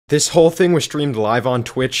This whole thing was streamed live on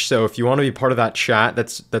Twitch, so if you want to be part of that chat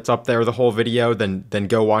that's up there the whole video, then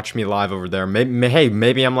go watch me live over there.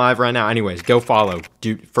 Maybe I'm live right now. Anyways, go follow.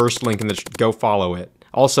 First link in the go follow it.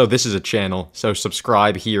 Also, this is a channel, so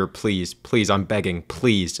subscribe here, please. Please, I'm begging.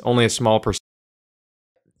 Please. Only a small percent.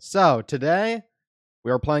 So, today,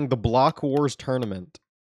 we are playing the Block Wars tournament.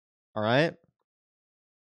 Alright?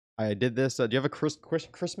 I did this. Do you have a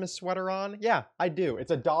Christmas sweater on? Yeah, I do.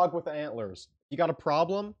 It's a dog with antlers. You got a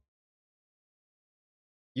problem?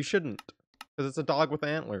 You shouldn't, because it's a dog with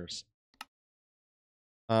antlers.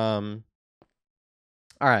 Alright.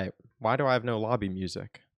 Why do I have no lobby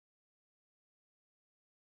music?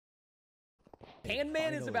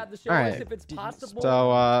 Man is about to show us if it's possible.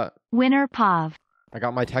 So, Winner Pav. I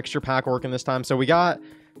got my texture pack working this time. So we got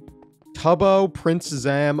TUBBO,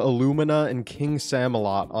 PRINCEZAM, ILLUMINA, and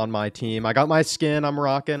KINGSAMMELOT on my team. I got my skin I'm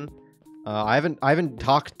rocking. I haven't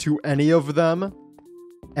talked to any of them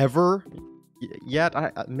ever yet.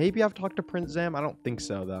 Maybe I've talked to PRINCEZAM. I don't think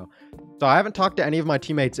so though. So I haven't talked to any of my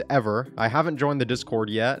teammates ever. I haven't joined the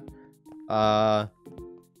Discord yet.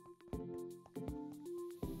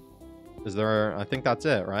 Is there? I think that's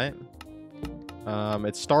it, right?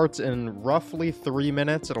 It starts in roughly 3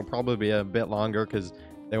 minutes. It'll probably be a bit longer because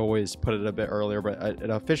they always put it a bit earlier, but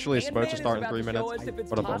it officially is supposed to start in 3 minutes.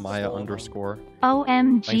 Put up on Maya underscore.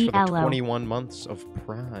 OMG. Thanks for the 21 months of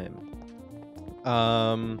Prime.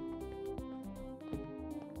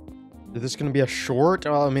 Is this gonna be a short?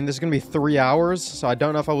 I mean, this is gonna be 3 hours, so I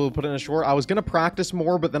don't know if I will put it in a short. I was gonna practice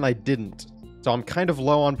more, but then I didn't. So I'm kind of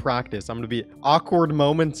low on practice. I'm gonna be awkward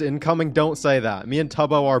moments incoming. Don't say that. Me and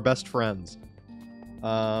TUBBO are best friends.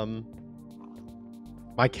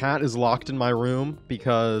 My cat is locked in my room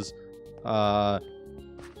because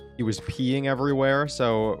he was peeing everywhere.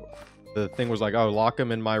 So the thing was like, oh, lock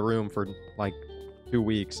him in my room for like 2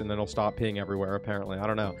 weeks and then he'll stop peeing everywhere, apparently. I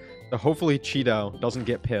don't know. So hopefully Cheeto doesn't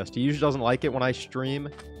get pissed. He usually doesn't like it when I stream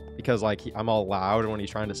because like I'm all loud when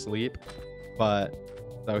he's trying to sleep. But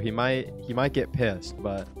so he might get pissed,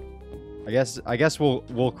 but I guess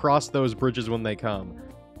we'll cross those bridges when they come.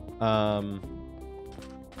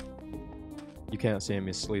 You can't see him,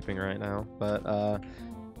 he's sleeping right now, but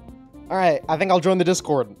alright, I think I'll join the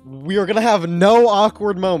Discord. We are gonna have no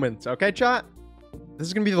awkward moments, okay, chat? This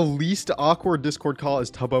is gonna be the least awkward Discord call. Is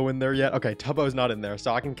TUBBO in there yet? Okay, TUBBO's not in there,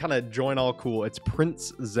 so I can kind of join all cool. It's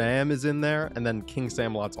PRINCEZAM is in there, and then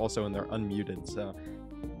KINGSAMMELOT's also in there, unmuted, so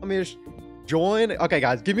let me just join. Okay,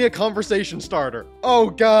 guys, give me a conversation starter. Oh,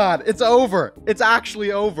 God, it's over. It's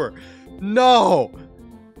actually over. No.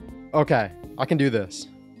 Okay, I can do this.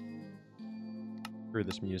 Screw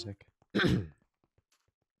this music.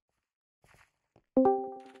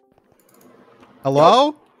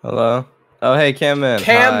 Hello? Hello. Oh, hey, Camman.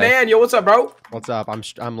 Camman, yo, what's up, bro? What's up?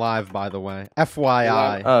 I'm live, by the way.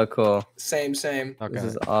 FYI. Oh, cool. Same. Okay. This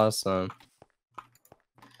is awesome.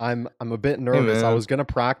 I'm a bit nervous. I was gonna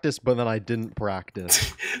practice, but then I didn't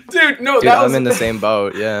practice. Dude, no, Dude, that was I'm in the same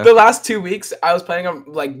boat. Yeah. The last 2 weeks, I was planning on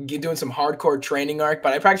like doing some hardcore training arc,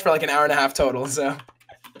 but I practiced for like an hour and a half total. So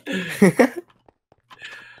we'll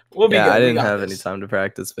be good. I didn't have any time to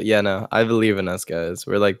practice, but yeah, no, I believe in us, guys.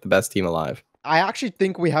 We're like the best team alive. I actually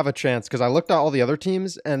think we have a chance because I looked at all the other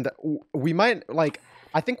teams and we might like.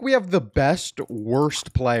 I think we have the best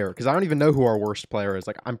worst player because I don't even know who our worst player is.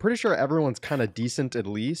 Like, I'm pretty sure everyone's kind of decent at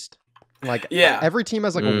least. Like, yeah, every team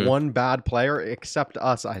has like one bad player except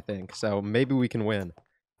us, I think. So maybe we can win.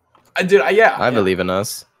 I believe in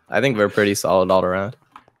us. I think we're pretty solid all around.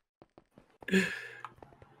 We'll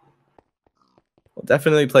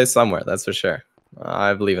definitely play somewhere, that's for sure.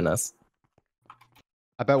 I believe in us.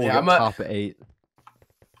 I bet we'll get top 8.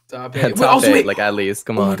 Top 8, like at least.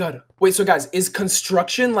 Come on. Oh my god. Wait, so guys, is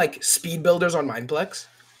construction like speed builders on Mineplex?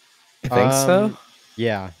 I think so.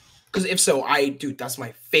 Yeah. Because if so, dude, that's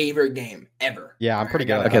my favorite game ever. Yeah, I'm pretty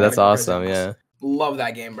good. Okay, that's awesome. Yeah. Love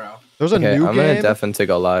that game, bro. There's a new game. I'm gonna definitely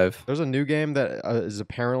go live. There's a new game that is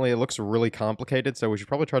apparently, it looks really complicated, so we should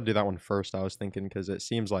probably try to do that one first. I was thinking because it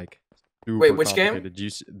seems like super Wait, which game?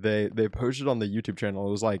 They posted on the YouTube channel.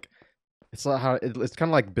 It was like it's kind of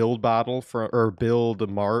like Build Battle or Build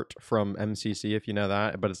Mart from MCC, if you know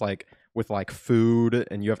that, but it's like with like food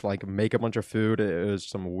and you have to like make a bunch of food. It was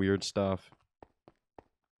some weird stuff.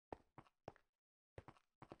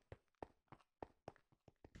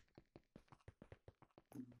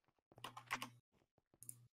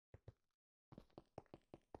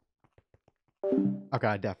 Okay,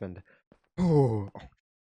 I deafened. Oh,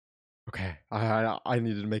 okay. I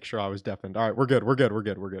needed to make sure I was deafened. All right, we're good.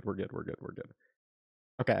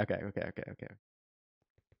 Okay.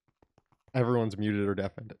 Everyone's muted or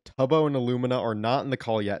deafened. TUBBO and ILLUMINA are not in the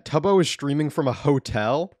call yet. TUBBO is streaming from a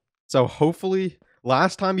hotel. So hopefully,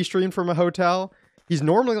 last time he streamed from a hotel, he's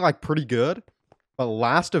normally like pretty good. But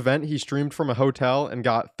last event, he streamed from a hotel and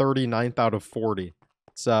got 39th out of 40.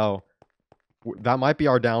 So that might be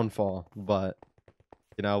our downfall. But,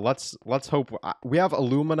 you know, let's hope. We have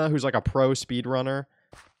Illumina, who's like a pro speedrunner.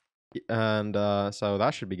 And so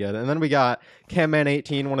that should be good. And then we got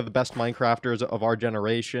camman18, one of the best Minecrafters of our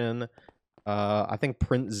generation. I think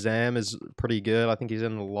PRINCEZAM is pretty good. I think he's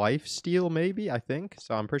in Lifesteal, maybe. I think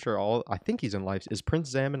so. I'm pretty sure I think he's in Life. Is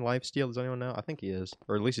PRINCEZAM in Lifesteal? Does anyone know? I think he is,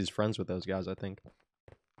 or at least he's friends with those guys. I think.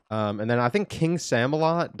 And then I think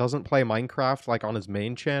KINGSAMMELOT doesn't play Minecraft like on his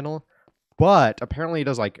main channel, but apparently he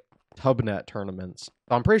does like TUBBO tournaments.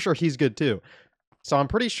 So I'm pretty sure he's good too. So I'm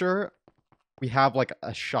pretty sure we have like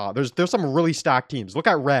a shot. There's some really stacked teams. Look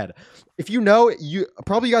at red. If you know, you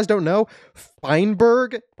guys don't know,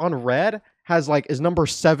 Feinberg on red is number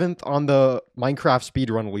 7th on the Minecraft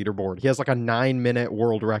speedrun leaderboard. He has like a 9-minute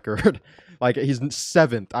world record. Like he's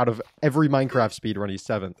 7th out of every Minecraft speedrun. He's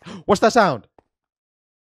 7th. What's that sound?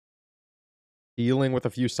 Dealing with a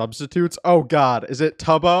few substitutes. Oh god, is it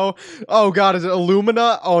TUBBO? Oh god, is it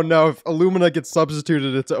Illumina? Oh no, if Illumina gets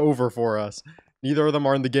substituted, it's over for us. Neither of them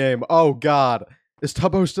are in the game. Oh god. Is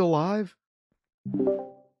TUBBO still alive?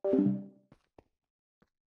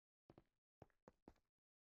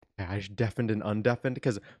 I just deafened and undeafened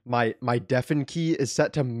because my deafen key is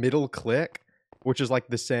set to middle click, which is like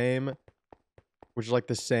the same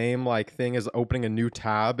like thing as opening a new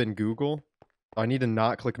tab in Google. I need to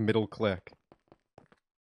not click middle click.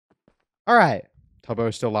 Alright. TUBBO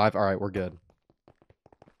is still alive. Alright, we're good.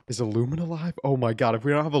 Is Illumina alive? Oh my god, if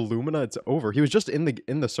we don't have Illumina, it's over. He was just in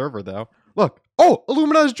the server though. Look. Oh,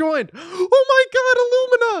 Illumina has joined. Oh my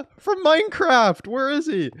god, Illumina from Minecraft. Where is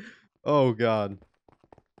he? Oh god.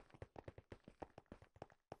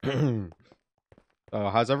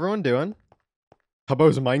 How's everyone doing?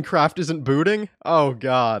 TUBBO's Minecraft isn't booting? Oh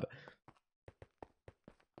god.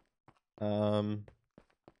 You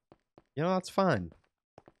know, that's fine.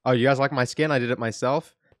 Oh, you guys like my skin? I did it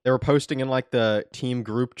myself. They were posting in like the team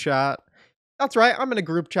group chat. That's right, I'm in a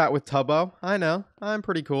group chat with TUBBO. I know, I'm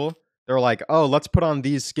pretty cool. They were like, oh, let's put on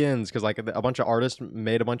these skins because like a bunch of artists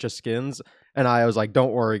made a bunch of skins. And I was like,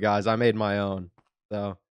 don't worry guys, I made my own.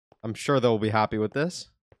 So I'm sure they'll be happy with this.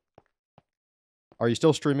 Are you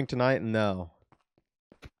still streaming tonight? No.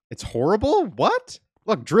 It's horrible? What?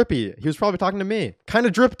 Look, Drippy. He was probably talking to me. Kind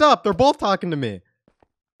of dripped up. They're both talking to me.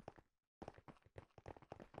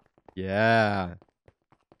 Yeah.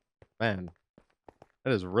 Man.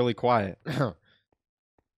 That is really quiet.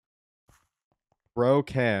 Bro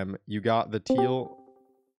Cam, you got the teal.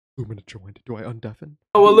 Illumina joined. Do I undeafen?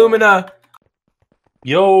 Oh, Illumina.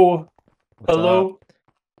 Yo. What's Hello. up?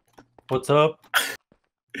 What's up?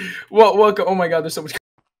 What? Oh my god, there's so much.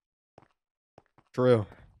 True.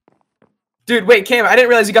 Dude, wait, Cam, I didn't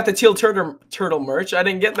realize you got the teal turtle merch. I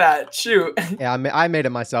didn't get that. Shoot. Yeah, I made it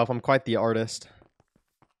myself. I'm quite the artist.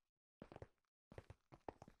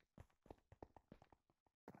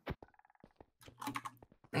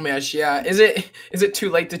 Oh my gosh, yeah. Is it too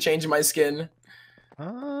late to change my skin?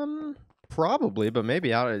 Probably, but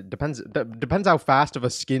maybe it depends. Depends how fast of a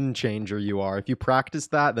skin changer you are. If you practice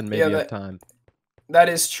that, then maybe you have time. That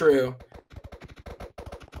is true.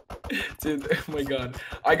 Dude, oh my god.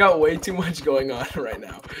 I got way too much going on right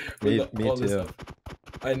now. Me too.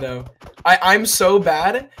 I know. I'm so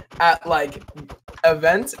bad at like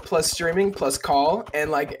events plus streaming plus call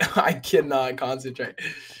and like I cannot concentrate.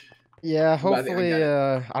 Yeah, hopefully,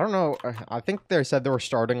 I don't know. I think they said they were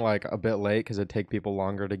starting like a bit late because it'd take people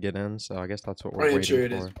longer to get in. So I guess that's what we're waiting true,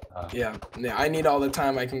 for. it is. Yeah, I need all the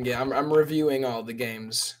time I can get. I'm reviewing all the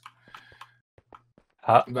games.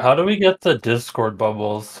 How do we get the Discord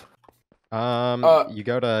bubbles? You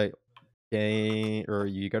go to game or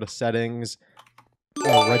you go to settings,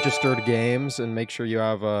 registered games, and make sure you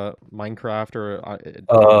have a Minecraft or.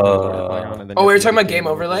 Oh, we were talking about game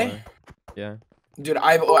overlay. Yeah. Dude,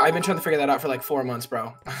 I've been trying to figure that out for like 4 months,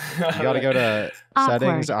 bro. You gotta go to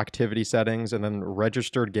settings, activity settings, and then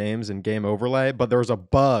registered games and game overlay. But there's a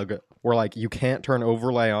bug where like you can't turn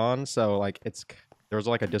overlay on, so like there's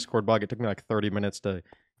like a Discord bug. It took me like 30 minutes to.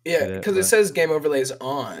 Yeah, because it says game overlay is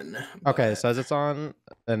on. Okay, it says it's on,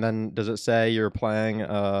 and then does it say you're playing?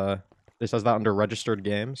 It says that under registered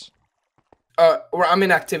games. Or I'm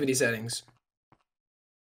in activity settings.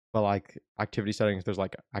 But like activity settings, there's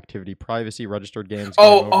like activity privacy, registered games.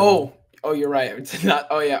 Oh, you're right. It's not.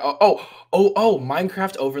 Oh yeah. Oh,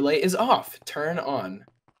 Minecraft overlay is off. Turn on.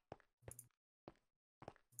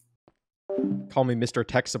 Call me Mr.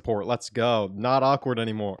 Tech Support. Let's go. Not awkward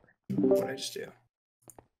anymore. What did I just do?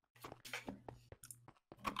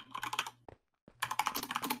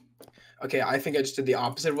 Okay, I think I just did the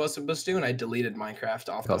opposite of what I was supposed to do, and I deleted Minecraft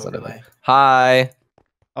off the Calls that overlay. Hi.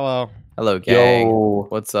 Hello. Hello, gang. Yo.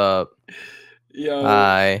 What's up? Yo.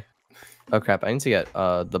 Hi. Oh crap! I need to get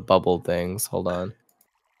the bubble things. Hold on.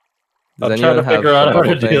 Does I'm trying anyone to have figure the out how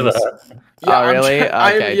bubble to do things? that. Yeah, Oh, really?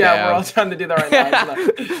 Okay, yeah, damn. we're all trying to do that right now.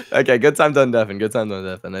 It's not- Okay, good time done, Devin. Good time done,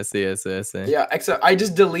 Devin. I see. Yeah, except I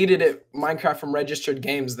just deleted it Minecraft from registered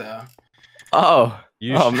games though. Oh.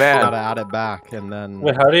 You Oh should man. gotta add it back and then.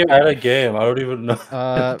 Wait, how do you add a game? I don't even know.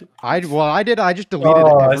 I just deleted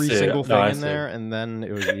Oh, I every see it. single No, thing I in see. there, and then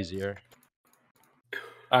it was easier.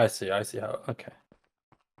 I see how. Okay.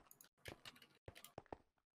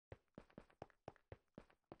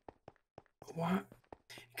 What?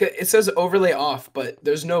 It says overlay off, but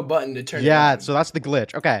there's no button to turn it Yeah, on. so that's the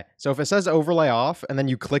glitch. Okay, so if it says overlay off, and then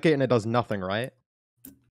you click it and it does nothing, right?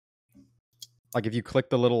 Like if you click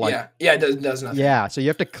the little like yeah, it does nothing. yeah, so you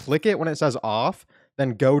have to click it when it says off,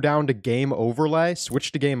 then go down to game overlay,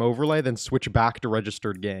 switch to game overlay, then switch back to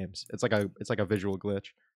registered games. It's like a visual glitch.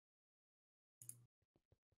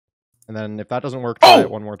 And then if that doesn't work, try it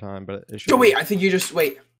one more time. But it should. Oh wait, I think you just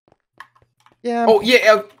wait. Yeah. Oh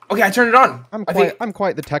yeah, okay, I turned it on. I'm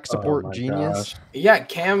quite the tech support my genius. gosh. Yeah,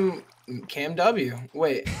 Cam W.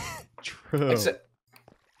 Wait. True.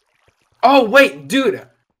 Oh wait, dude.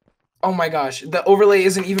 Oh my gosh, the overlay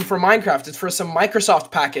isn't even for Minecraft. It's for some Microsoft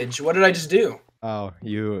package. What did I just do? Oh,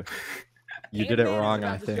 you did it wrong,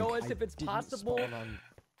 I think. Show us if it's possible.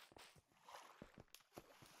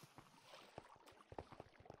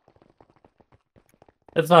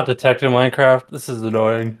 It's not detecting Minecraft. This is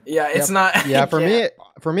annoying. Yeah, it's Yep. not. Yeah,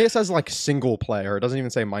 for me it says like single player. It doesn't even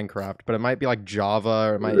say Minecraft, but it might be like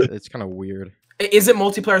Java or it's kind of weird. Is it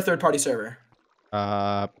multiplayer third-party server?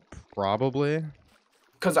 Probably.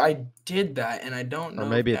 Because I did that and I don't know. Or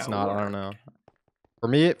maybe if it's that not. I don't worked. know.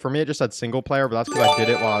 For me it just said single player, but that's because I did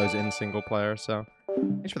it while I was in single player. So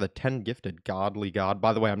thanks for the 10 gifted, godly god.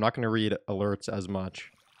 By the way, I'm not going to read alerts as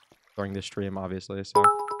much during this stream, obviously. So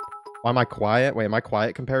why am I quiet? Wait, am I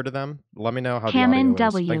quiet compared to them? Let me know how the audio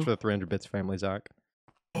is. Thanks for the 300 bits, family, Zach.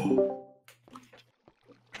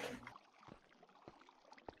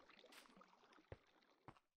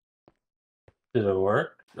 Did it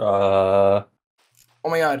work? Oh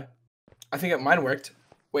my god. I think mine worked.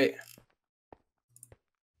 Wait.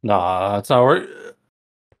 Nah, it's not working.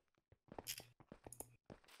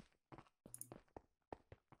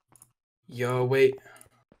 Yo, wait.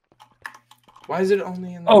 Why is it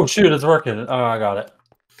only in the... Oh shoot, it's working. Oh, I got it.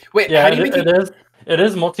 Wait, Yeah, how do you make it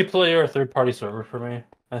is multiplayer third-party server for me,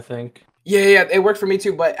 I think. Yeah, it worked for me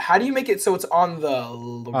too, but how do you make it so it's on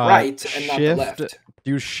the right and not the left?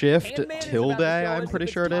 Do shift Camman is tilde, about to show I'm us pretty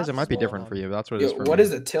if sure it it's is. It might be possible. different for you, but that's what it is Yo, for what me.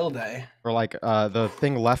 is a tilde? Or like the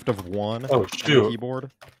thing left of one Oh on the shoot.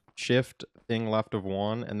 keyboard. Shift thing left of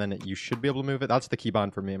one, and then you should be able to move it. That's the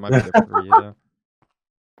keybind for me. It might be different for you though.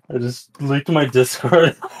 I just leaked my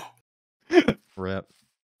Discord. Rip.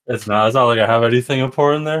 It's not like I have anything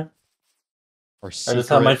important there. Our I just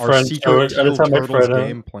had my friend secret show it. I just had my Turtles friend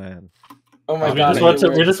game plan. Oh my Oh, We god.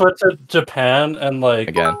 just went to Japan and like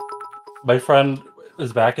Again. my friend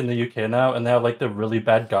is back in the UK now and they have like the really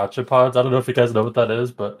bad gacha pods. I don't know if you guys know what that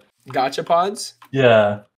is, but Gotcha pods?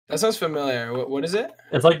 yeah. That sounds familiar. What is it?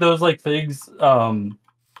 It's like those like things I don't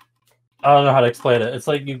know how to explain it. It's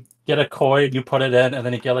like you get a coin, you put it in, and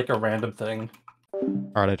then you get like a random thing.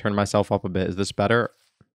 All right, I turned myself up a bit. Is this better?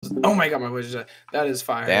 Oh my god, my voice is... That is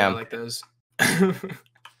fire. Damn. I like those.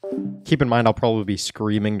 Keep in mind, I'll probably be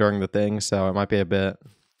screaming during the thing, so it might be a bit.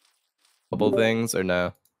 Bubble things or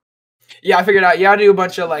no? Yeah, I figured out. Yeah, I do a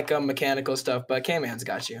bunch of like mechanical stuff, but K-Man's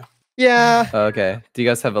got you. Yeah. Okay. Do you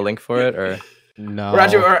guys have a link for it or? No. We're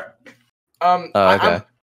actually... Oh, okay.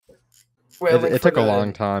 Wait, It took a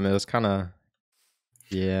long time. It was kind of.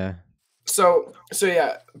 Yeah. So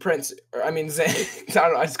yeah, Prince. I mean, Zam. I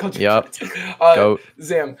don't know. I just called you. Yup. Prince. Go.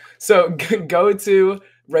 Zam. So go to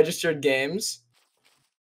registered games.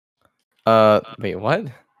 Wait, what?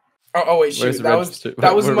 Oh wait, shoot. Where's That register-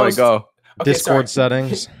 was where the do most. I go? Okay, Discord sorry.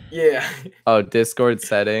 settings. Yeah. Oh, Discord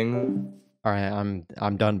setting. All right,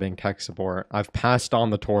 I'm done being tech support. I've passed on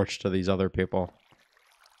the torch to these other people.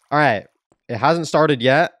 All right, it hasn't started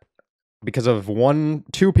yet because of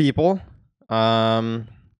two people.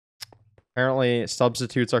 Apparently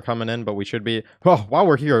substitutes are coming in, but we should be. Oh, while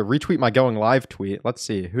we're here, retweet my going live tweet. Let's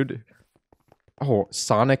see Oh,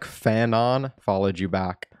 Sonic Fanon followed you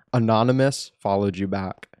back. Anonymous followed you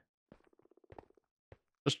back.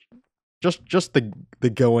 Just the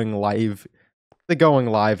going live. The going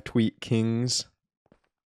live tweet kings.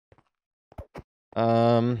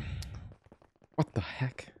 What the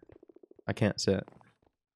heck? I can't sit.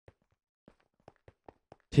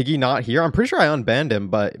 Tiggy not here? I'm pretty sure I unbanned him,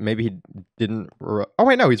 but maybe he didn't... Oh,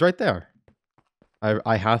 wait, no, he's right there.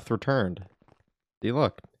 I hath returned. See,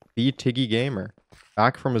 look. The Tiggy Gamer.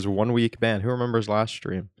 Back from his 1 week ban. Who remembers last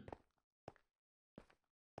stream?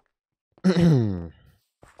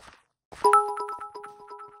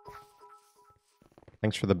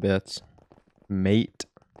 Thanks for the bits. Mate.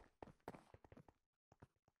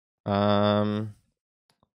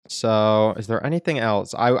 So, is there anything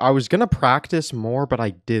else? I was gonna practice more, but I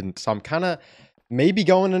didn't. So I'm kind of... Maybe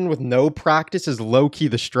going in with no practice is low-key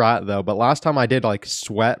the strat, though. But last time I did, like,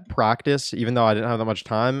 sweat practice, even though I didn't have that much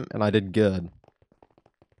time, and I did good.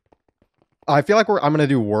 I feel like I'm gonna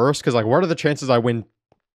do worse, because, like, what are the chances I win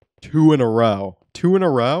 2 in a row? 2 in a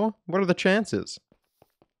row? What are the chances?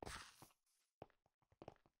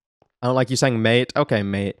 I don't like you saying mate. Okay,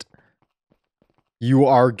 mate. You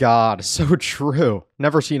are God. So true.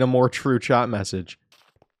 Never seen a more true chat message.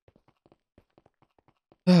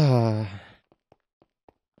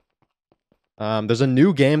 There's a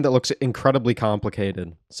new game that looks incredibly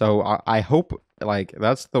complicated. So I hope, like,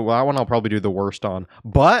 that one I'll probably do the worst on.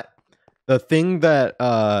 But the thing that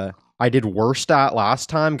I did worst at last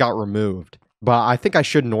time got removed. But I think I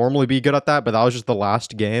should normally be good at that, but that was just the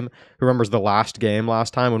last game. Who remembers the last game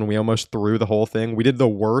last time when we almost threw the whole thing? We did the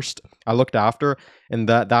worst. I looked after, and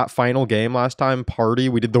that final game last time, Party,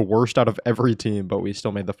 we did the worst out of every team, but we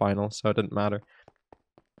still made the final, so it didn't matter.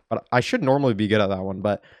 But I should normally be good at that one,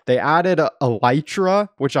 but they added Elytra,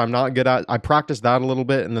 which I'm not good at. I practiced that a little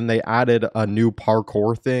bit, and then they added a new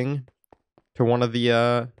parkour thing to one of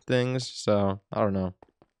the things, so I don't know.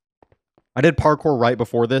 I did parkour right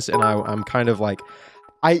before this, and I'm kind of like,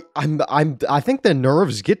 I think the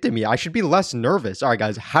nerves get to me. I should be less nervous. All right,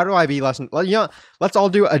 guys, how do I be less? Yeah, let's all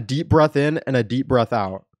do a deep breath in and a deep breath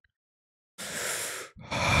out.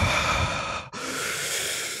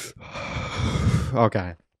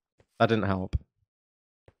 Okay, that didn't help.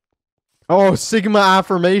 Oh, Sigma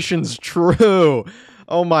affirmations, true.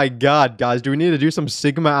 Oh my God, guys, do we need to do some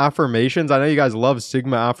Sigma affirmations? I know you guys love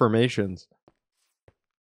Sigma affirmations.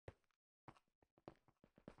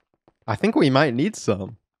 I think we might need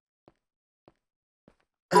some.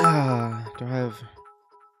 Do I have...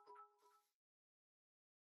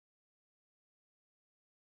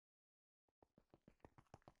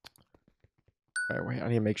 Okay, wait, I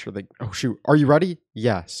need to make sure they... Oh, shoot. Are you ready?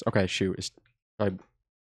 Yes. Okay, shoot.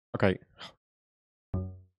 Okay.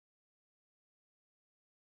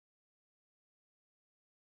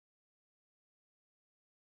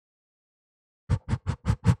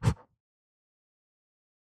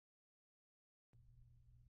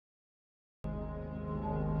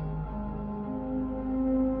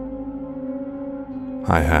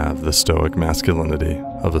 I have the stoic masculinity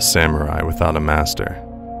of a samurai without a master.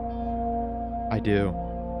 I do.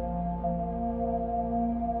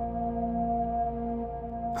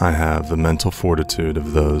 I have the mental fortitude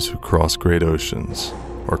of those who cross great oceans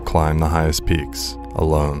or climb the highest peaks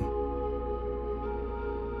alone.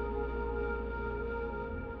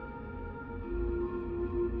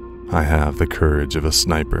 I have the courage of a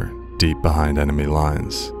sniper deep behind enemy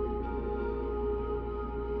lines.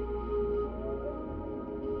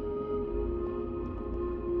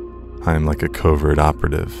 I am like a covert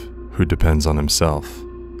operative who depends on himself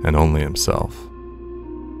and only himself.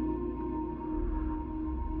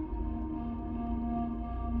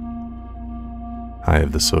 I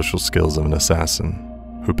have the social skills of an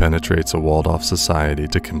assassin who penetrates a walled-off society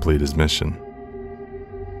to complete his mission.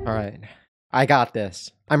 All right. I got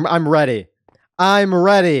this. I'm ready. I'm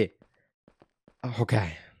ready.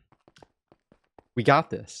 Okay. We got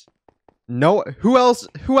this. No, who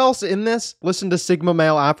else in this listened to Sigma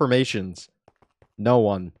male affirmations? No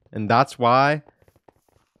one. And that's why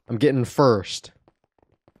I'm getting first.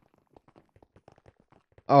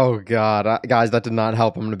 Oh God, guys, that did not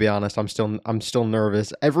help. I'm gonna be honest. I'm still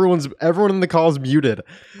nervous. Everyone in the call is muted.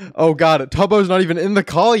 Oh God, Tubbo's not even in the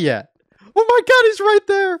call yet. Oh my God, he's right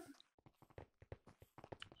there.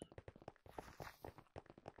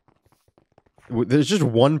 There's just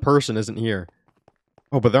one person isn't here.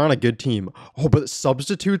 Oh, but they're on a good team. Oh, but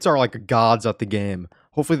substitutes are like gods at the game.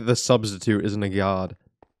 Hopefully the substitute isn't a god.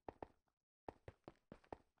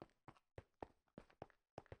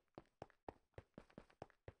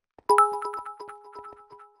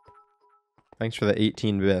 Thanks for the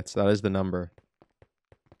 18 bits. That is the number.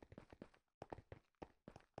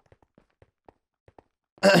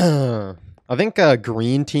 I think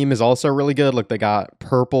green team is also really good. Look, they got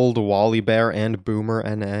purpled Wally Bear and Boomer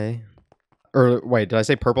NA. Or wait, did I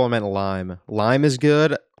say purple? I meant lime. Lime is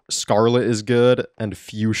good, scarlet is good, and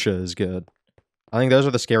fuchsia is good. I think those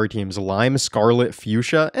are the scary teams. Lime, scarlet,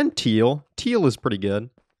 fuchsia, and teal. Teal is pretty good.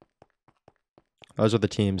 Those are the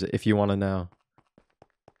teams, if you want to know.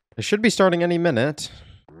 It should be starting any minute.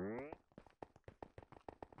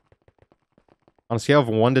 On a scale of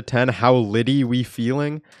 1 to 10, how litty we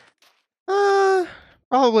feeling?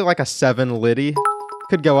 Probably like a 7 litty.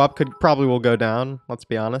 Could go up, probably will go down, let's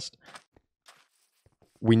be honest.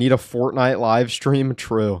 We need a Fortnite live stream,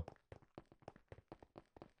 true.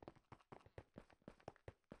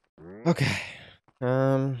 Okay.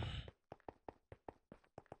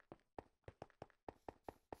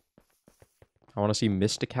 I want to see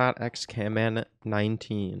Mysticat X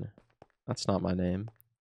camman18. That's not my name.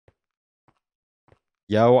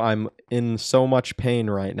 Yo, I'm in so much pain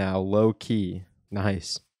right now, low key.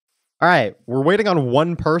 Nice. All right, we're waiting on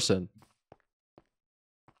one person.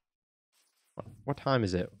 What time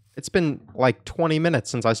is it? It's been like 20 minutes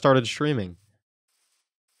since I started streaming.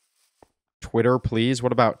 Twitter, please.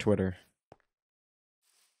 What about Twitter?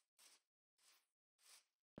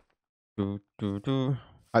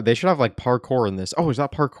 They should have like parkour in this. Oh, is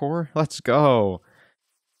that parkour? Let's go.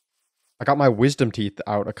 I got my wisdom teeth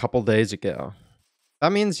out a couple days ago.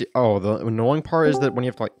 That means, oh, the annoying part is that when you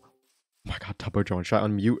have to like, oh my god, Tubbo joined. Should I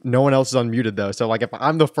unmute? No one else is unmuted though. So like if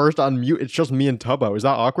I'm the first to unmute, it's just me and Tubbo. Is that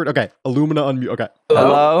awkward? Okay, Illumina unmute. Okay.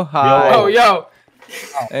 Hello? Hi. Oh, yo.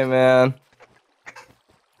 Hey, man.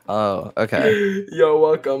 Oh, okay. Yo,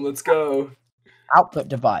 welcome. Let's go. Output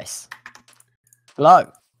device. Hello.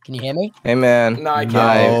 Can you hear me? Hey, man. No, I can't.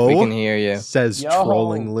 Hi, we can hear you. Says Yo.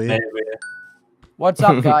 trollingly. Maybe. What's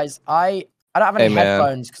up, guys? I don't have any Hey, man.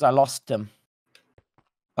 headphones because I lost them.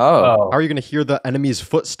 Oh, How are you going to hear the enemy's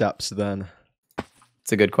footsteps then?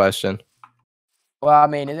 it's a good question. Well, I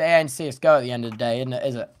mean, it ain't CSGO at the end of the day, isn't it?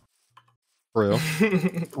 Is it? True.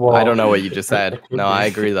 Well, I don't know what you just said. it could No, be. I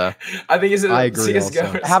agree, though. I think it's I agree CS:GO.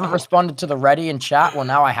 also. I haven't responded to the ready in chat. Well,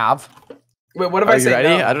 now I have. Wait, what if Are I you say ready?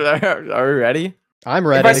 no? I don't, are we ready? I'm If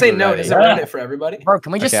ready. I say we're no, ready. does it ruin it for everybody? Bro,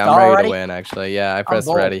 can we just Okay, I'm start ready already? to win, actually. Yeah, I pressed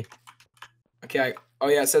bold. ready. Okay. Oh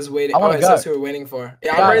yeah, it says waiting. I Oh, wanna it go. says who we're waiting for.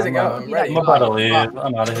 Yeah, I'm Yeah, ready to I'm go. ready. I'm ready. Yeah, I'm about to leave.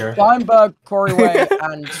 I'm out of here. Steinberg, Corey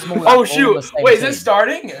and Small. Oh shoot! Wait, is this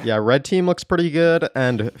starting? Yeah, red team looks pretty good,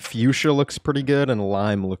 and fuchsia looks pretty good, and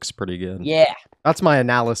lime looks pretty good. Yeah. That's my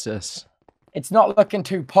analysis. It's not looking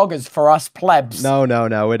too poggers for us plebs. No,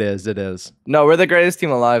 it is, it is. No, we're the greatest team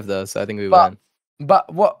alive, though, so I think we But- win.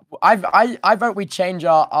 But what I vote we change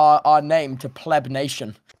our name to Pleb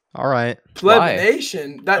Nation. All right. Pleb Why?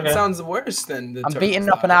 Nation. That Okay. sounds worse than the. I'm Turtle beating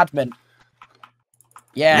up an Flag. admin.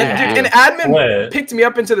 Yeah. Dude, an admin Wait. picked me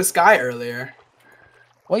up into the sky earlier.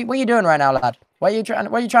 What are you doing right now, lad? What are you trying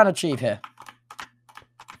to achieve here?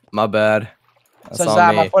 My bad. That's So on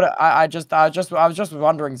Zam, me. I was just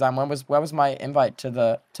wondering, Zam, where was my invite to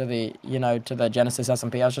the Genesis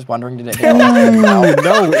SMP? I was just wondering, did it hit? Ooh, no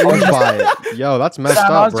invite. Yo, that's messed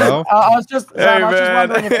Zam, up, bro. I was just Hey,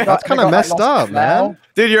 wondering if it got, That's kinda if it got, like, messed lost up, in the mail. man.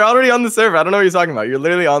 Dude, you're already on the server. I don't know what you're talking about. You're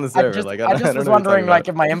literally on the server. I like, just don't was know what you're wondering, talking like,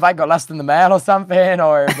 about. if my invite got lost in the mail or something,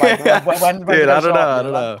 or like when Dude, did it I don't show know. up, I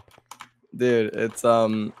don't know. Dude, it's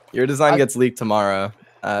your design gets leaked tomorrow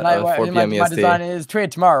at Like, 4 p.m. my design EST. is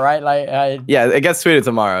tweeted tomorrow, right? Like, Yeah, it gets tweeted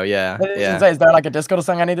tomorrow. Yeah, yeah. Is there like a Discord or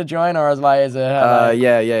something I need to join, or is it?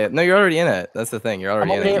 Yeah. No, you're already in it. That's the thing. You're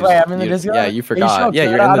already in it. You Wait, just- I'm in the you- Discord. Yeah, Are you you forgot. sure? Yeah,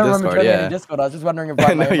 you're I in the don't remember Discord. joining Yeah. any Discord. I was just wondering if like,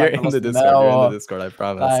 No, my you're invite in got the lost Discord. mail You're in or, the Discord. I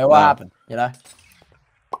promise. like, No. what happened? You know?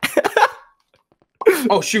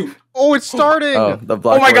 Oh shoot! Oh, it's starting. Oh, the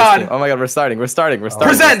block. my wars God. team. Oh my god, we're starting. We're starting.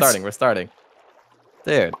 Presents. We're starting.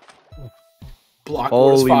 Dude, Block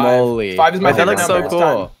Wars holy 5. moly. 5 is my That favorite looks number.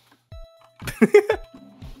 so It's time. cool.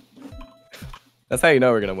 That's how you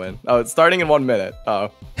know we're gonna win. Oh, it's starting in 1 minute.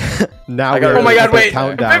 Oh. Now I got- we're Oh my god, at the wait.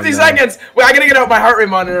 countdown 50 now. seconds. Wait, I gotta get out my heart rate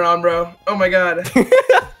monitor on, bro. Oh my god.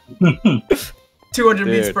 200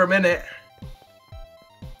 beats Dude. per minute.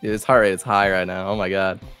 Dude, his heart rate is high right now. Oh my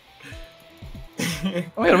god.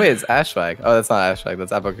 Oh wait, it's Ashfag. Oh, that's not Ashfag.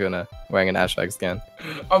 That's Apokuna wearing an Ashfag skin.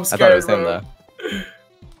 I'm I scared, thought it was him bro. though.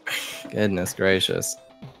 Goodness gracious.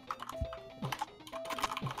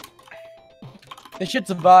 This shit's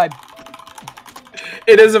a vibe.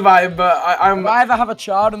 It is a vibe, but I'm. If I ever have a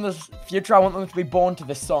child in the future, I want them to be born to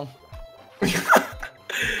this song.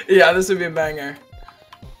 Yeah, this would be a banger.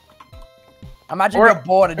 Imagine Or- you're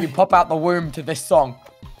born and you pop out the womb to this song.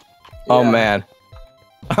 Oh Yeah. man.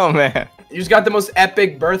 Oh man. You just got the most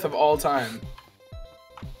epic birth of all time.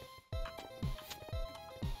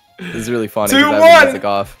 This is really funny. 2-1. 'cause I have the music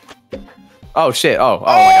off. Oh shit. Oh my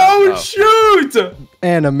god. Oh. Shoot!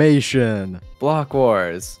 Animation. Block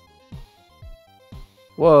Wars.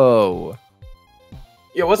 Whoa.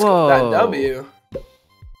 Yo, what's Whoa. that W?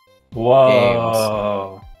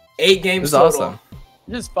 Whoa. 8 games This is total. awesome.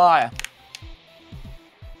 Just fire.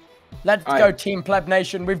 Let's Alright. go, Team Pleb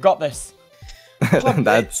Nation. We've got this.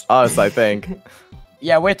 That's us, I think.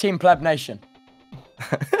 Yeah, we're Team Pleb Nation.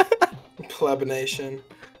 Pleb Nation.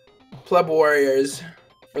 Pleb Warriors.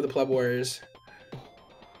 For the Pleb Warriors.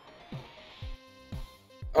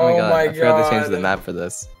 Oh my god. I forgot god. to change the map for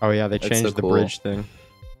this. Oh yeah, they That's changed so the cool. bridge thing.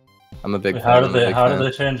 I'm a big fan. How I'm did a they? big How fan. did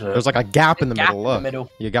they change it? There's like a gap in the Gap middle. in the Look,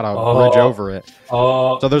 middle. you got to Oh. bridge over it.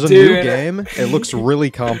 Oh, So there's a Dude. new game. It looks really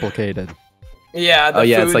complicated. Yeah, the Oh,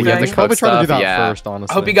 yeah, it's food like you have thing. to Probably cook try to do stuff, that yeah. first,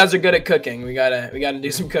 honestly. I hope you guys are good at cooking. We gotta do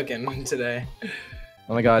some cooking today.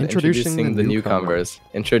 Oh my god, Introducing introducing the the newcomers. newcomers.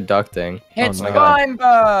 Introducting. It's my God.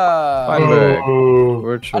 Feinberg. Feinberg. Oh.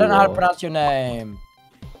 Virtual. I don't know how to pronounce your name.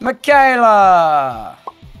 Michaela.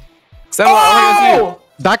 Samuel, oh my god,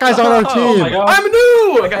 That guy's on our Oh team. my god. I'm new!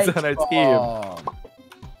 it's you! That guy's on our team.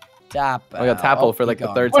 Tap. Oh my god, Tapple for like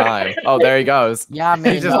the third Wait. time. Oh, there he goes. Yeah,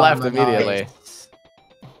 He just left immediately.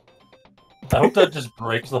 I hope that just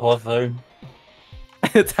breaks the whole thing.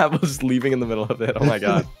 Tapple's just leaving in the middle of it. Oh my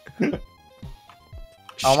god. Oh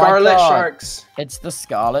my Scarlet God. Sharks. It's the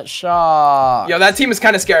Scarlet Shark. Yo, that team is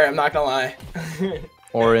kind of scary, I'm not gonna lie.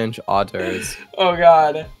 Orange otters. Oh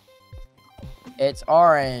god. It's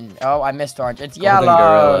orange. Oh, I missed orange. It's Golden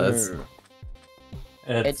yellow. gorillas.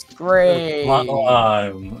 It's green.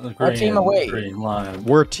 Lime. What team are we? Green lime.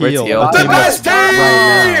 We're teal. teal. Our The team best is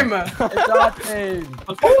right now. team! It's our team.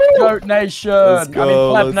 Goat Nation. Let's I go, mean,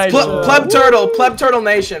 Pleb let's Nation. go. Pleb Turtle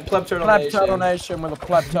Nation. Pleb Turtle Pleb Nation. Turtle Nation with a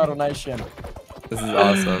Pleb Turtle Nation. This is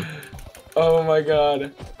awesome. Oh my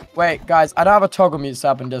god. Wait, guys, I don't have a toggle mute set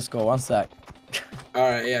up in Discord. One sec.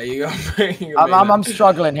 Alright, yeah, you go. You go I'm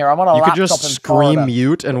struggling here. I'm on a You laptop could just in scream Florida.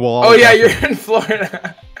 mute and we'll all Oh yeah, get it. you're in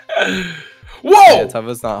Florida. Yeah, Whoa!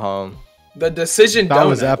 Tubbo's not home. The decision That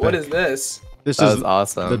was donut. What epic. is this? This That is was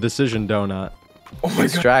awesome. the decision donut. Oh my god.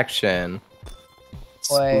 Distraction.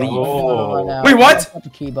 Wait, Sleep. Oh. now. Wait, what? What's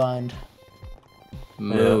the keybind?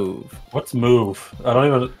 Move. What's move? I don't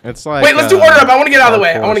even. It's like. Wait, let's do order up. I want to get out of the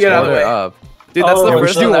way. I Order want to get out of the Order way. up. Dude, that's Oh, the we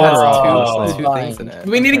first should one that order up, has honestly. two things in it.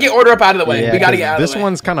 We need to get order up out of the way. Yeah, we gotta 'cause get out of this the way.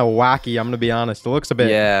 one's kind of wacky. I'm gonna be honest. It looks a bit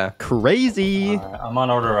Yeah. crazy. Alright, I'm on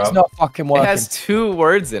order It's up. not fucking It working. has 2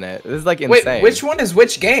 words in it. This is like Wait, insane. which one is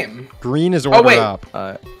which game? Green is order wait. up.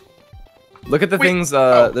 Look at the Wait, things.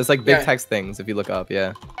 oh, There's like big yeah. text things if you look up.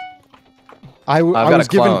 Yeah. I got was a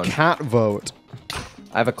given clone. cat vote.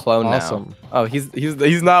 I have a clone Awesome. now. Oh,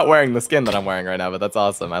 he's not wearing the skin that I'm wearing right now, but that's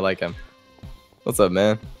awesome. I like him. What's up,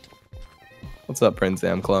 man? What's up,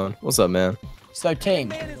 PRINCEZAM clone? What's up, man? So,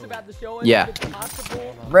 team, Yeah.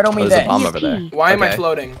 riddle me Oh, there's a this. bomb over there. Why am I Okay.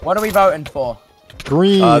 floating? What are we voting for?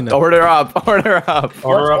 Green. Order up. Order up.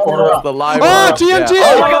 Order up, order up. The live. Oh, order. TNT! Yeah.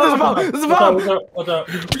 Oh my god, there's a bomb. There's a bomb. What's up?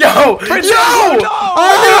 Yo! Yo!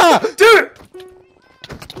 Ah! Dude!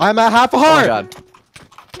 I'm at half a Oh my heart. god.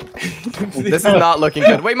 This is not looking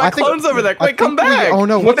good. Wait, my I think- clone's over there. I Wait, come think we- back. Oh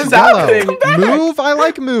no, What what's is yellow? happening? Move? I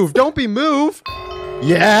like move. Don't be move.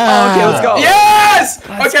 Yeah. Okay, let's go. Yes!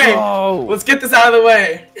 Let's Okay, go. let's get this out of the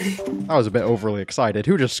way. I was a bit overly excited.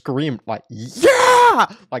 Who just screamed like, yeah?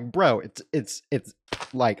 Like, bro, it's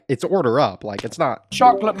like, it's order up. Like, it's not.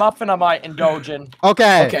 Chocolate muffin I might indulge in.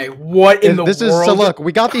 Okay. Okay, what in the This world? is, so look,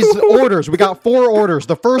 we got these orders. We got 4 orders.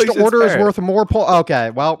 The first Like, it's order is fair. worth more Okay,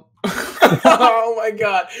 well, Oh my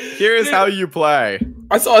god. Here's how you play.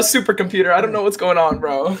 I saw a supercomputer. I don't know what's going on,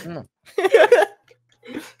 bro.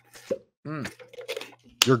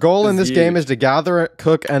 your goal in This this is game huge. is to gather,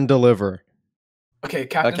 cook, and deliver. Okay,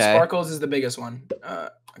 Captain Okay. Sparkles is the biggest one.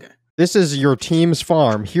 Okay. This is your team's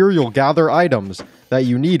farm. Here you'll gather items that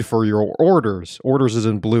you need for your orders. Orders is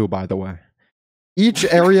in blue, by the way. Each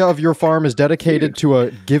area of your farm is dedicated to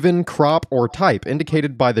a given crop or type,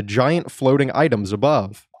 indicated by the giant floating items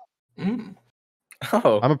above. Mm,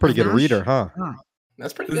 Oh, I'm a pretty good reader, huh?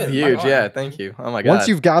 that's pretty this good. is not huge. gonna Yeah, lie. thank you. Oh my god. Once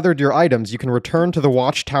you've gathered your items, you can return to the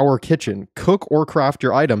watchtower kitchen, cook or craft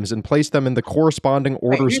your items, and place them in the corresponding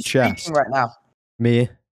Wait, order's who's chest. speaking right now? Me.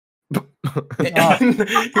 That was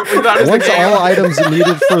the Once game. all items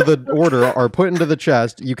needed for the order are put into the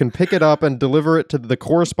chest, you can pick it up and deliver it to the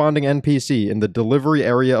corresponding NPC in the delivery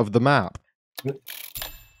area of the map. oh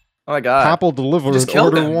my god. Apple delivered just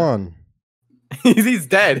killed order him. 1. He's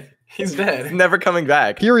dead. He's He's dead. never coming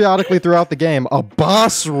back. Periodically throughout the game, a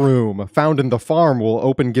boss room found in the farm will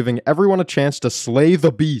open, giving everyone a chance to slay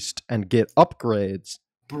the beast and get upgrades.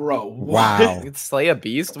 Bro, Wow. You could slay a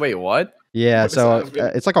beast? Wait, what? Yeah, What so is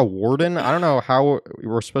that? it's like a warden. I don't know how we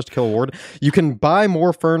were supposed to kill a warden. You can buy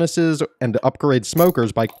more furnaces and upgrade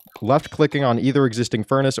smokers by left-clicking on either existing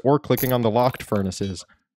furnace or clicking on the locked furnaces.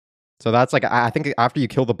 So that's like, I think after you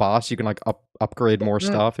kill the boss, you can like upgrade more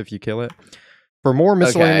stuff if you kill it. For more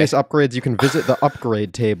miscellaneous upgrades, you can visit the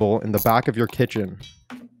upgrade table in the back of your kitchen.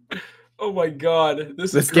 Oh my god.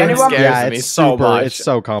 This This is game crazy. scares Yeah, me it's so super. much. It's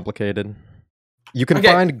so complicated. You can Okay,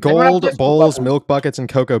 find anyone have gold, crystal bowls, bubbles? milk buckets, and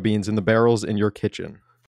cocoa beans in the barrels in your kitchen.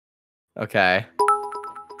 Okay.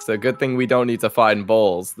 So good thing we don't need to find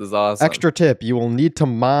bowls. This is awesome. Extra tip, you will need to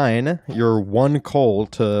mine your 1 coal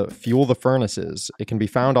to fuel the furnaces. It can be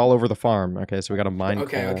found all over the farm. Okay, so we gotta mine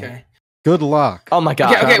Okay, coal. okay. Good luck. Oh my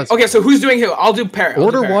god. Okay, so who's doing who? I'll do pair.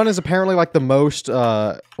 Order 1 is apparently like the most,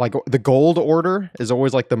 like the gold order is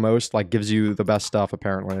always like the most, like gives you the best stuff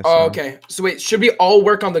apparently. So. Oh, okay. So wait, should we all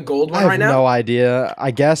work on the gold I one have right now? no idea.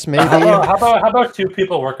 I guess maybe. How about 2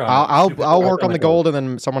 people work on it? I'll work on the gold and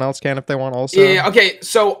then someone else can if they want also. Yeah, okay.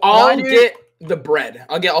 So I'll get the bread.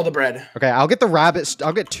 I'll get all the bread. Okay, I'll get the rabbit.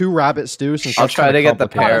 I'll get 2 rabbit stews. Since I'll that's try kinda to get the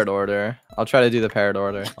complicated. paired order. I'll try to do the paired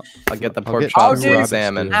order. I'll get the pork get chops two and rabbit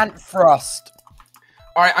salmon. stews. Ant frost.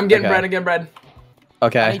 All right, I'm getting Okay. bread. I'm getting bread. I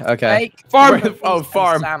Okay, need okay. steak, Farm. beans, Oh, and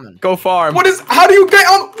farm. salmon. Go farm. What is? How do you get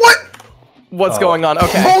on? What? What's Oh. going on?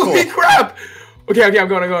 Okay, Holy cool. crap! Okay, I'm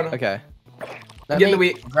going. I'm going. Okay. Let Get the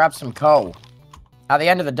me wheat. grab some coal. At the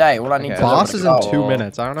end of the day, all I need Okay. to Boss do is is in coal. 2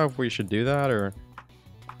 minutes. I don't know if we should do that or.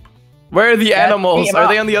 Where are the Yeah, animals? beat 'em Are up.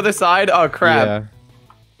 they on the other side? Oh crap. Yeah.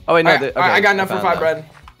 Oh wait, no. Alright, okay, I got enough for found 5 them. bread.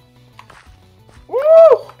 Woo!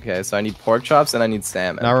 Okay, so I need pork chops and I need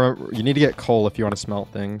salmon. Now remember, you need to get coal if you want to smelt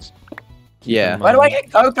things. Yeah. Where do I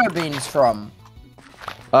get cocoa beans from?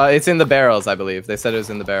 It's in the barrels, I believe. They said it was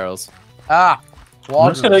in the barrels. Ah, I'm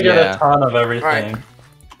just gonna get Yeah. a ton of everything. Alright.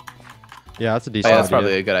 Yeah, that's a Oh, decent yeah, that's idea.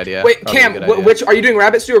 probably a good idea. Wait, Probably a Cam, good idea. which are you doing?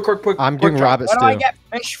 Rabbit stew or pork? I'm pork doing chop? rabbit where do I stew. get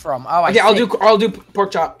fish from? Oh, I Okay, see. I'll do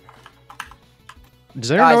pork chop. Does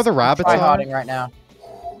anyone know where the I'm rabbits are? tryharding right now.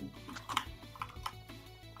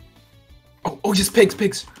 Oh, just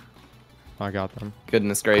pigs. I got them.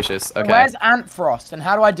 Goodness gracious. Okay. Where's Ant Frost and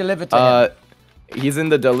how do I deliver to him? He's in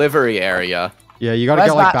the delivery area. Yeah, you gotta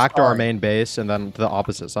Where's go like that back to our story? main base and then to the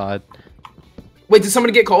opposite side. Wait, did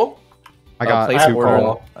somebody get coal? I got place 2 order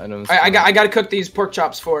coal. items. I gotta cook these pork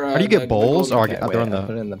chops for. How do you get bowls? Oh, I Okay, get, wait, they're in I'll the.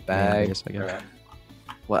 put it in the yeah, I bag. guess I get it.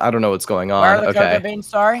 Well, I don't know what's going Where on. are the cocoa Okay. beans?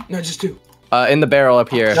 Sorry. No, just 2. In the barrel up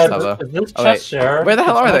here. Guys, Tubbo. is this Oh, wait. chest shared? Where the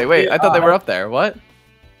hell It's are they? not Wait, I thought they were the- up there. What?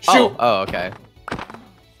 Shoot. Oh, okay.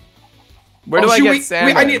 Where Oh, do I shoot, get wait,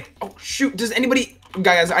 salmon? I need. Oh shoot! Does anybody,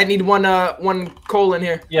 guys? I need one coal in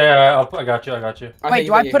here. Yeah, I got you. Okay, Wait,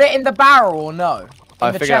 do I put it in the barrel or no? I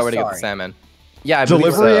In the figured out chest, where to get the sorry. salmon. Yeah, I believe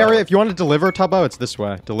Delivery so. area. If you want to deliver Tubbo, it's this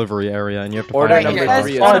way. Delivery area, and you have to Order find Wait, number yeah,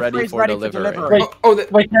 3 is that's- ready Ready for for delivery. delivery. Wait, Oh,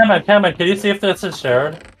 wait, Cameron, can you see if this is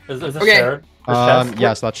shared? Is this Okay. shared? This chest?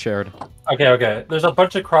 Yes, that's shared. Okay. There's a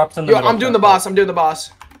bunch of crops in the yo, middle I'm doing the chest. boss. I'm doing the boss.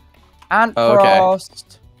 Ant Oh, okay.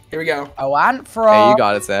 Frost. Here we go. Oh, Ant Frost. Hey, you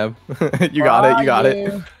got it, Sam. You got it. You got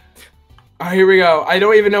it. All right, here we go. I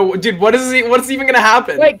don't even know, dude. What's even gonna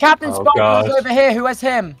happen? Wait, Captain Oh, Sparkle's gosh. over here. Who has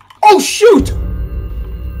him? Oh shoot!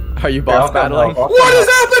 Are you Yeah, boss I'll come battling? help. What is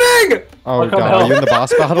happening? Oh Welcome god, home. are you in the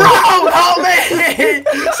boss battle? Bro, help me!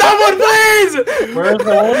 Someone please! Where do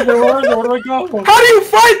I go? How do you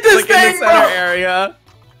fight this Like in thing, the center bro? area.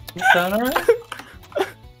 Center?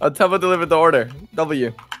 Tubbo delivered the order.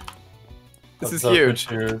 W. This is What's up, huge.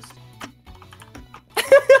 Cheers.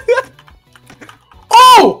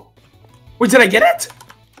 Oh! Wait, did I get it?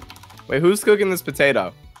 Wait, who's cooking this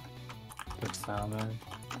potato? Good salmon.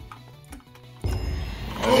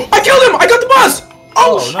 I killed him! I got the boss!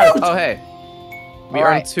 Oh, Oh, shoot! nice. Oh, hey. We All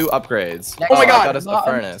earned right. 2 upgrades. Next Oh my I God. got us a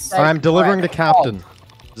Bottom furnace. steak. I'm delivering to Right. Captain.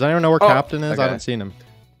 Does anyone know where Oh, Captain is? I okay. haven't seen him.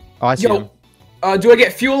 Oh, I see him. Yo, do I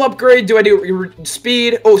get fuel upgrade? Do I do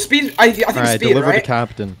speed? Oh, speed. I think All right, speed, deliver to right?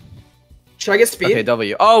 Captain. Should I get speed? Okay,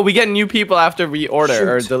 W. Oh, we get new people after we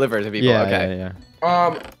order or Shoot. deliver to people. Yeah, okay.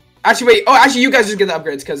 yeah. Actually, wait. Oh, actually, you guys just get the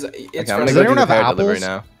upgrades because it's Okay, I'm for gonna Does go anyone do the have pair delivery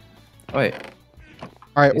apples? now. Wait. All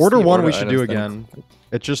right, Is order the 1 we order should do items again.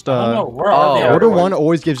 It's just I don't know, where oh, are the order other 1 ones?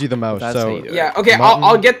 always gives you the most. That's how So you do it. Yeah. Okay. Mutton.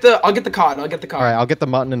 I'll get the cod. I'll get the cod. all right, I'll get the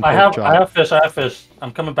mutton and I pork have chop. fish.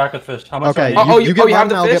 I'm coming back with fish. How much Okay, do I need? Oh, you get you have mutton,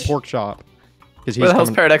 the I'll get fish? pork chop. Because Where he's the hell's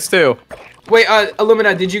coming. Paradox 2? Wait,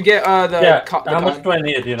 Illumina, did you get the Yeah, the how much cod? do I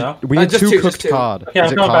need, you know? We need just 2 two, cooked just two. cod. Okay, Is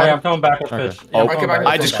I'm it coming back. I'm cod? coming back with Okay. fish. Oh, I'm okay, coming back back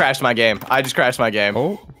I with just fish. crashed my game. I just crashed my game.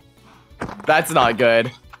 Oh, That's not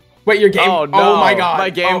good. Wait, your game? Oh no. my god. My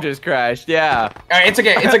game Oh. just crashed. Yeah. Alright, it's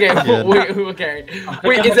okay. It's okay. Good. Okay.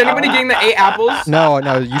 Wait, is anybody getting the 8 apples? no,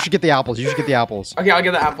 you should get the apples. You should get the apples. Okay, I'll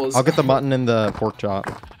get the apples. I'll get the mutton and the pork chop.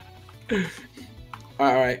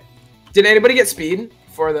 Alright. Did anybody get speed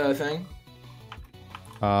for the thing?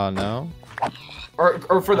 No.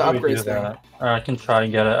 Or for the How do we do upgrades thing? that? I can try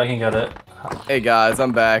and get it. I can get it. Hey guys,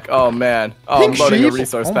 I'm back. Oh man. Oh, Pink I'm loading a sheep?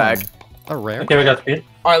 resource Oh my. pack. They're rare. Okay, we got speed.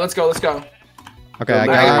 Alright, let's go. Okay, I I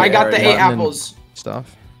got, I got the Alright, 8 mutton and apples.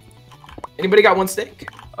 stuff. Anybody got 1 steak?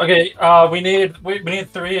 Okay, we need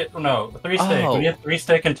three steak. Oh. We need 3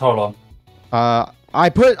 steak in total. I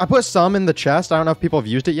put some in the chest. I don't know if people have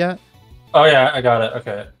used it yet. Oh yeah, I got it.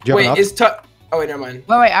 Okay. Do you have Wait, enough? oh wait, never mind.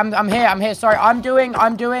 Wait, I'm here. Sorry, I've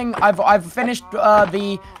finished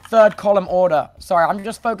the third column order. Sorry, I'm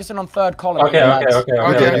just focusing on third column. Okay.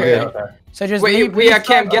 So just Wait, leave I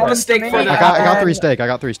can't get the steak for I the. got 3 steak. I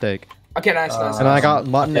got 3 steak. Okay, nice. And then I got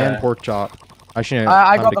mutton and pork chop. I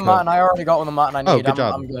got the mutton. I already got all the mutton I need. Oh, good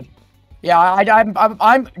job. I'm good. Yeah,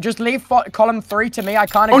 I'm just leave column 3 to me. I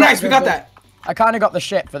kind of. Oh, nice. We got that. I kind of got the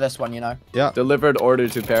shit for this one, you know. Yeah. Delivered order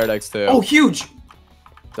to Paradox 2. Oh, huge.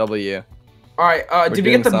 W. All right. Did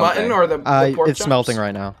we get the mutton or the pork it's chops? smelting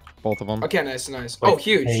right now. Both of them. Okay, nice. Oh,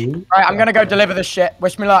 huge. All right, I'm gonna go deliver this shit.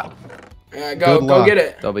 Wish me luck. Go get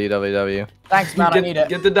it. W. Thanks, man. I need it.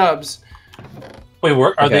 Get the dubs. Wait,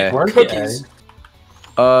 where are they? Where are Cookies.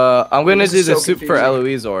 I'm gonna This do is the so soup for confusing.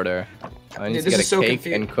 Eloise order. I need Dude, to this get a is so cake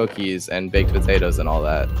and cookies and baked potatoes and all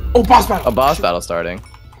that. Oh, boss battle. A boss battle starting.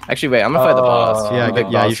 Actually, wait, I'm gonna fight the boss. Yeah, I'm a big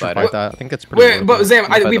yeah, boss you should fighter. fight that. I think it's pretty. Wait, but Zam,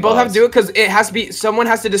 fight we the both have to boss. do it because it has to be someone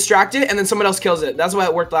has to distract it and then someone else kills it. That's why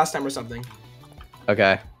it worked last time or something.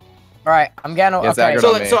 Okay. All right, I'm getting. Yes, Okay. Good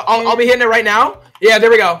So on me. I'll be hitting it right now. Yeah, there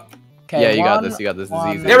we go. Okay, Yeah, you got 1, this. You got this. This is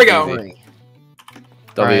 1, easy. There we go. 3.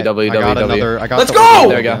 W. I got Let's the go! order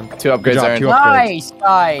There we go. again. 2 upgrades job, are in. 2 upgrades. Nice,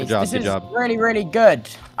 guys. Good job, This good is job. really, really good.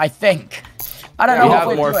 I think. I don't Yeah, know We what have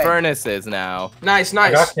we're more doing. furnaces now. Nice.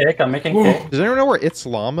 I got cake. I'm making cake. Does anyone know where It's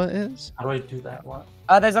Llama is? How do I do that one?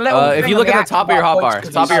 There's a little. If thing you on look at the action top of your bar hotbar, points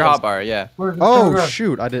to top of your these hotbar, yeah. Oh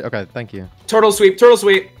shoot! I did. Okay, thank you. Turtle sweep. Oh, you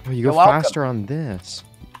go You're welcome. faster on this.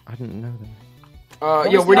 I didn't know that.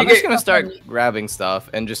 Yo, where do I'm you just get? gonna start grabbing stuff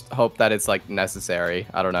and just hope that it's like necessary.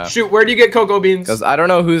 I don't know. Shoot, where do you get cocoa beans? Because I don't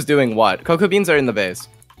know who's doing what. Cocoa beans are in the base.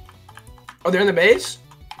 Oh, they're in the base.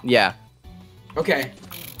 Yeah. Okay.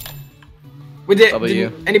 Did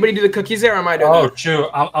anybody do the cookies there, or am I doing Oh that? shoot!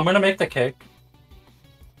 I'm gonna make the cake.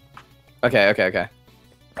 Okay.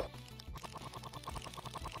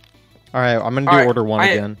 All right, I'm gonna do All right, order 1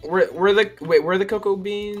 again. Where are the cocoa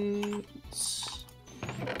beans?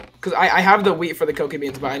 Because I have the wheat for the cocoa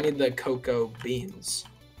beans, but I need the cocoa beans.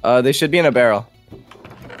 They should be in a barrel.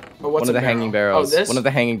 Oh, what's One of the hanging barrels. Oh, this? One of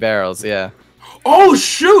the hanging barrels, yeah. Oh,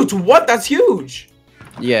 shoot! What? That's huge!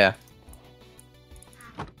 Yeah.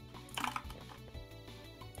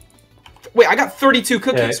 Wait, I got 32 Okay,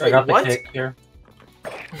 cookies. I Wait, got the what? cake here.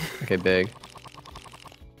 Okay, big.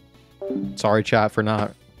 Sorry, chat, for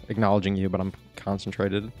not acknowledging you, but I'm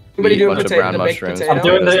concentrated. Anybody Eat a doing bunch of potato, brown the baked mushrooms. potato? I'm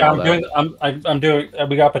doing Doesn't the. know I'm doing. I'm doing.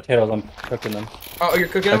 We got potatoes. I'm cooking them. Oh, you're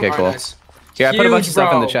cooking them? Okay, Alright, cool. nice. Here, I put a bunch of Huge,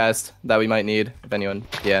 stuff in the bro. chest that we might need, if anyone.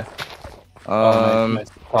 Yeah. Oh, nice, nice.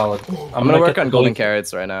 Solid. I'm gonna work get on the golden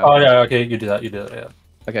carrots right now. Oh yeah. Okay, you do that. You do that. Yeah.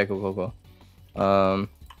 Okay, cool.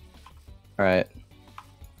 Alright.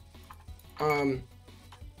 Alright,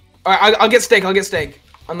 I'll get steak.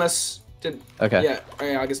 Unless Okay. Yeah.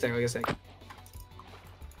 Alright, I'll get steak.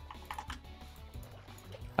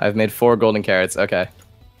 I've made 4 golden carrots. Okay.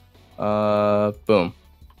 Boom.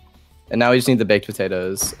 And now we just need the baked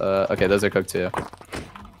potatoes. Okay, those are cooked too.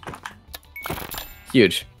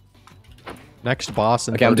 Huge. Next boss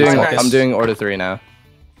in Okay, I'm 30 doing seconds. Nice. I'm doing order 3 now.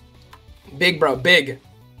 Big, bro. Big.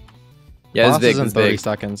 Yeah, Boss it's big. is in It's 30 big.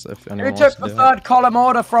 seconds if Who anyone took wants to the do it. third column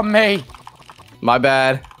order from me? My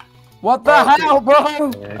bad. What the Oh, hell,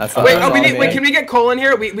 bro? That's Wait, not we on need. me. Wait, can we get coal in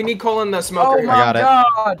here? We need coal in the smoker. Oh my got it.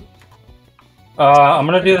 god. I'm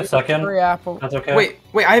gonna do the second. 3 apple. That's okay. Wait,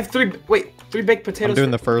 I have 3. Wait, 3 baked potatoes. I'm doing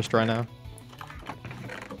the first right now.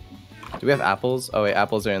 Do we have apples? Oh wait,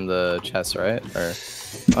 apples are in the chest, right? Or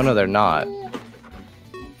oh no, they're not.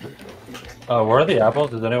 Where are the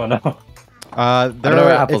apples? Does anyone know? They're know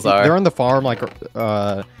where apples are. They're in the farm, like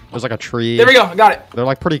there's like a tree. There we go. Got it. They're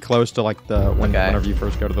like pretty close to like the whenever you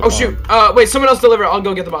first go to the Oh farm. shoot. Wait, someone else deliver. I'll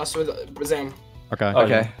go get the boss with Zam. Okay. Oh,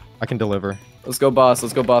 Okay. I can deliver. Let's go boss.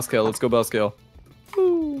 Let's go boss kill. Let's go boss kill.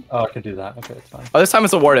 Oh, I can do that. Okay, it's fine. Oh, this time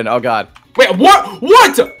it's a warden. Oh god. Wait, what?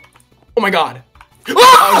 What? Oh my god.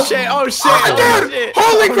 Oh shit. Oh shit. Oh, Dude, shit.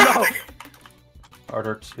 holy Oh, crap. no.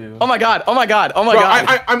 Order 2. Oh my god. Oh my god. Oh my Bro,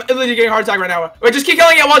 god. I'm literally getting a heart attack right now. Wait, just keep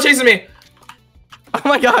killing it while chasing me. Oh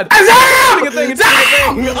my god. Zam! It's a thing. It's a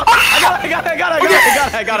thing.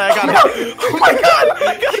 I got it. Oh my god.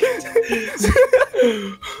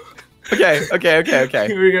 Okay.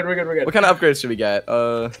 We're good. What kind of upgrades should we get?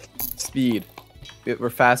 Speed. We're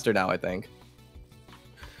faster now, I think.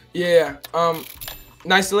 Yeah.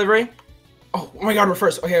 Nice delivery. Oh my god, we're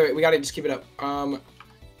first. Okay, wait, we gotta just keep it up.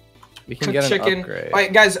 We can Cooked get an chicken. upgrade.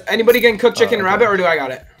 Alright, guys, anybody getting cooked chicken okay. rabbit, or do I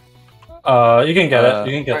got it? You can get it.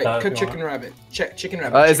 You can get Alright, that. cooked if you chicken want. rabbit. Chicken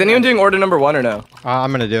rabbit. Is anyone doing order number 1 or no?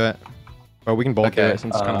 I'm gonna do it. But we can both do Okay. it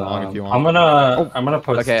since it's kind of long if you want. I'm gonna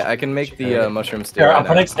put. Okay, I can make the mushroom stew. Here, right I'm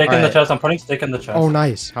putting steak in the Alright. chest. I'm putting steak in the chest. Oh,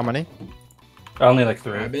 nice. How many? Only like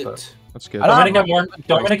 3. Rabbit. But... That's good. I Do you don't want me to get more? Do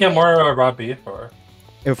you want me to get more raw beef or?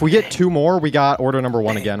 If we get 2 more, we got order number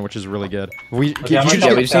 1 again, which is really good. We, Okay, you I'm gonna could get-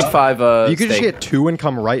 Yeah, we just need 5 you could just steak. get 2 and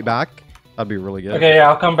come right back. That'd be really good. Okay, yeah,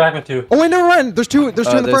 I'll come back with 2. Oh wait, never mind. There's 2. There's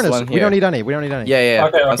 2 in the there's furnace. one We here. don't need any. We don't need any. Yeah.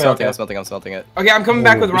 Okay, I'm okay, smelting. okay. I'm smelting it. Okay, I'm coming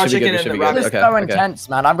back with Ooh, raw we should be chicken good, we and the should be rabbit. This good. is so Okay. intense,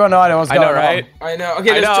 man. I've got no idea what's I going know, right? I know. Okay,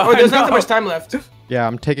 I there's, know, there's I not that know. much time left. Yeah,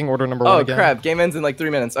 I'm taking order number 1 Oh again. crap! Game ends in like 3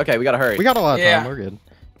 minutes. Okay, we gotta hurry. We got a lot of time. Yeah. We're good.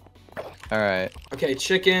 All right. Okay,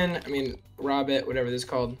 chicken. I mean, rabbit, whatever this is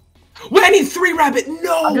called. Wait, I need 3 rabbit.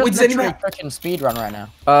 No, I'm it's just literally anywhere. freaking speedrun right now.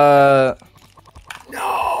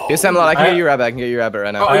 No. KINGSAMMELOT, I can get you rabbit. I can get you rabbit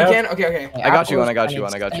right now. Oh, you have- can? Okay. Hey, I got you one, I apples, got you need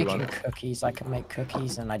one, I got you steak one. and cookies. I can make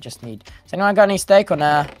cookies, and I just need. Does anyone got any steak or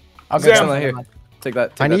nah? I'll Sam, some here. for my- Take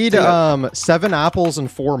that. I take that, need take that. 7 apples and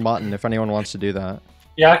 4 mutton if anyone wants to do that.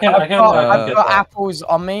 Yeah, I can. I've got get that. apples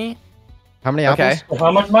on me. How many Okay. apples?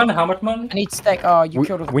 How much money? How much money? I need steak. Oh, you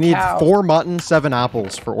killed a We need cow. 4 mutton, 7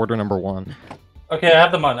 apples for order number 1. Okay, I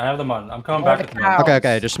have the money. I'm coming back the with the money. cow.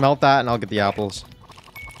 Okay, just smelt that and I'll get the apples.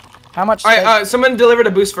 How much? All Steak? right, someone delivered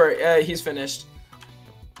a boost for. He's finished.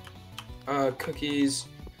 Cookies.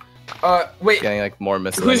 Wait. Getting like more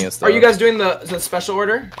miscellaneous Who's, stuff. are you guys doing the special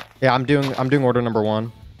order? Yeah, I'm doing order number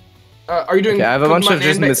 1. Are you doing? Okay, I have a cooked bunch of mutton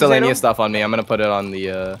just and baked miscellaneous potato? stuff on me. I'm gonna put it on the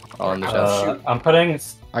chest. I'm putting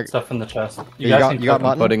I- stuff in the chest. You got- can you got cook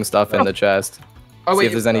mutton? Putting stuff in the chest. Oh See wait,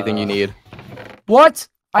 if there's anything you need. What?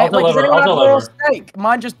 I'll Wait, does deliver, anyone I'll have raw deliver. steak?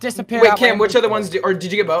 Mine just disappeared. wait, out my Cam, which other inventory. ones? Or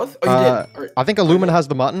did you get both? Oh, you did. Or- I think Illumina has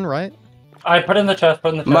the mutton, right? I put in the chest.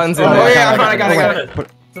 Put in the chest. Mutton's in Oh, there. yeah, I got it. It's Put-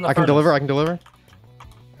 in the I can furnace. deliver. I can deliver.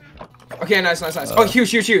 Okay, nice. Oh,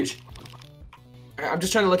 huge. Alright, I'm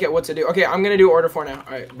just trying to look at what to do. Okay, I'm gonna do order 4 now.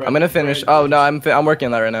 All right, bro. I'm gonna finish. Oh no, I'm working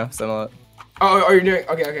on that right now. So Oh, you're doing.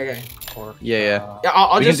 Okay. yeah. Yeah,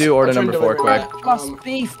 I'll We can just. do order I'll try and number 4 deliver quick. that. Plus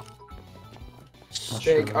beef.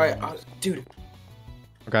 Steak. All right, dude.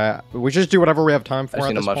 Okay, we just do whatever we have time for I've at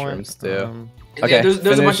seen a this mushroom point. stew. Yeah, Okay, there's a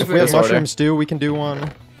bunch finish of We have food. this order. mushroom stew. We can do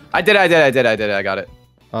one. I did. I got it. Wait,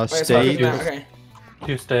 so I'll Steak. do that, Okay.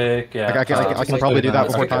 2 steak. Yeah. I can probably do that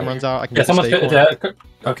before time runs out. I can Yeah, get the someone's steak. good.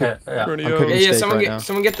 one. Okay. Yeah. I'm cooking Yeah, steak someone right get now.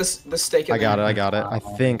 someone get the steak. In I got it. there. I got it. I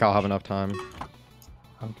think I'll have enough time.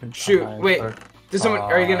 Shoot, wait. Does someone?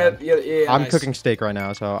 Are you gonna? Yeah. I'm nice. cooking steak right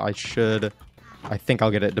now, so I should. I think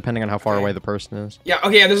I'll get it, depending on how far away the person is. Yeah.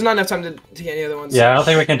 Okay. Yeah. There's not enough time to get any other ones. Yeah, I don't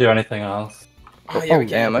think we can do anything else. Oh yeah. we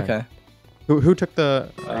Damn. can. Okay. Who took the?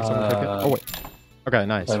 Someone took it? Oh wait. Okay,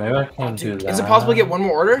 nice. Wait, maybe I can do Dude, that. is it possible to get one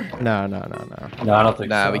more order? No. No, I don't think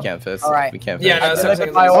Nah, so. we can't fist. All right. We can't. Yeah, fist. no, I that's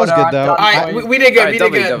delivered what I'm my saying. That was order. good, though. I'm done. Alright, we did good. Alright, We did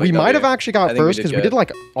W, good. W. We might have actually got I think we first did because we good. did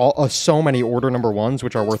like so many order number 1s,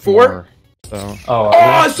 which are worth 4? more. So,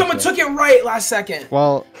 Oh, someone took it right last second.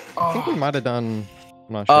 well, I think we Oh. might have done.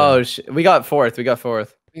 I'm not sure. Oh we got fourth. We got 4.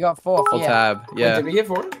 Full Yeah. tab. Wait, Yeah. did we get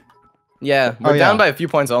 4? Yeah. Oh, We're down yeah. by a few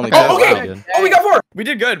points only. Oh, too. okay. Wow. Oh, we got 4. We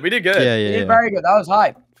did good. Yeah. You did very good. That was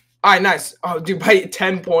hype. All right, nice. Oh, dude, by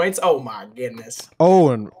 10 points. Oh my goodness.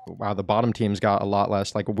 Oh, and wow, the bottom teams got a lot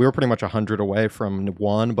less. Like we were pretty much 100 away from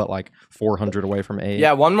 1, but like 400 away from 8.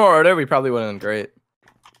 Yeah, one more order, we probably would have done great.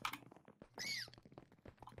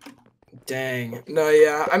 Dang. No,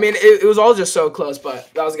 yeah. I mean, it was all just so close, but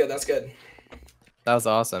that was good. That's good. That was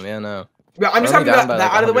awesome. Yeah, no. But I'm just We're happy only down that, by, that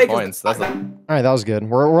like, out of the way. 100 points. That's not... All right, that was good.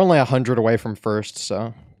 We're only 100 away from first,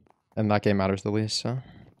 so, and that game matters the least. So.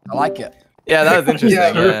 I like it. Yeah, that was interesting.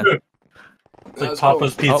 Yeah. yeah. It's like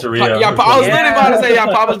Papa's cool. Pizzeria. Yeah, I was Yeah. literally about to say, yeah,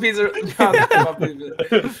 Papa's Pizza. Papa's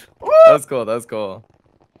Pizza. That's cool. That's cool.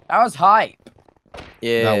 That was hype.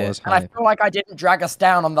 Yeah. That was And I hype. feel like I didn't drag us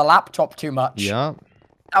down on the laptop too much. Yeah.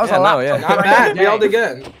 That was Yeah, a no, laptop. yeah. Not bad. We all did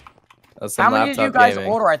good. That was some How many did you laptop guys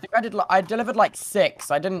gaming. order? I think I did. I delivered like 6.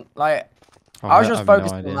 I didn't like. Oh, I was have just no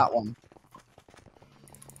focused on idea. that one.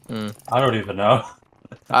 I don't even know.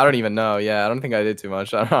 I don't even know. Yeah, I don't think I did too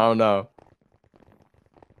much. I don't know.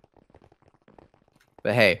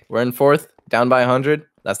 But hey, we're in 4th, down by 100.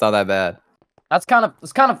 That's not that bad. That's kind of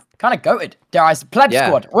goated. Dare I say, pledge Yeah.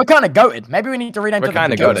 squad. We're kind of goated. Maybe we need to rename We're to the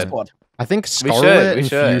kinda goat goated. squad. I think We should, Scarlet we and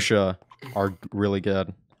should. Fuchsia are really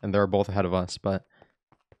good, and they're both ahead of us. But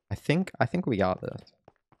I think we got this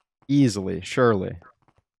easily, surely.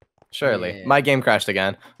 Surely. Yeah. My game crashed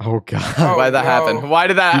again. Oh god. Oh, Why did that no. happen? Why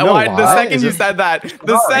did that? You know why? The why? second Is you it- said that.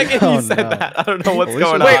 The Sorry. second Oh, you said no. that. I don't know what's At least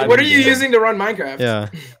going it on. Wait, what are you Yeah. using to run Minecraft? Yeah.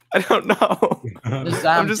 I don't know. This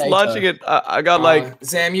I'm just Zam launching Tato. it. I got like,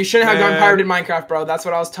 Sam, you shouldn't have gone Man. pirated Minecraft, bro. That's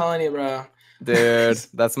what I was telling you, bro. dude,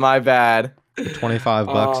 that's my bad. 25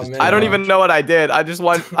 bucks. Oh, is man. too I don't much. even know what I did. I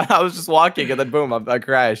was just walking and then boom, I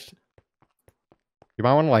crashed. You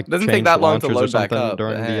might want to like Doesn't change take that the long to launchers or load back something up,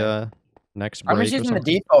 during but the hey. next break. I'm just or using the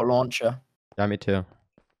something. default launcher. Yeah, me too.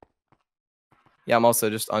 Yeah, I'm also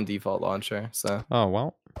just on default launcher. So Oh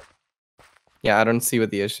well. yeah, I don't see what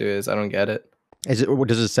the issue is. I don't get it. Is it?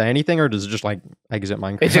 Does it say anything, or does it just like exit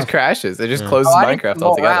Minecraft? It just crashes. It just Yeah. closes I need Minecraft some more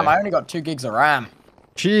altogether. RAM. I only got 2 gigs of RAM.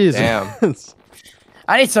 Jesus. Damn.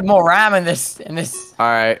 I need some more RAM in this. All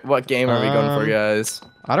right, what game are we going for, Um, guys?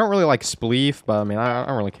 I don't really like Spleef, but I mean, I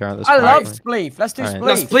don't really care at this I point. love Like, Spleef. Let's do Alright. No,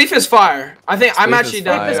 Spleef. Spleef is fire. I think I'm Spleef actually is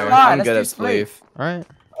down fire. is there. fire. I'm Let's good do at Spleef. Spleef. All right.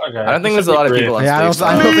 Okay. I don't think there's a lot of people on Yeah, I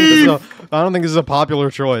Spleef. don't think this is a popular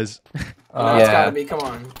choice. No, it's Yeah. gotta be. Come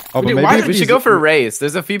on. Oh, but Dude, maybe why if did We these- should go for race.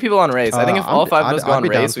 There's a few people on race. I think if all 5 of us go I'd on be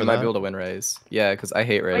down race, for we might that. be able to win race. Yeah, because I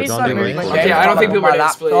hate Please race. Don't don't do move race. my Okay, game I don't think on people my are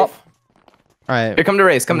Spleef. laptop. All right. Here, come to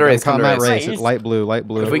race. Come to race. Come to Combat race. race. Light blue. Light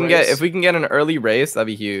blue. If we can get an early race, that'd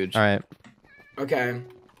be huge. All right. Okay.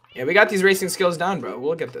 Yeah, we got these racing skills down, bro.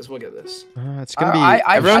 We'll get this. We'll get this. It's gonna be.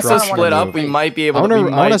 Everyone's so construction split up. move. We might be I able want to. to. we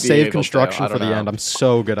I might want be to save able to. construction I for don't the know. end. I'm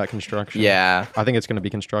so good at construction. Yeah. I think it's gonna be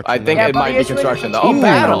construction. I think then. it might be it's really construction. easy Oh, to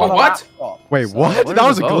battle. do on a What? laptop. Wait, So- what? What That is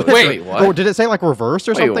was a a vote? glitch. Wait, what? Oh, did it say like reversed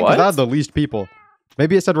or Wait, something? Because that what? had the least people.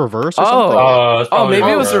 Maybe it said reverse or Oh. something. It's Oh, probably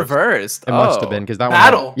maybe it was reversed. reversed. It must Oh. have been because that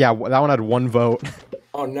Battle. one. Had, yeah, that one had 1 vote.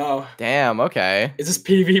 Oh no. Damn. Okay. Is this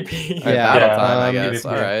PvP? All right, Yeah, battle yeah, time, I um, guess. PvP.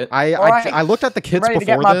 All right. Alright. I looked at the I'm kits ready to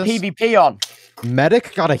get before my this. PvP on.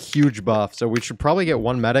 Medic got a huge buff, so we should probably get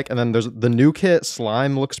 1 medic, and then there's the new kit.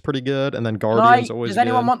 Slime looks pretty good, and then Guardian's always Does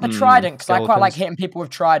anyone good. want the trident? Because I quite like Skeletons. hitting people with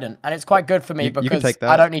trident, and it's quite good for me You can because take that.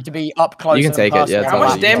 I don't need to be up close. You can and take it, yeah, personal. it's How all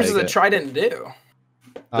much you damage take does the it. trident do?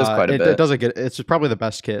 Does quite a It bit. does a good. It's probably the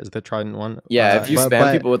best kit is the trident one. Yeah, if you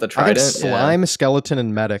spam people with the I think trident, slime, skeleton,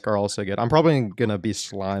 and medic are also good. I'm probably gonna be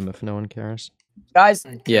slime if no one cares. Guys,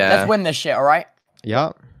 Yeah. let's win this shit, all right? Yeah.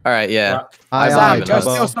 All right. Yeah. I Sam, believe go in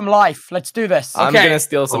steal us. some life. Let's do this. I'm Okay. gonna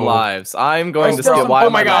steal some Oh. lives. I'm going Oh, to steal steal. some- Why oh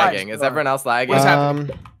am my I God. lagging? Is everyone else lagging? What's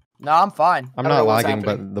happening? No, I'm fine. I'm I don't not know what's lagging,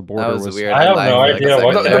 happening. but the border That was weird. I have lagged no for like a idea second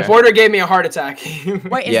what The there. border gave me a heart attack.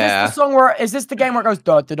 Wait, is Yeah. this the song where? Is this the game where it goes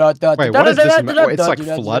da da da da? wait, da, what is da, this? da, da, Wait, it's da, like da,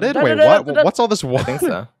 da, flooded. da, Wait, da, what? da, da. What's all this I water? think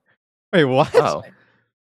so. Wait, what? Oh.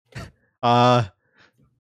 I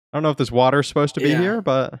don't know if this water's supposed to be Yeah. here,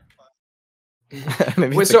 but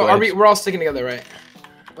Maybe Wait, it's a so are glitch. we're all sticking together, right?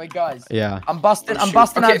 Wait, guys. yeah, I'm busting. Oh, I'm shoot.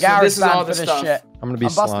 busting Okay, out so this is all GarageBand the for this stuff. shit. I'm gonna be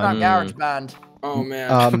I'm busting out slime. GarageBand. Oh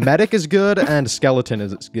man. Medic is good and skeleton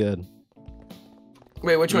is good.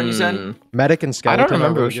 Wait, which one you said? Medic and I skeleton. don't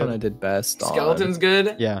remember are which really one I did best on. Skeleton's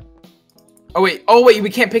good. Yeah. Oh wait, we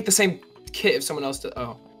can't pick the same kit if someone else does.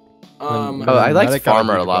 Oh. Then- Oh, I liked Medic got a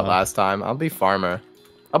farmer a huge lot buff. last time. I'll be farmer.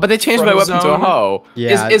 Oh, but they changed my weapon to a Frozone. hoe.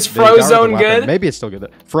 Yeah. Is they got rid of the Frozone weapon. good? Maybe it's still good.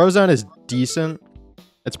 Frozone is decent.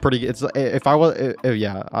 It's pretty. It's if I was,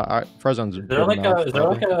 yeah. Frozone's. Is there like a? Is there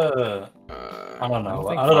like a? I don't know.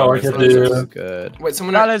 think I don't know what farmer's to is do. good. Wait,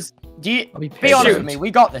 someone. Fellas, do you I'll be be honest patient. with me? We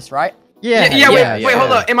got this, right? Yeah. Wait,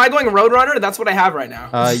 hold up. Am I going Roadrunner? That's what I have right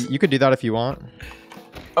now. You could do that if you want.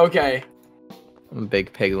 Okay. I'm a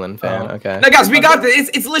big Piglin fan. Okay. No, guys, we got this.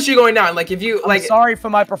 It's literally going down. Like if you I'm like. sorry for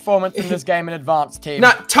my performance in this game in advance, team.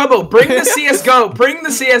 Not Tubbo, bring the CS:GO. Bring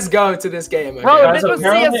the CS:GO to this game. Okay? Bro, if Guys, this was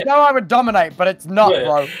apparently- CS:GO, I would dominate, but it's not, Yeah.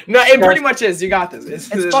 bro. No, it pretty much is. You got this. It's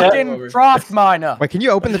It's over. fucking Draft Miner. Wait, can you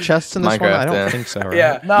open the chests in this one? I Minecraft, don't yeah. think so. Right?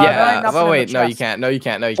 Yeah. No, there ain't Yeah. nothing Oh in wait, the no, you chest. can't. No, you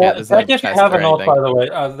can't. No, you Well, can't. There's no if you chest have or an ult, anything. by the way,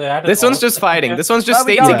 they added This one's ult. just fighting. This one's just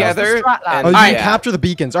There we stay go. together. It's the strat And Oh, you Alright. can capture the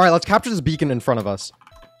beacons. All right, let's capture this beacon in front of us.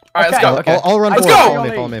 All right, let's Okay. go. Okay. I'll run Let's for it. go! Follow me.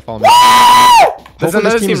 Follow me. Follow me. There's Hopefully another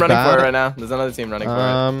this team team's running for it bad. right now. There's another team running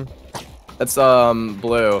for it. That's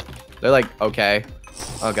blue. They're like okay.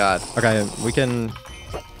 Oh god. Okay, we can.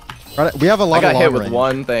 Right, we have a lot. I got of hit long with range.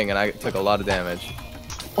 one thing and I took a lot of damage.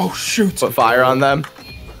 Oh shoot. Put fire on them.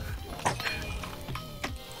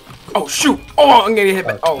 Oh shoot. Oh, I'm gonna hit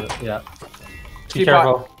back. Oh. Yeah. Be Keep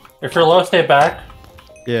careful. If you're low, stay back.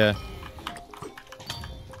 Yeah.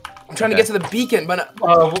 I'm trying to get to the beacon, but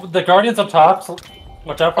The guardian's up top. So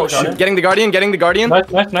watch out for Oh, the shoot. guardian. Getting the guardian. Getting the guardian.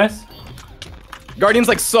 Nice. Guardian's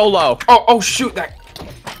like so low. oh shoot that.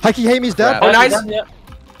 Heike Hamey's dead. Crap. Oh, nice. Yeah.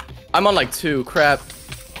 I'm on like 2. Crap.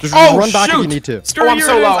 Just Oh, run back if you shoot. need to. Screw I'm you,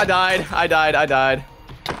 so low. I died.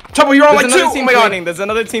 Trouble, you're on There's like 2. another Oh team my god. cleaning. There's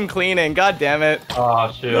another team cleaning. God damn it.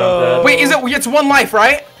 Oh shoot. No. I'm dead. Wait, is it? It's 1 life,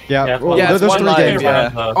 right? Yeah. Yeah, well, yeah, it's there's one 3 life, games.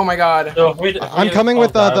 yeah. Oh my god. So if we- I'm coming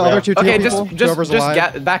with the other 2 team Okay, people. just whoever's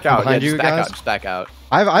alive. back out. Yeah, Behind you just back guys. out. Just back out.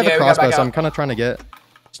 I have Yeah, a we got crossbow, back so I'm out. kind of trying to get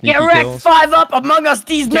sneaky Get wrecked, kills. 5 up among us,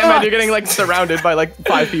 these Camman, nuts. you're getting like surrounded by like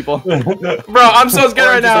 5 people. Bro, I'm so scared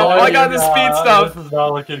right now. Oh, All I got this speed stuff. This is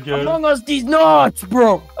not looking good. Among us, these nuts,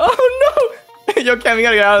 bro. Oh no! Yo, Cam, you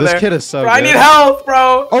gotta get out of This there. kid is so Bro, I good. need help,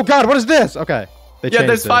 bro. Oh god, what is this? Okay. They Yeah, changed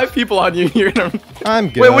there's it. 5 people on you. You're gonna... I'm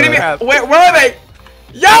good. Wait, what do you mean? Where are they?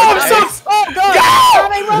 Yo, I'm so. Oh god! Yo!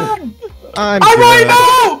 Sammy, run! I'm I'm good. right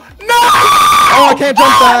now! No! Oh, I can't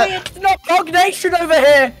jump Sammy, that. it's not Pog Nation over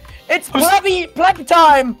here. It's pleb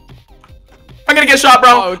time. I'm gonna get shot, bro.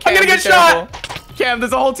 Oh, I'm Cam, gonna be get shot. careful. Cam,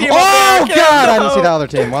 there's a whole team Oh up there. Cam, god, I no. didn't see the other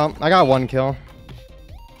team. Well, I got 1 kill.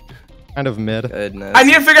 Kind of mid. Goodness. I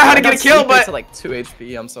need to figure out how to I get a got kill, sleep but to like 2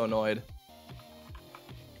 HP. I'm so annoyed.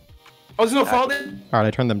 I was gonna fall in. All right,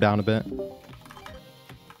 I turned them down a bit.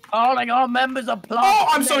 Calling all members of Pleb Oh,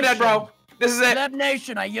 I'm so dead, bro. This is it. Pleb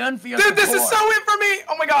Nation, I yearn for your Dude, this is support. so it for me.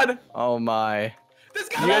 Oh my god. Oh my. This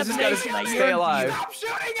guy. You guys just gotta stay alive. Stop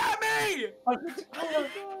shooting at me.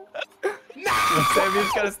 Sam, you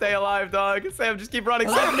just gotta stay alive, dog. Sam, just keep running.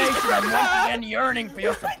 Pleb Sam, Nation, I'm once again yearning for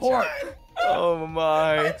your support. oh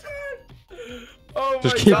my. Oh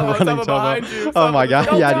Just my keep God, running, someone behind Tubbo. you, Oh someone my God,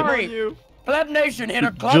 behind yeah, Don't worry. you. Pleb Nation, hit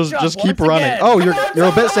a clutch Just up keep once running. again. Oh, you're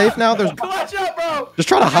a bit safe now. There's Clutch up, bro. just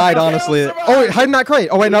try to hide, honestly. Oh wait, hide in that crate.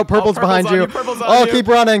 Oh wait, no, purple's behind on you. you, purple's on Oh, you. keep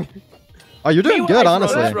running. Oh, you're doing good,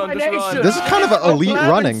 honestly. Just run, just run. This is kind of elite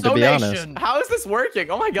running, to be honest. How is this working?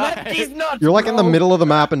 Oh my God. These nuts, You're like in the bro. middle of the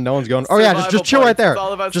map and no one's going. Oh yeah, just Survival chill right points. there. It's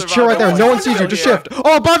all about Just chill right there. survival No one points sees you. over Just here. shift.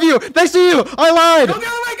 Oh, above you. They see you. I lied. Go the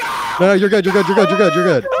other way, go. No, you're good. You're good. You're good. You're good. You're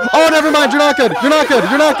good. Oh, never mind. You're not good. You're not good.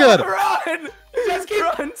 You're not good. Run! Just keep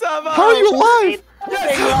run, Tubbo. How are you alive?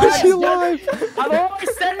 How is he Yes, alive? I've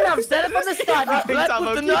always said it. I've said it from the start. You running, flip Tubbo,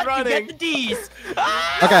 with the keep nut, you running. get the D's.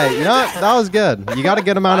 Okay, you know what? That was good. You got a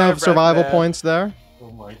good amount Fire of survival breath, man. points there.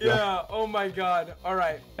 Oh my god. Yeah. Oh my god. All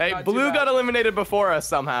right. Hey, Not too blue bad. got eliminated before us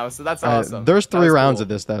somehow, so that's awesome. There's That 3 was rounds cool. of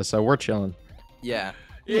this though, so we're chilling. Yeah.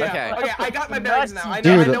 Yeah. Okay. Okay. I got my bearings now. I know,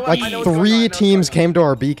 Dude, I know, like I know what's going on, I 3 know what's teams going on. came to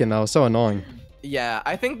our beacon. That was so annoying. Yeah,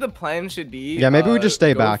 I think the plan should be. Yeah, maybe we just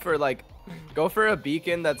stay go back. For like, go for a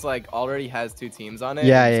beacon that's like already has 2 teams on it.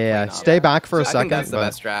 Yeah, and yeah, just yeah. clean up. Stay back for a I think second. that's the but-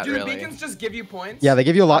 best strat, Dude, really. beacons just give you points. Yeah, they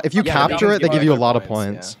give you a lot. If you Yeah, capture they it, they give give you you a lot of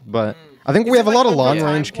points, points. But I think Is we it have a lot like of over long time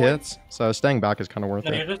range points? kits, so staying back is kind of worth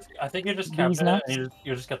No, it. I think you just These capture it nuts? and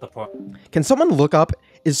you just get the point. Can someone look up,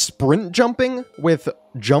 is sprint jumping with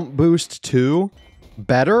jump boost 2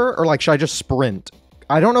 better, or like should I just sprint?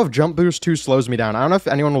 I don't know if jump boost 2 slows me down. I don't know if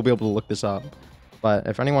anyone will be able to look this up, but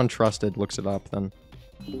if anyone trusted looks it up, then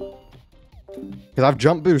because I've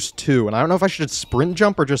jump boost 2 and I don't know if I should sprint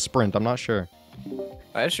jump or just sprint. I'm not sure.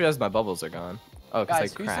 I just realized my bubbles are gone. Oh, because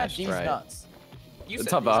Guys, I who said crashed, these right? nuts? You said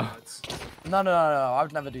Tubbo. these nuts. No, I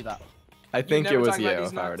would never do that. I think it never was talk you, about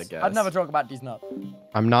these if I were to nuts. guess. I'd never talk about these nuts.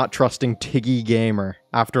 I'm not trusting Tiggy Gamer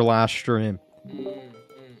after last stream.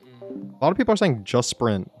 A lot of people are saying just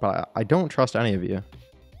sprint, but I don't trust any of you.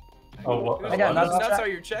 Oh, what? Whose I got nuts nuts. nuts are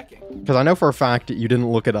you checking? Because I know for a fact that you didn't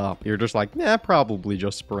look it up. You're just like, yeah, probably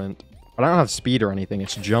just sprint. But I don't have speed or anything.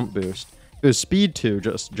 It's jump boost. If it was speed 2,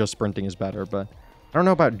 just sprinting is better. But I don't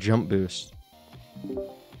know about jump boost.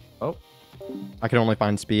 Oh. I can only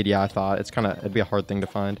find speed. Yeah, I thought. It'd be a hard thing to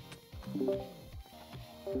find.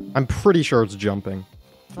 I'm pretty sure it's jumping.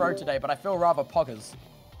 Throw today, but I feel rather poggers.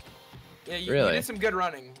 Yeah, you Really? did some good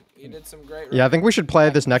running. You did some great running. Yeah, I think we should play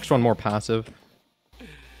this next one more passive.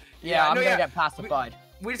 Yeah, I'm no, gonna yeah. get pacified.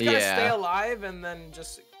 We just gotta Yeah. stay alive and then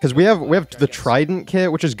just. Because we have the I guess. trident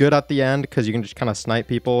kit, which is good at the end, because you can just kind of snipe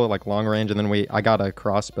people like long range, and then I got a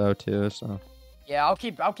crossbow too, so. Yeah, I'll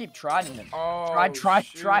keep trying them. Oh, Try.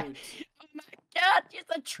 shoot. Oh my god, just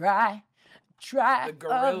a try The all the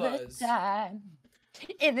gorillas. time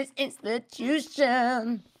in this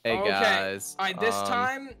institution. Hey Okay. guys. Alright, this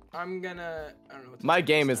time I'm gonna. I don't know. What to My do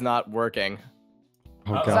game this is time. not working.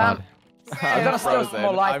 Oh Sam, god. I'm gonna steal some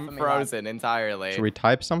more life I'm from me, frozen entirely. Should we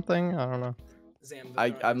type something? I don't know. Zam, the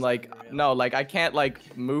I'm throne is like, unreal. no, like I can't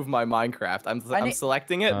like move my Minecraft. I'm need-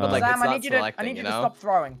 selecting it, but like Sam, it's I not need you to selecting, you to know? stop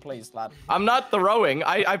throwing, please, lad. I'm not throwing.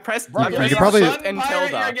 I pressed Bro, I you pressed could probably- shift and Unpirate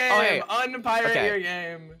tilde. your game. Oh hey, Unpirate Okay. your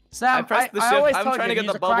game. Sam, pressed the I shift. always I'm told trying to you, get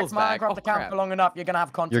use the a cracked bubbles back. Minecraft Oh, account crap. for long enough, you're gonna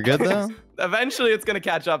have content. You're good though? Eventually it's gonna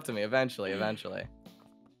catch up to me. Eventually.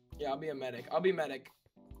 Yeah, I'll be a medic. I'll be medic.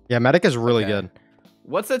 Yeah, medic is really Okay. good.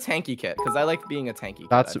 What's a tanky kit? Because I like being a tanky kit.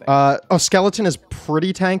 That's I think. skeleton is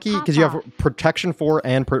pretty tanky because you have protection 4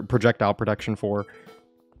 and projectile protection 4.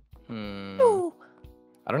 I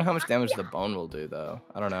don't know how much damage the bone will do though.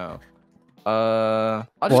 I don't know.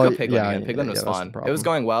 I'll just Well, go piglin yeah, again. Piglin yeah, was that's the fun. It problem. was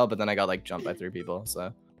going well, but then I got like jumped by 3 people.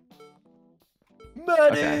 So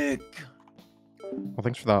Medic! Well,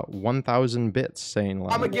 thanks for that 1,000 bits, Sane. I'm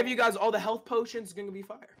gonna give you guys all the health potions. It's gonna be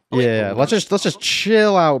fire. Yeah, let's just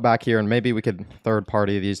chill out back here, and maybe we could third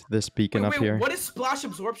party this beacon up here. What is splash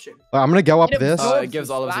absorption? I'm gonna go up It this. absorbs it gives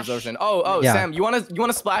all of us Splash. absorption. Oh, Yeah. Sam, you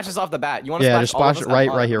wanna splash us off the bat? You wanna Yeah, splash just all of splash us it right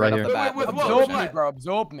at once, here, right off here. the bat Wait, with whoa, Absorb whoa. me, bro.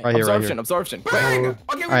 Absorb me. Right here, right Absorption, here. absorption. Bang! Quick.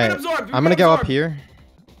 Okay, we Alright, get absorbed. I'm gonna go up here.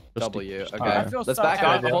 W. Okay. I feel Let's so back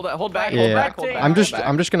bad. up. Hold back. Yeah. Hold back. Hold back. I'm hold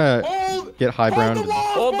back. just gonna Hold! get high ground. Hold the wall,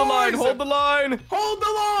 Hold the line. boys! Hold the line. Hold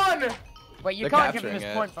the lawn! Wait, you They're can't give them capturing this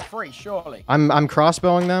it. point for free, surely. I'm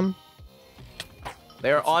crossbowing them.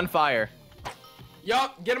 They are on fire.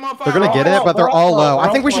 Yup, get them on fire. They're gonna get it, but they're all low.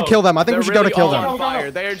 I think we should kill them. I think They're we should go to really kill all them. on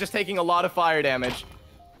fire. They are just taking a lot of fire damage.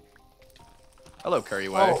 Hello, Curry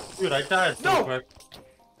Way. Oh, dude, I died so No. quick.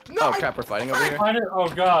 No, Oh crap, we're fighting over here. Find it. Oh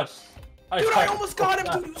gosh. Dude, I almost got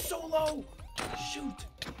him, dude. He was so low. Shoot.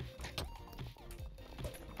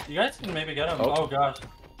 You guys can maybe get him. Oh. Oh gosh.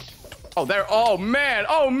 Oh, they're. Oh man.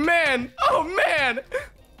 Oh man. Oh man.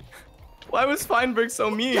 Why was Feinberg so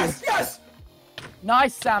mean? Yes, yes.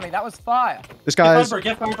 Nice, Sammy. That was fire. This guy's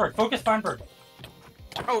Get Feinberg. Focus Feinberg.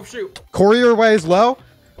 Oh, shoot. courier way is low.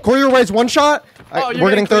 Courier way is one shot. Oh, We're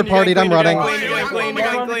getting third partied. I'm running. You're getting clean. You're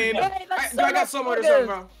getting clean. Hey, let's Dude, I set got up so much fighters.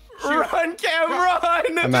 bro. Run, Cam, run.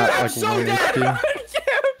 I'm at I'm like so 1 dead. HP. Run,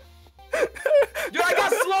 Cam. Dude, I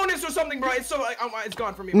got slowness or something, bro. It's so it's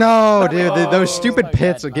gone from me. No, dude, those Oh, stupid so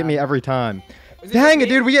pits dead, will get me man. every time. Is Dang just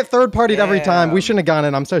it, dude, we get third partied every time. We Damn. shouldn't have gone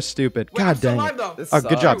in. I'm so stupid. Wait, I'm God still dang alive, it. though. This Oh, good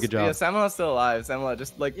job, sucks. good job. Yeah, Samuel's still alive. Samuel,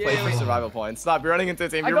 just like play Yeah, for yeah. survival points. Stop. You're running into a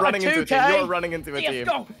team. I You're got running into a team. 2K. You're running into a Let's team.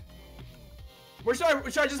 go. Where should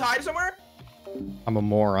I just hide somewhere? I'm a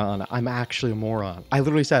moron. I'm actually a moron. I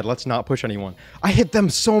literally said, let's not push anyone. I hit them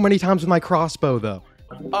so many times with my crossbow, though.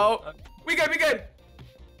 Oh, We good, we good.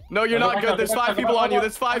 no, you're not good. There's 5 people on you.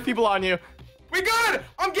 There's 5 people on you. We good.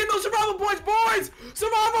 I'm getting those survival points, boys.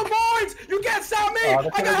 Survival points. You can't stop me. they're I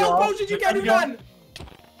got gonna health go. potions. You They're can't do gonna go. nothing.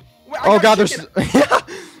 Wait, I Oh, got God, there's...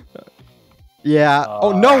 chicken. Yeah.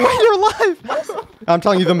 Oh, no way, you're alive. I'm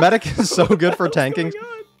telling you, the medic is so good for tanking.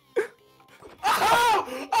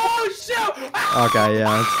 Oh, oh, shoot. Ah! Okay,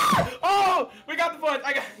 yeah. it's- Oh, we got the points.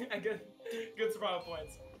 I got good survival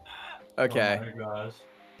points. Okay. Oh my gosh.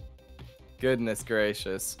 Goodness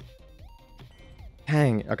gracious.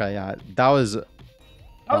 Dang. Okay, yeah. That was... That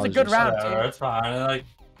was a good just- round, Whatever, team. it's fine. Like,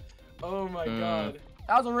 Oh my god.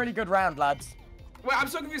 That was a really good round, lads. Wait, I'm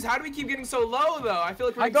so confused. How do we keep getting so low though? I feel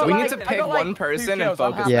like we're I got We getting need so to I high. pick got, like, one 2 person and kills.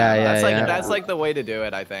 I'm focus happy. Yeah, them. yeah, That's like yeah. that's like the way to do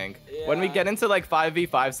it, I think. When we Yeah. get into like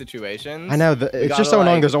 5v5 situations, I know, we it's gotta, just so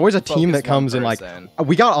annoying. like, There's always a team focus that comes one in, like... person.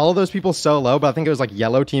 We got all of those people so low, but I think it was like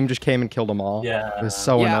yellow team just came and killed them all. yeah. It was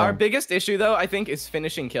so Yeah, our annoying. biggest issue though, I think, is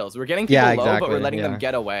finishing kills. We're getting people Yeah, low, but exactly, we're letting yeah. them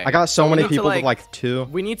get away. I got so we many need to, people with like 2.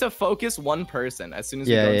 We need to focus one person as soon as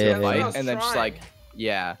Yeah, we go into yeah, a yeah. fight, and then just Trying. like,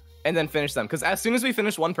 yeah, and then finish them. Because as soon as we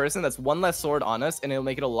finish one person, that's one less sword on us, and it'll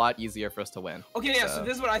make it a lot easier for us to win. Okay, yeah, so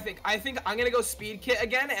this is what I think. I think I'm gonna go speed kit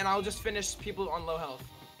again, and I'll just finish people on low health.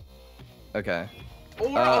 Okay.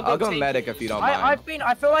 Or I'll go tanky. medic if you don't mind.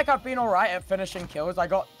 I feel like I've been alright at finishing kills. I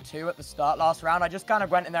got 2 at the start last round. I just kind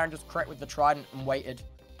of went in there and just crit with the trident and waited.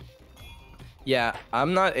 Yeah,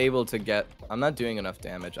 I'm not able to get. I'm not doing enough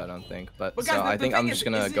damage, I don't think. But But so guys, I the think thing I'm is, just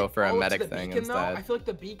gonna is go it for a all to medic the thing beacon, though? instead. I feel like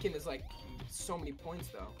the beacon is like so many points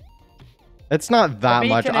though. It's not that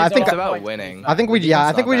much. beacon I is think... a It's lot about of winning. points. I think we, The yeah, I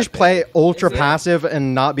beacon's think not we that just play big. ultra Is it? passive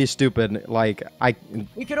and not be stupid. Like,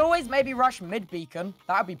 We could always maybe rush mid beacon.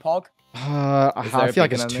 That would be pog. I Is there a feel like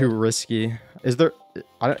beacon it's on too there? risky. Is there even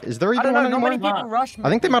I don't know. one Not anymore? many people rush mid. I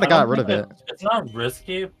think they might have I got don't rid of think it. It's not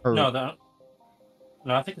risky. Or- No,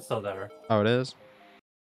 no, I think it's still there. Oh, it is?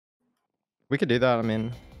 We could do that, I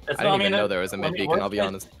mean... It's I not, didn't even know it- there was a I mid mean, beacon. I'll be worst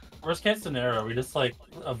honest. Worst case scenario, we just like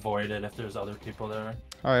avoid it if there's other people there.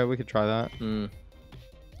 Alright, we could try that. Hmm.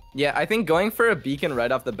 Yeah, I think going for a beacon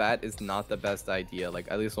right off the bat is not the best idea. Like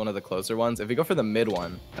at least one of the closer ones. If we go for the mid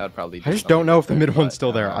one, that would probably. I just don't know if the mid but, one's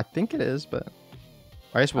still there. I think it is, but...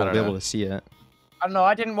 I guess we'll don't be know. able to see it. I don't know.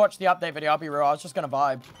 I didn't watch the update video. I'll be real. I was just gonna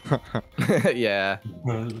vibe. yeah,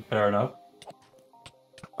 Fair enough.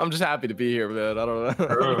 I'm just happy to be here, man. I don't know.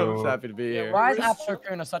 I'm True. just happy to be here. Why is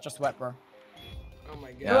Absokuna such a sweat, bro? Oh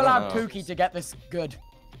my god. Yeah, Who I don't allowed know. Pookie to get this good?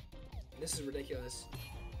 This is ridiculous.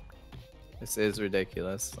 This is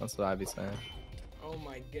ridiculous. That's what I'd be saying. Oh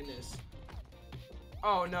my goodness.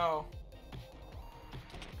 Oh no.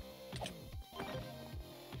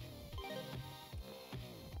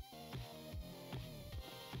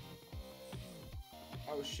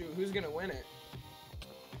 Oh shoot, who's gonna win it?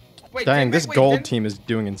 Wait, Dang, this gold didn't- team is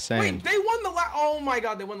doing insane. Wait, they won the last. Oh my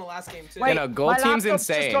god, they won the last game too. Wait, no, gold my team's laptop's just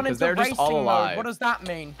insane, gone 'cause into they're just all racing mode. alive. What does that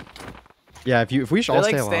mean? Yeah, if we should They're all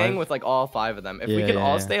like stay staying alive. with like all 5 of them. If we Yeah, can yeah,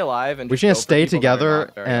 all yeah. stay alive and We just should go just for stay people that are together,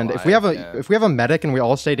 not very and if alive, we have a yeah. if we have a medic and we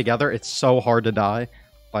all stay together, it's so hard to die.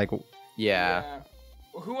 Like, Yeah,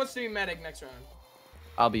 Well, who wants to be medic next round?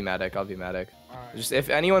 I'll be medic. I'll be medic. Alright. Just if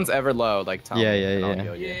anyone's ever low, like tell Yeah, me. yeah, and I'll yeah.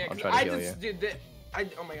 heal you. Yeah, I'll 'cause try to I heal just, you. dude,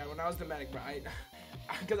 oh my god, when I was the medic, bro,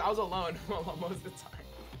 because I was alone most of the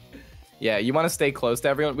time. Yeah, you want to stay close to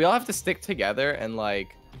everyone. We all have to stick together and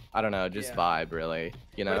like I don't know, just vibe really.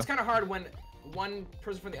 You know. But it's kind of hard when one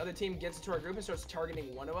person from the other team gets into our group and starts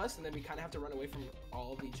targeting one of us, and then we kind of have to run away from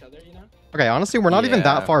all of each other, you know? Okay, honestly, we're not even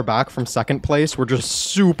that Yeah. far back from second place. We're just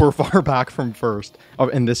super far back from first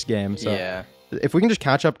in this game. So Yeah. if we can just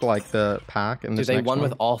catch up to like the pack and Dude, this they next won one.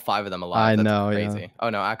 with all 5 of them alive. I That's know, yeah. crazy. Oh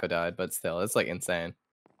no, Akko died, but still, it's like insane.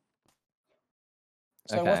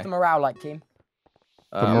 So what's Okay. the morale like, team?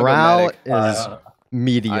 The I'm gonna go morale medic. is I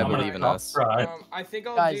medium. believe in I'll us. try. I think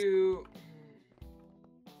I'll Guys. do...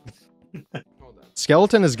 Hold on.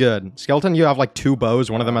 Skeleton is good. Skeleton, you have like 2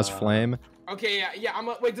 bows. One of them has flame. Okay, yeah,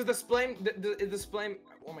 wait, does the flame... The flame...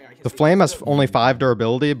 Oh my god, I can't The speak. flame has only 5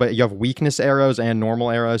 durability, but you have weakness arrows and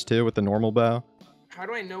normal arrows too with the normal bow. How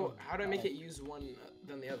do I make it use one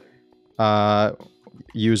than the other?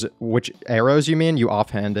 Use which arrows you mean? You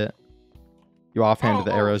offhand it. You offhand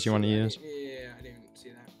the arrows you want to use. Yeah, I didn't even see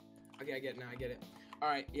that. Okay, I get it now, I get it.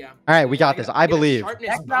 Alright, yeah. All right, we got this. I believe.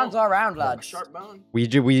 Next rounds are round, lads. Sharp bone. We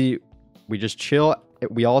just chill.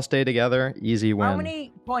 We all stay together. Easy win. How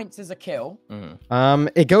many points is a kill?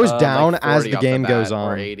 It goes down Like as 40 the off game bat, goes or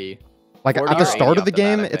on. 80. Like 40 at the or start 80 of the off the bat,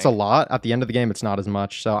 game, I it's a think. lot. At the end of the game, it's not as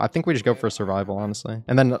much. So I think we just go for survival, honestly.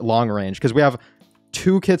 And then long range, because we have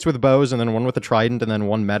 2 kits with bows and then 1 with a trident and then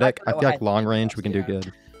 1 medic. I feel like long range we can do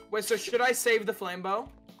good. Wait, so should I save the flame bow?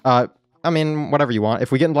 I mean, whatever you want.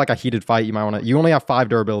 If we get into like a heated fight, you might want to. You only have 5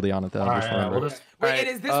 durability on it though. Just remember. We'll just, Wait, Alright,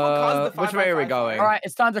 and is this what caused the which way are we 5x5 going? All right,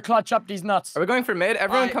 it's time to clutch up these nuts. Are we going for mid?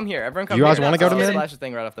 Everyone Alright. come here. Everyone come You here. guys wanna go to Let's mid? Slash the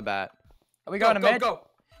thing right off the bat. Are we going to Go, mid? go.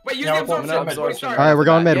 Wait, use Yeah, the we're going absorption mid. before we start. All right, we're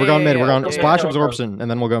going mid. We're going mid. Yeah, We're going yeah, splash yeah. absorption, and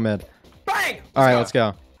then we'll go mid. Bang! All right, let's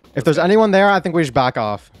go. If there's anyone there, I think we should back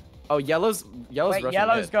off. Oh, yellow's Wait, rushing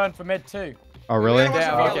yellow's mid. going for mid too. Oh, really? Yeah,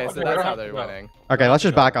 Yeah, okay, Okay, so that's how they're winning. Okay, let's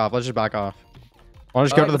just back off. Let's just back off. Want to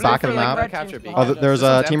just go to the Let's go back of for, the like, map? red capture beacon. Oh, there's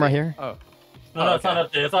a This team one's right empty? here. Oh, no, it's not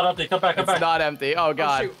empty. It's not empty. Come back, come it's back. not empty. Oh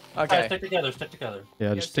god. shoot. Guys, Okay. stick together. Stick together.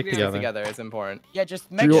 Yeah, just stick stick together. Together is important. Yeah, just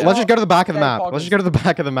make Dude, sure. let's just go to the back of the Stay map. Let's just go to the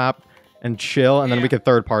back of the map and chill, and then we could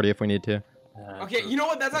third party if we need to. Okay, you know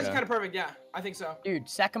what? That's actually Yeah. kind of perfect. Yeah, I think so. Dude,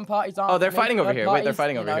 second parties aren't. Oh, they're for me, fighting over third here. Wait, they're parties,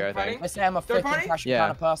 fighting you over know. here, I think. Fighting? They say I'm a Third flick party? and passion Yeah.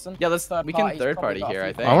 kind of person. Yeah, Third we can party's third probably party got a here, few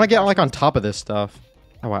I think. I want to get like on top of this stuff.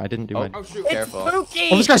 Oh, wow, I didn't do it. Oh shoot. It's Careful. spooky.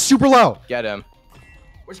 Oh, this guy's super low. Get him.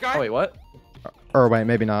 Which guy? Oh wait, what? Or wait,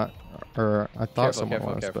 maybe not. Or I thought Careful, someone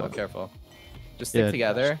careful, was. careful, but... careful. Just stick Yeah,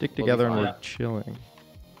 together. Stick We'll be together and fine. we're chilling.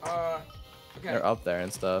 Okay. They're up there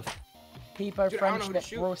and stuff. People Dude, I don't know who to friendship,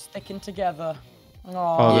 shoot. we're all sticking together. Oh,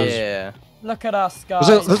 Oh, there's- Yeah. look at us, guys.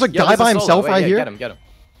 There's a Yo, guy there's a by solo. himself Wait, right yeah, here. Get him, get him.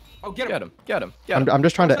 Oh, get him. Get him, get him, get him. I'm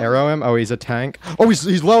just trying to arrow him. Oh, he's a tank. Oh,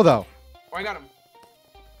 he's low though. Oh, I got him.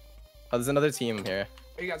 Oh, there's another team here.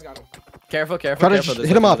 Oh, you guys got him. Careful, careful, Try to careful. just There's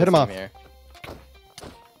hit him like up, hit him another up. team here.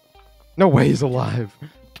 No way he's alive.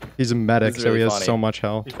 He's a medic, This is so he really has funny. so much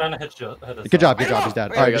health. He's trying to hit you. Hit us Good job, up. good job. He's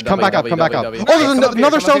dead. Okay, All right, we just got come back up, come back up. W. Oh, there's Come up here,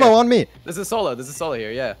 another come up solo here. on me. This is solo. This is solo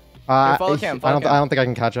here. Yeah. Uh, follow Cam, follow I don't think I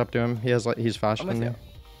can catch up to him. He has like he's faster I'm than with me.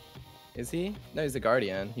 you. Is he? No, he's a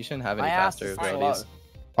guardian. He shouldn't have any My ass faster is abilities. slow.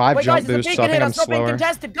 Oh, I have Wait, jump guys, there's a boost, so I beacon think here. I'm That's not being slower.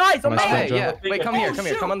 contested, guys. I'm Am I still mad. jump? Yeah. Wait, come here, Oh, come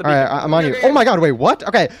here. shoot. Come on the All beacon. right, I'm on you. Oh my god, wait, what?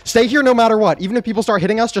 Okay, stay here no matter what. Even if people start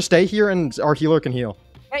hitting us, just stay here and our healer can heal.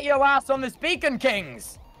 Get your ass on this beacon,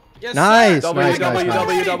 Kings. Yes, Nice, sir. nice, W, nice, W,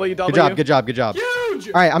 nice. W, W. Good job, good job, good job. Huge.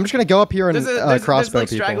 All right, I'm just gonna go up here and There's crossbow like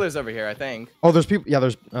people. stragglers over here, I think. Oh, there's people. Yeah,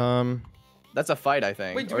 there's That's a fight, I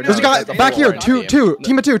think. Wait, do Or we no, There's a guy that's the back whole here. war Two.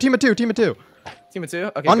 Team of two. Team of two. Team of two. Team of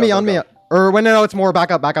two? Okay, On go, me. go, On me. go. Or wait, no, it's more.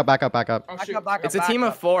 Back up. Back up. Back up. Back up. Oh, Back shoot. up, back up, It's a back team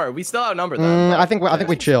up. of 4. We still outnumber them. I think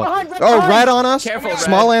we chill. Behind, red Oh, behind. red on us. Careful, Red.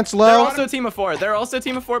 Small ants They're low. also a team of 4. They're also a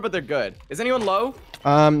team of 4, but they're good. Is anyone low?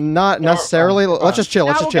 Not necessarily. Let's just chill.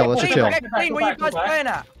 Let's Now just chill. we'll Let's get just chill. clean. Get clean. Where you guys playing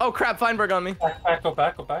at? Oh crap, Feinberg on me. Back, go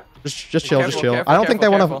back, go back. Just chill. Just Careful, chill. careful, I don't think they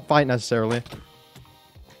want to careful. fight necessarily.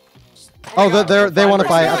 Oh, Oh, my God. they want to Feinberg's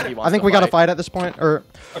fight. good. He I wants think to we gotta fight. fight at this point. Or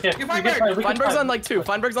Okay, You we Feinberg. can fight, we can Feinberg's fight. on like 2.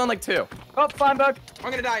 Feinberg's on like 2. Oh, Feinberg.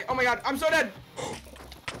 I'm gonna die. Oh my god, I'm so dead.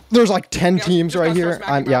 there's like 10 Yeah, teams just right start here.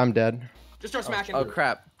 smacking I'm dead. Just start smacking. Oh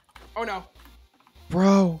crap. Oh no.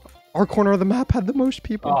 Bro, our corner of the map had the most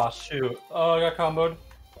people. Oh shoot. Oh, I got comboed.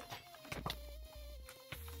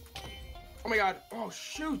 Oh my god. Oh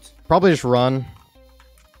shoot. Probably just run.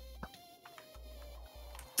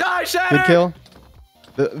 Die, Shatter! Good kill.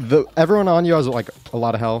 Everyone on you has like a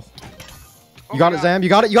lot of health. Oh You got my it, God. Zam. You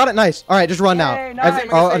got it. You got it. Nice. All right, just run now. Yay, nice.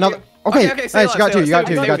 Oh, another. Okay, Okay, stay nice. You alive, got two. stay You got alive,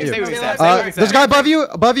 two. You stay got alive, two. stay alive, stay alive, There's a stay guy alive. above you.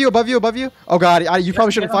 Above you. Above you. Above you. Oh god, you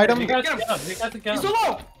probably shouldn't fight You him. guys Get him. can get him. You guys can get He's him. so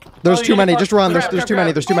low. There's Oh, too you many. got Just run. There's crap, too many.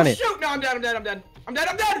 crap. There's too many. Oh, shoot. No, I'm dead. I'm dead. I'm dead. I'm dead.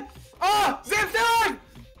 I'm dead. Ah, Zam, stay alive.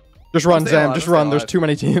 Just run, stay Zam. alive, Just stay run. There's alive. too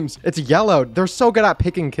many teams. It's yellow. They're so good at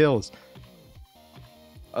picking kills.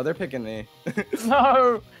 Oh, they're picking me.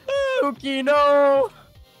 No. Spooky, no.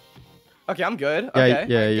 Okay, I'm good. Yeah, Okay.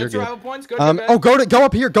 yeah, you're Good good. survival points. Good. Oh, go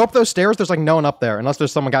up here. Go up those stairs. There's like no one up there, unless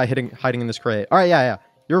there's some guy hiding in this crate. All right, yeah.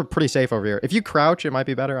 You're pretty safe over here. If you crouch, it might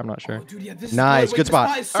be better. I'm not sure. Oh, dude, yeah, this Nice, is good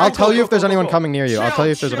spot. is so I'll tell cool. you if there's Go, anyone go. coming near you. I'll tell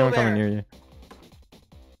you if there's Chill anyone coming there. near you.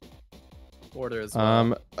 Order as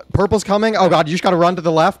well. Purple's coming. Oh god, you just gotta run to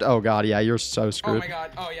the left. Oh god, yeah, you're so Oh screwed. my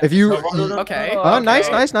god. Oh yeah. If you, Okay. oh, nice.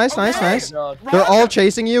 They're all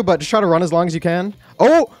chasing you, but just try to run as long as you can.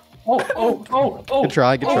 Oh, Oh. good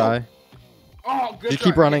try. Oh, good. Just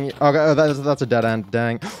keep try. running. Oh, that's a dead end.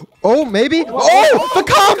 Dang. Oh, maybe. Oh, the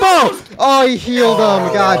combo. Oh, he healed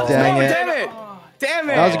him. God dang No, it. damn it. Damn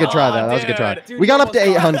it. That was a good try. That was a good try. Dude, We got up to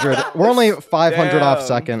almost got 800. that. We're only 500 off Damn.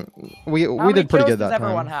 second. We How many did pretty kills good that does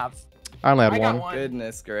everyone time. have? I only had I got one. one.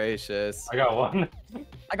 Goodness gracious. I got one.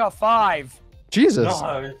 I got 5. Jesus.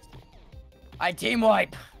 All No. I team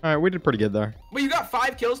wipe. right, we did pretty good there. Wait, you got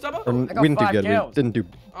 5 kills, Tubbo? We got didn't do 5 good. kills. We didn't do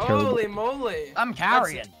terrible. Holy moly. I'm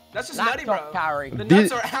carrying. That's just nutty, bro. Laptop carry. The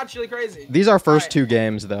These- nuts are actually crazy. These are first Alright. 2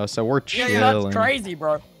 games though, so we're Yeah, chilling. yeah, That's crazy,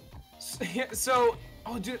 bro. So,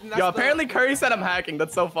 oh, dude. That's Yo, the- apparently Curry said I'm hacking.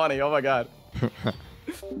 That's so funny. Oh my god.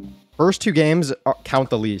 First 2 games count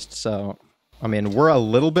the least, so I mean we're a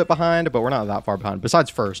little bit behind, but we're not that far behind. Besides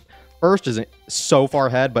first. First isn't so far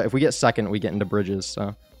ahead, but if we get second, we get into bridges.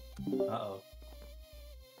 So Uh-oh.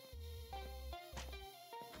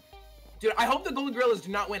 Dude, I hope the Golden Gorillas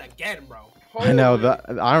do not win again, bro. I know Holy-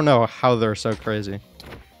 that. I don't know how they're so crazy.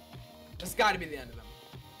 This got to be the end of them.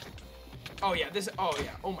 Oh yeah, this. Oh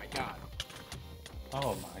yeah. Oh my god.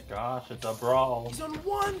 Oh my gosh, it's a brawl. He's on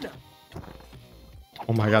 1.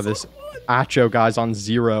 Oh my god, this Acho guy's on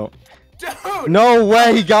 0. Dude. No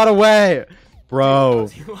way, he got away, bro.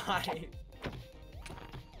 He lied.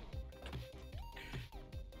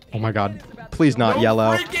 Oh my god, please not No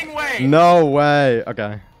yellow. freaking way. No way.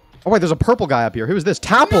 Okay. Oh wait, there's a purple guy up here. Who is this?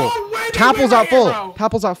 Tapple. No way they Tapple's win at full. right here, bro.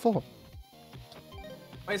 Tapple's at full.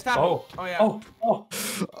 Wait, it's Topple. Oh. Oh yeah. Oh.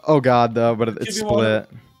 Oh god, though, but it's Give me one. split.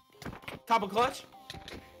 Topple clutch.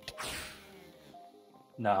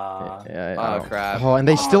 Nah. Yeah, Oh, oh. crap. Oh, and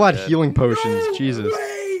they still had shit. healing potions. No Jesus.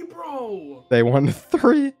 way, bro. They won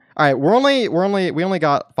 3. All right, we only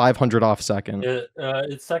got 500 off second.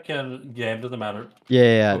 It's second game, doesn't matter.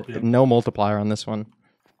 Yeah, Okay. no multiplier on this one.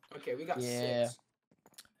 Okay, we got Yeah. 6.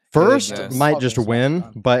 First Goodness. might just Fuck this win,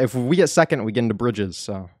 one. but if we get second, we get into bridges.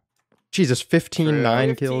 So, Jesus, 15, True. 9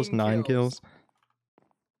 15 kills, 9 kills. kills.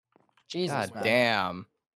 Jesus, God man. damn.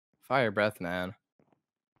 Fire breath, man.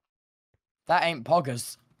 That ain't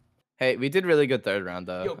poggers. Hey, we did really good third round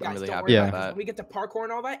though. Yo, I'm guys, really don't happy worry Yeah. about about it. that. When we get to parkour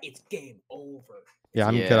and all that, it's game over. Yeah,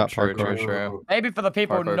 I'm Yeah, good at true, parkour. true. Maybe for the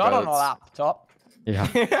people Parkour not on a goats. laptop. Yeah.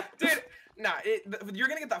 Dude, nah, you're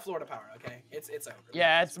gonna get that Florida power, okay? It's over.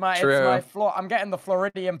 Yeah, it's my True. I'm getting the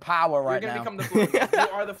Floridian power You're right gonna now. become the Florida man.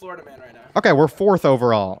 You are the Florida man right now. Okay, we're 4th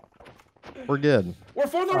overall. We're good. We're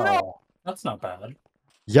 4th in a row. Oh, that's not bad.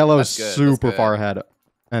 Yellow's That's good, that's super good. far ahead.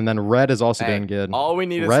 And then red is also Hey, doing good. All we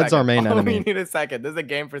need is Red's second. our main all enemy. we need is second. This is a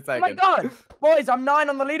game for Oh my second. god, boys, I'm 9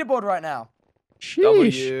 on the leaderboard right now.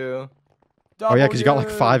 Sheesh. W. Oh yeah, because you got like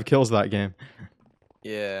W. 5 kills that game.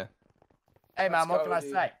 Yeah. Hey man, Let's what go, can I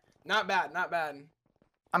dude. say? Not bad, not bad.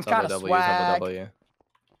 I'm Double kind of W, swag. double W.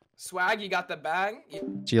 Swag, you got the bag.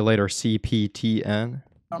 See you later, CPTN.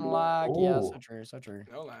 On lag. Yeah, Ooh. so true, so true.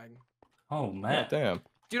 No lag. Oh man. Damn.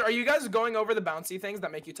 Dude, are you guys going over the bouncy things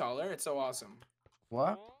that make you taller? It's so awesome.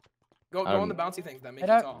 What? Go on the bouncy things that make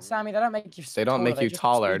They you don't, tall. Sammy. They don't make you. They don't taller, make they you just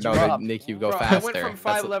taller. speed No, you they up. make you go Bro, faster. I went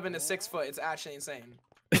from That's 5'11 to 6 foot. It's actually insane.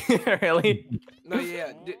 really? No,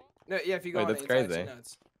 yeah. No, yeah, if you go Wait, on that's it, it's actually crazy.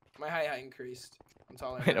 nuts. My height increased. I'm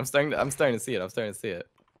taller. Wait, now. I'm starting to see it. I'm starting to see it.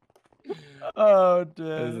 Oh It is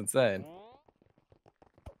dear. insane.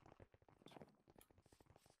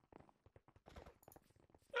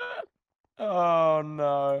 Oh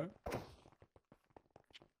no.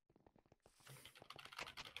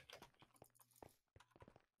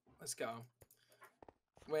 Let's go.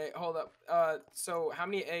 Wait, hold up. So how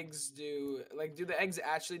many eggs do the eggs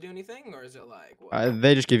actually do anything, or is it like what?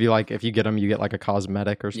 They just give you like, if you get them, you get like a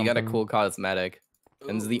cosmetic or You something. got a cool cosmetic.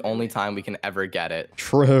 And this is the Ooh, only really? time we can ever get it.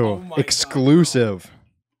 True. Oh my God, Exclusive.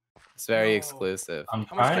 It's very No. exclusive. I'm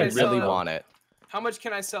How much I can I trying to really sell? want it. How much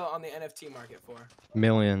can I sell on the NFT market for?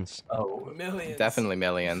 Millions. Oh, Millions. Definitely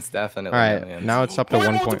millions. Definitely All right, millions. now it's up to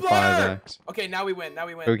Point multiplier! 1.5x. Okay, now we win. Now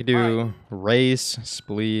we win. We could All do right. race,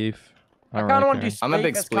 spleef. I don't kinda really wanna care. do I'm a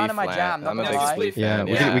big That's kind of spleef my fan. jam, not I'm a gonna big lie. spleef Yeah,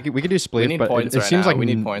 fan. we could do spleef, need but points it right seems now. like We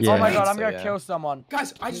need n- points yeah. Oh my right god, So, I'm gonna yeah. kill someone.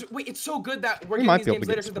 Guys, wait. It's so good that we're We getting might these be able games to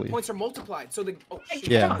later, get so the spleef. points are multiplied. So the shit,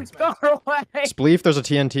 Yeah. points, man. Go away. Spleef, there's a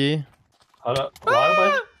TNT. why do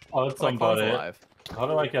I? Oh, it's My clone's somebody. alive. How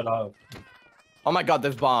do I get up? Oh my god,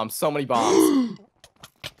 there's bombs. So many bombs.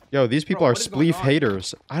 Yo, these people Bro, are what is going spleef on?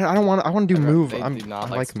 haters. I don't want. I want to do move. They I do not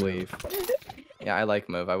like spleef. move. Yeah, I like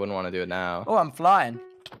move. I wouldn't want to do it now. Oh, I'm flying.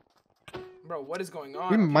 Bro, what is going on?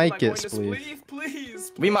 We Are people might not get going to spleef.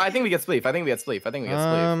 Please. I think we get spleef. I think we get spleef. I think we get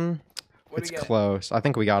spleef. What do It's we get? close. I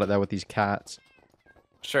think we got it though with these cats.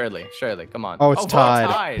 Surely, come on. Oh, it's tied.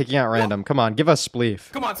 tied. Picking out random. Come on, give us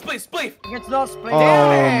spleef. Come on, spleef. It's not split.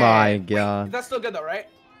 Oh my god. That's still good though, right?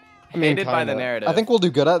 I mean, Hated by the kinda. narrative. I think we'll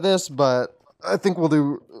do good at this, but I think we'll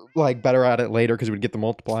do like better at it later because we'd get the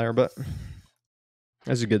multiplier. But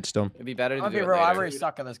this is good still. It'd be better to I'll do be it real. I later. really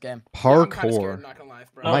suck at this game. Yeah, I'm kinda scared, Parkour. I'm not gonna lie,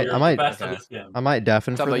 bro. No, might- you're I might- the best at Okay. this game. I might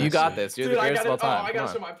deafen for Tubbo, this. you got this. You're Dude, the I greatest of all time. I gotta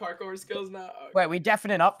Come show on. my parkour skills now. Wait, we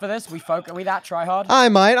definite up for this? We that try hard? I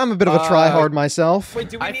might. I'm a bit of a tryhard myself. Wait,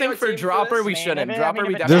 do we I need think our for team dropper this? we shouldn't. Maybe- Dropper I mean,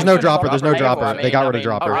 we if it- There's no definitely dropper. There's no shouldn't. dropper. They got rid of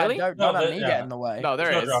dropper. Oh, really? Don't No, let they- me yeah. get in the way. No, there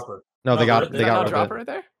There's is. no dropper. No, they got there- they Is that got no rid of dropper it. right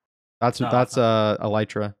there? That's No, that's it's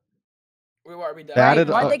Elytra. Wait, what are we done? They added-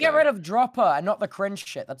 Why'd they get okay. rid of dropper and not the cringe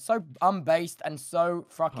shit? That's so unbased and so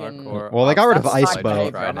fucking. Hardcore. Well, they got rid of That's ice like bow.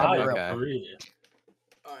 behavior, Right, I'm not I real. okay. agree.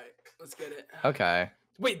 Alright, let's get it. Okay.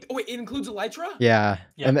 Wait, it includes Elytra? Yeah,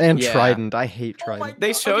 Yeah. and Yeah. Trident. I hate Oh my Trident.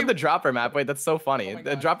 They showed Okay. the dropper map. Wait, that's so funny. Oh my The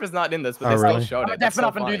God. dropper's not in this, but Oh, they still really? showed I'm it. That's definitely so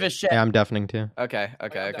up and do funny. this shit. Yeah, I'm deafening too. Okay.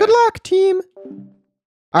 Good luck, team.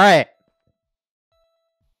 All right.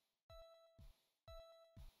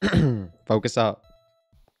 Focus up.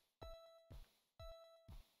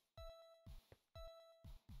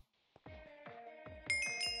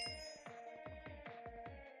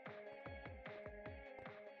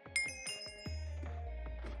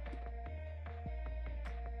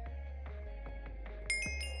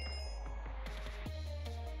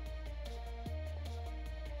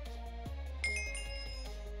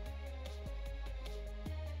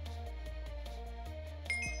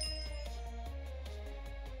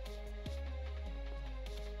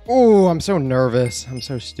 Oh, I'm so nervous. I'm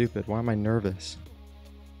so stupid. Why am I nervous?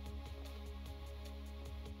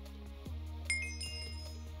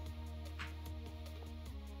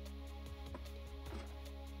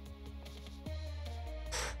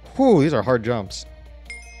 Whew, these are hard jumps.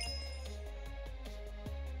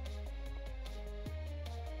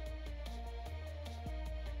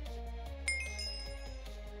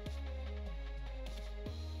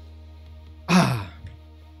 Ah.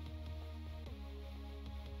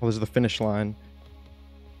 Well, this is the finish line.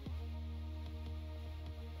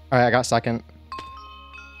 All right, I got second.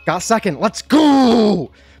 Got second. Let's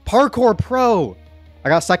go! Parkour Pro. I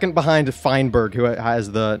got second behind Feinberg, who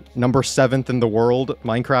has the number 7th in the world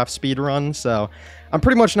Minecraft speedrun. So I'm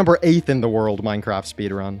pretty much number 8th in the world Minecraft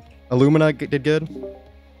speedrun. Illumina did good.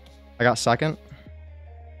 I got second.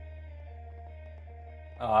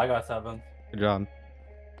 Oh, I got 7. Good job.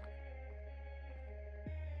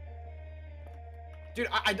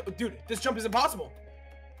 Dude, this jump is impossible.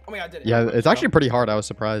 Oh my god, I did it. Yeah, it's actually pretty hard. I was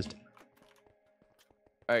surprised.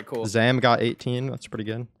 All right, cool. Zam got 18. That's pretty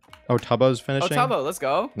good. Oh, Tubbo's Oh, finishing. Tubbo, let's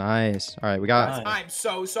go. Nice. All right, we got... Nice. I'm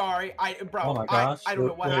so sorry. Bro, Oh my gosh. I don't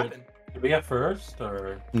know what Wait. happened. Did we get first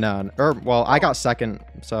or? None. Well, I got second.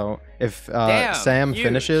 So if Damn, Sam huge.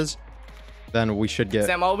 finishes, then we should get...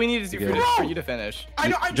 Sam, all we need is Good. for you to finish. I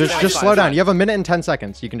know. Just Fine, slow fine, down. fine. You have a minute and 10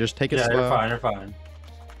 seconds. You can just take it Yeah, slow. you're fine. You're fine.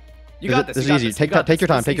 You got this. This you is got easy. this, Take you got take your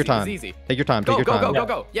this. time. It's Take your easy, time. it's easy. Take your time. Take Go, your go, time. go, go,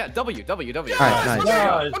 go. Yeah, W. All right, nice.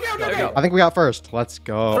 Nice. Okay. There we go. I think we got first. Let's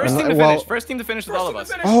go. First And, team to well, finish. First team to finish with all of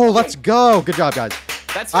us. Oh, let's go. Good job, guys.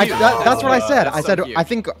 That's I, huge. that's what I said. That's I so said huge. I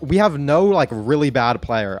think we have no like really bad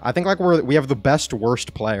player. I think like we have the best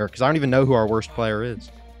worst player because I don't even know who our worst player is.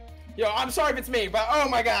 Yo, I'm sorry if it's me, but oh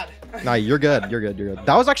my god. Nah, you're good. You're good. You're good.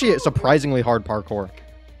 That was actually a surprisingly hard parkour.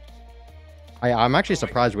 I'm actually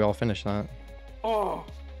surprised we all finished that. Oh.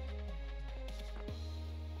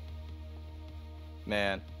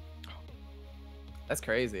 Man. That's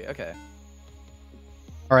crazy. Okay.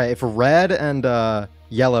 All right, if red and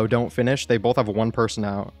yellow don't finish, they both have one person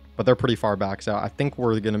out, but they're pretty far back. So I think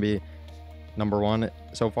we're gonna be number 1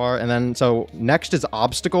 so far. And then so next is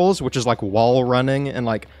obstacles, which is like wall running and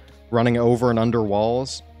like running over and under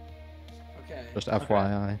walls. Okay. Just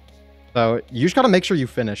FYI. So you just gotta make sure you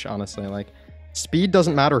finish. Honestly, like speed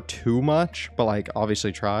doesn't matter too much, but like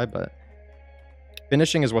obviously try. But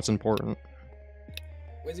finishing is what's important.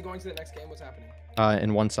 Where's he going to the next game? What's happening?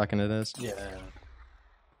 In 1 second it is. Yeah.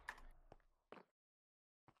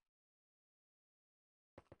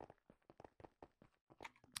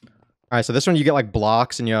 All right, so this one you get like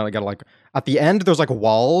blocks, and you gotta like at the end there's like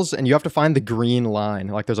walls, and you have to find the green line.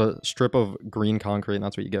 Like there's a strip of green concrete, and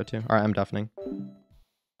that's what you go to. All right, I'm deafening.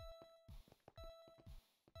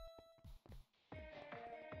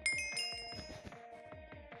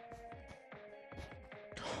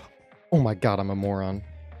 Oh my god, I'm a moron.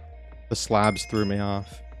 The slabs threw me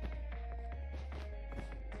off.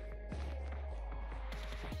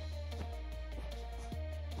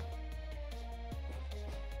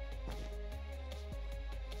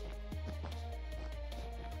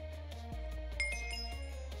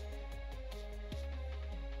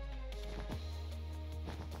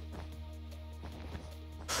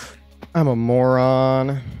 I'm a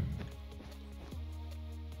moron.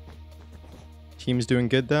 Team's doing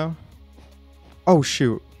good though. Oh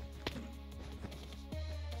shoot.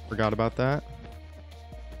 Forgot about that.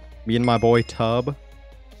 Me and my boy Tub.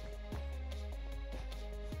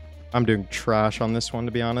 I'm doing trash on this one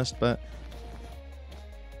to be honest, but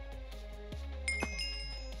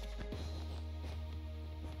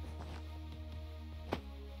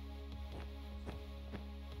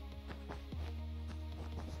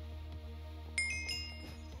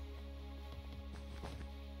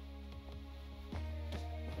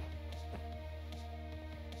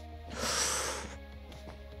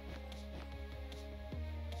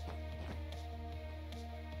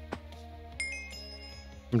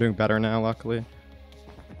I'm doing better now, luckily.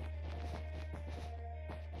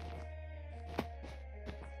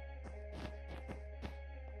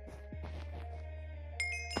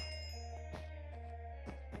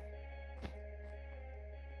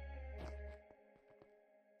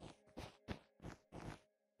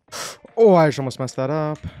 Oh, I just almost messed that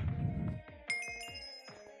up.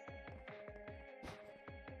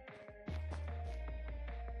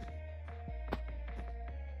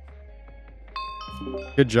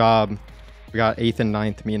 Good job. We got 8th and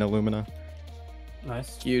 9th, me and Illumina.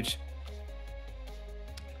 Nice. Huge.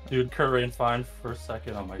 Dude, Kurt Rain fine for a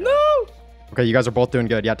second. Oh my god. No! Okay, you guys are both doing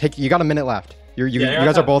good. Yeah, you got a minute left. You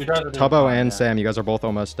guys are both, Tubbo and Sam, you guys are both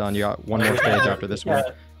almost done. You got one more stage after this one.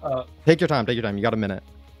 Take your time, you got a minute.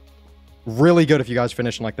 Really good if you guys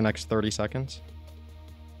finish in like the next 30 seconds.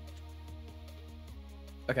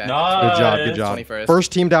 Okay. Nice. Good job. 21st.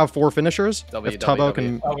 First team to have 4 finishers. W, if Tubbo W.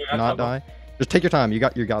 can we got not Tubbo. die. Just take your time. You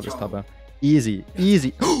got this, Tubbo. Easy.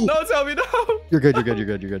 No, tell me no. You're good. You're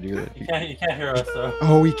good. You can't hear us though.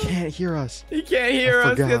 Oh, he can't hear us. He can't hear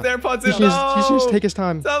us forgot. because they're pods. He should just take his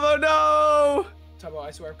time. Tubbo, no. Tubbo,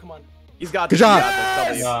 I swear, come on. He's got Good this. job.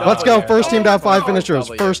 Yes! W. Let's go. First team to have 5 Oh, finishers.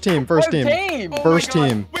 W. First team. Oh First team. First my God.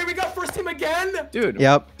 team. Wait, we got first team again? Dude.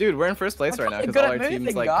 Yep. Dude, we're in first place right now fucking because good all at our teams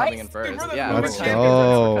moving, like guys. coming in first. we're the- Yeah, we're Let's the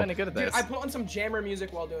go. We're kind of good at Dude, this. I put on some jammer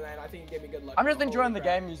music while doing that, and I think it gave me good luck. I'm just Holy enjoying the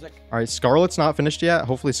crap. game music. All right, Scarlet's not finished yet.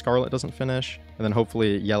 Hopefully Scarlet doesn't finish, and then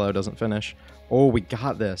hopefully Yellow doesn't finish. Oh, we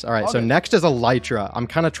got this. All right, so Okay. next is Elytra. I'm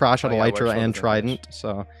kind of trash at Oh, yeah, Elytra Workshop and doesn't Trident,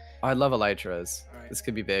 so I love Elytras. Alright. This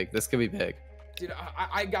could be big. This could be big. Dude,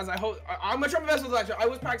 guys, I hope I'm gonna try my best with Electro. I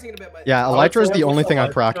was practicing it a bit, but yeah, I would Elytra is say the only thing I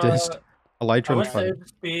Elytra- practiced. I Elytra would and say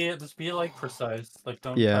Trident. just be like precise. Like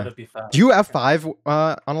don't Yeah. try to be fast. Do you F5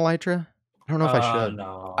 on Elytra? I don't know if I should.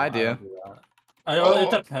 No, I do. don't that.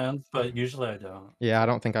 It depends, but usually I don't. Yeah, I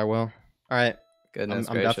don't think I will. All right, Goodness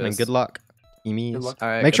I'm gracious. definitely good luck. Emies. Good luck. All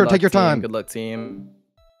right, Make good sure to luck, take your team. time. Good luck, team.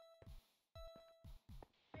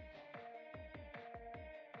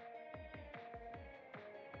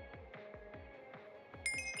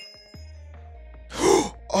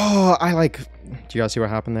 Oh, do you guys see what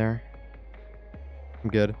happened there? I'm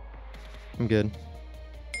good. I'm good.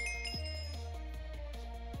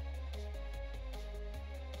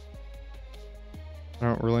 I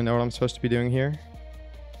don't really know what I'm supposed to be doing here.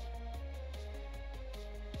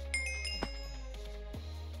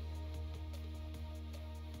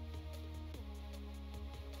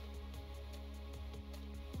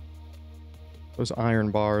 Those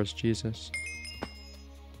iron bars, Jesus.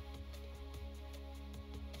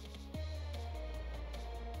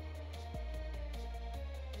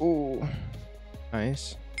 Ooh.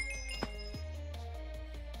 Nice.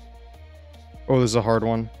 Oh, this is a hard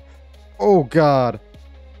one. Oh, God.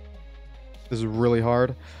 This is really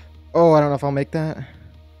hard. Oh, I don't know if I'll make that.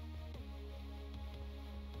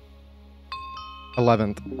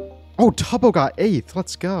 11th. Oh, Tubbo got 8th.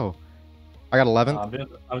 Let's go. I got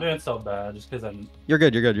 11th. I'm doing so bad just because You're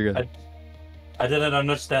good. You're good. You're good. I didn't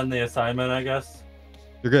understand the assignment. I guess.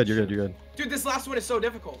 You're good. You're good. You're good. dude, this last one is so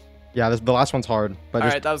difficult. Yeah, the last one's hard, but All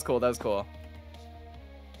just, right, that was cool. That was cool.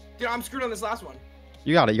 Dude, I'm screwed on this last one.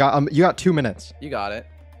 you got it. You got 2 minutes. You got it.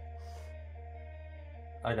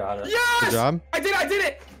 I got it. Yes! Good job. I did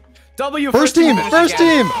it! W. First team. finish First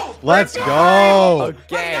again. team. Let's go.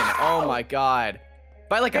 Again. Oh my God.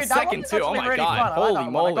 By like a Dude, that second one's too. Oh actually my really God. fun. I like Holy that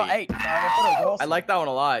one. moly. I got 8. So I thought it was I awesome. like that one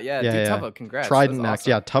a lot. Yeah, Yeah, dude, yeah. Tubbo, congrats. Trident That's next.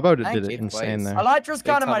 awesome. Yeah, Tubbo did Thank it you. insane there. Elytra's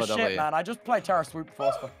kind of my Tubbo shit, W. man. I just play Terra Swoop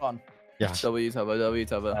Force for fun. Yeah. W,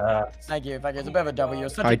 Tubbo. Thank you. It's a bit of a W. You're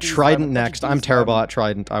such All a right, geezer, Trident such a next. I'm geezer. terrible at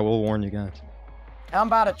Trident. I will warn you guys. I'm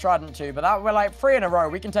bad at Trident too, but that we're like 3 in a row.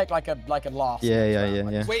 We can take like a last.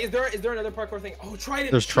 Yeah. Wait, is there another parkour thing? Oh,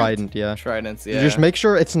 Trident. There's shoot. Trident, yeah. Tridents, You yeah. just make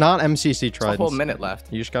sure it's not MCC There's a Trident. whole minute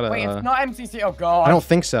left. You just gotta. Wait, it's not MCC. Oh god. I don't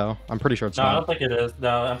think so. I'm pretty sure it's No, I not. don't think it is. No,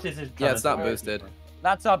 MCC's Yeah, it's not trying to- boosted.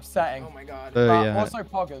 That's upsetting. Oh my god. But Yeah. also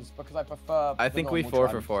Poggers because I prefer. I the think we normal 4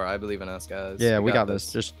 for Trident. 4. I believe in us, guys. Yeah, we got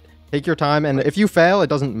this. Just take your time, and if you fail, it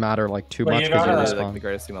doesn't matter like too Well, much you because gotta- you're Literally, like, the respawn.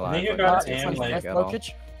 greatest team I alive. think you Like, gotta it's aim, like, like, at all. Lokic.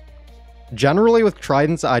 Generally, with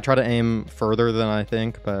Tridents, I try to aim further than I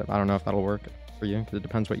think, but I don't know if that'll work for you because it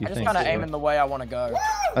depends what you I just think. kind of aim in the way I want to go.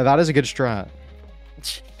 That is a good strat.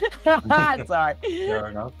 Sorry. Fair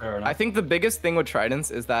enough. Fair enough. I think the biggest thing with tridents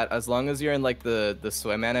is that as long as you're in like the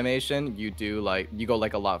swim animation, you go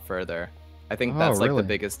like a lot further. I think Oh, that's like really? the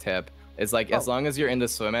biggest tip. It's like as long as you're in the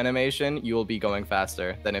swim animation, you will be going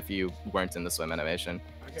faster than if you weren't in the swim animation.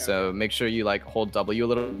 Okay, So make sure you like hold W a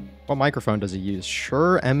little. What microphone does he use?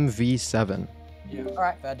 Shure MV7. Yeah. All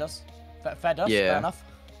right, fair does. Fair does. Yeah. Fair enough.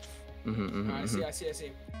 I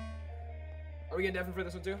see. Are we getting deafened for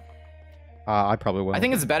this one too? I probably will. I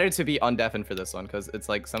think it's better to be undeafened for this one because it's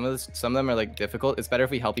like some of them are like difficult. It's better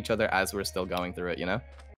if we help each other as we're still going through it, you know?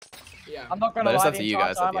 Yeah. I'm not gonna But it's lie. up The to you entire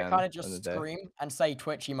guys at time the I end kind of of the just day. scream and say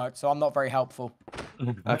Twitch emote, so I'm not very helpful.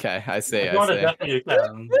 Okay, I see. If you want to I see. deafen, you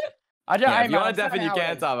can. I don't. Yeah, hey, if you man, want I'm to deafen, saying you how it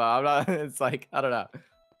can, is. Tubbo. I'm not. It's like I don't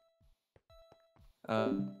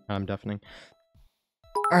know. I'm deafening.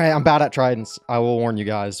 All right, I'm bad at tridents. I will warn you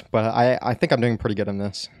guys, but I think I'm doing pretty good in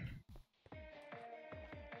this.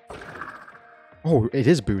 Oh, it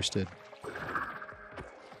is boosted.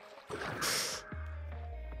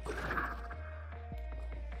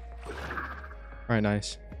 All right,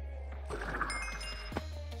 nice.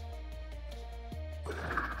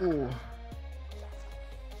 Ooh.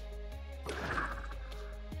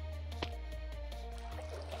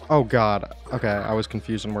 Oh god. Okay, I was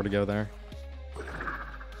confused on where to go there.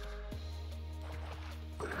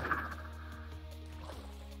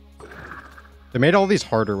 They made all these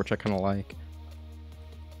harder, which I kind of like.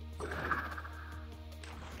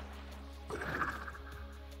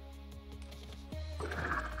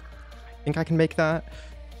 I think I can make that.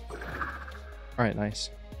 All right, nice.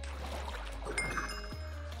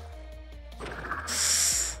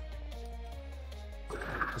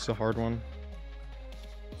 This is a hard one.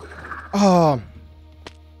 Oh.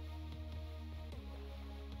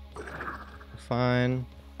 Fine.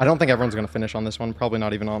 I don't think everyone's going to finish on this one. Probably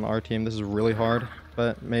not even on our team. This is really hard.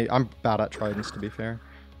 But I'm bad at tridents, to be fair.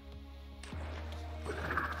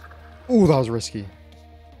 Ooh, that was risky.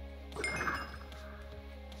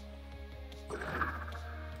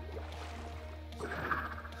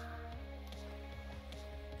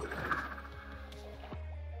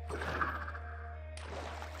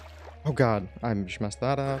 Oh god, I just messed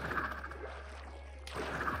that up.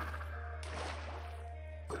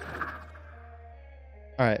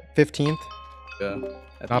 Alright, 15th. Yeah.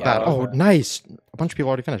 Not bad. Oh, nice. A bunch of people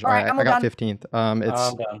already finished. Alright, Alright, I'm I got done. 15th. I'm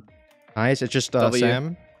It's done. nice. It's just W.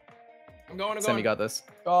 Sam. I'm going. Sam, you got this.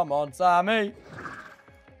 Come on, Sammy.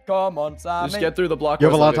 Come on, Sammy. Just get through the block. You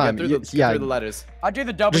have a lot of Get time. through You- get yeah. through the letters. I do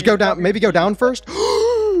the W. Just go down. Maybe go down first.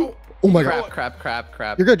 Oh my god.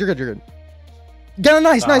 Crap. You're good. You're good. Get a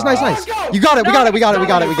nice. Let's go! You got it. We got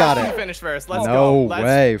You it. finish first. Let's No go.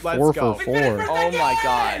 way. Let's 4 go. for We finished 4. first Oh my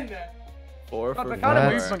again! God. 4 God, for we're kind of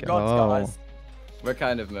 4. Let's movement go. gods, guys. What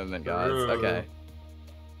kind of movement, guys? Okay.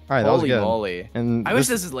 All right, that was Holy good. moly. And I wish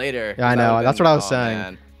this was later. Yeah, I 'cause that know, would've that's been- what I was oh, saying.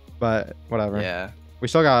 man. But whatever. Yeah. We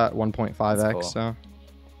still got 1.5x. That's cool. So.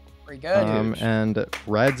 Pretty good. Huge. And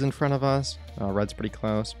red's in front of us. Red's pretty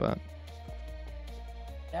close, but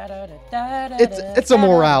it's a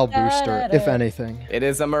morale booster, if anything. It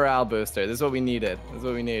is a morale booster. This is what we needed.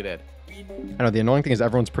 I know the annoying thing is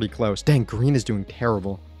everyone's pretty close. Dang, green is doing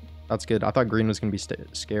terrible. That's good. I thought green was gonna be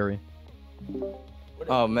scary.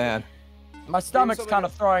 Oh man. My stomach's kind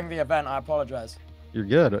of throwing the event. I apologize. You're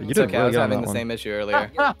good. You It's did okay. I really was good on having that the one. same issue earlier.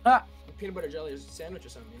 Peanut butter jelly sandwich or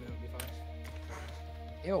something, you know, it'd be fine.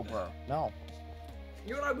 Ew, bro. No.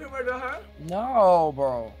 You don't like peanut butter, huh? No,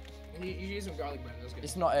 bro. And you use some garlic butter. That's good.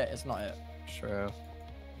 It's not it. It's not it. True.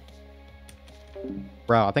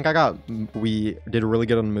 Bro, I think we did really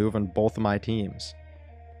good on the move on both of my teams.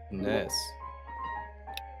 Nice.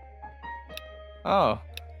 Oh,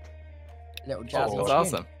 Little jazz that's machine.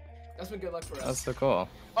 awesome. That's been good luck for us. That's so cool.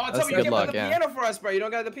 Oh, that's tell me you good can't play luck, the yeah. piano for us, bro. You don't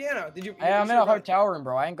got the piano. Did you? Hey, I'm in should've a hotel room,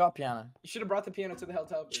 bro. I ain't got piano. You should have brought the piano to the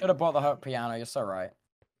hotel. Should have bought the piano. You're so right.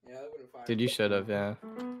 Yeah, that would have fine. Dude, you should have, yeah.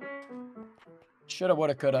 Shoulda,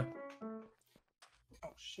 woulda, coulda. Oh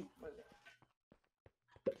shoot. What is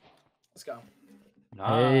it? Let's go.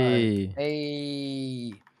 Nice. Hey.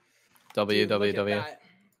 Hey. W, Dude, W, look at W. that.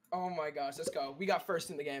 Oh my gosh, let's go. We got first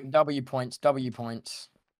in the game. W points. W points.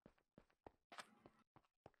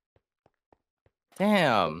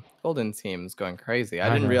 Damn, Golden Team's going crazy. I I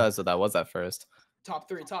didn't know. realize that was at first. Top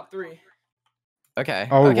three. Top three. Okay.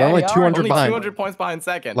 Oh, okay. we're only we are 200 Only behind. 200 points behind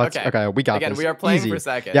second. Let's, okay. okay, we got Again, this. we are playing Easy. for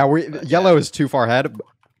second. Yeah, yellow is too far ahead.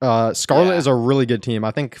 Scarlet Yeah. is a really good team.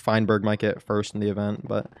 I think Feinberg might get first in the event,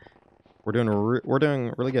 but we're doing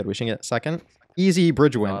really good. We should get second. Easy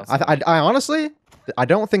bridge win. Awesome. I honestly, I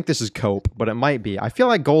don't think this is cope, but it might be. I feel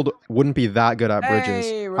like gold wouldn't be that good at bridges.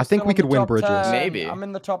 Hey, we're I think still we in the could win top bridges. 10. Maybe. I'm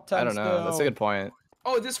in the top 10 I don't know. That's a still. good point.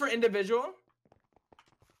 Oh, is this for individual?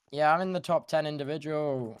 Yeah, I'm in the top 10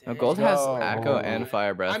 individual. No, gold has Yo. Echo and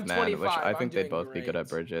Fire Breath, I'm man, which 25. I think I'm they'd doing both be good at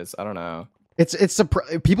great. bridges. I don't know. It's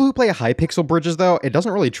people who play high pixel bridges though. It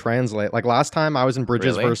doesn't really translate. Like last time I was in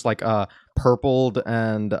bridges Really? versus like Purpled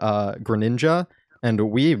and Greninja, and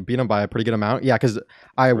we beat them by a pretty good amount. Yeah, because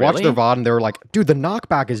I watched their Really? VOD and they were like, "Dude, the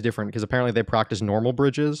knockback is different," because apparently they practice normal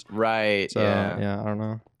bridges. Right. So yeah, I don't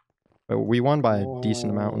know. But we won by a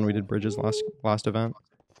decent amount when we did bridges last event.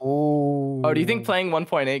 Oh. Oh, do you think playing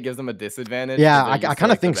 1.8 gives them a disadvantage? Yeah, 'cause they're I used to, kind of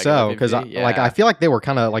like, the think regular so because PvP? like I feel like they were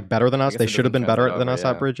kind of like better than us. guess They it should have doesn't been better translate than over, us yeah.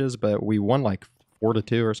 at bridges, but we won like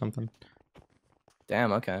 4-2 or something.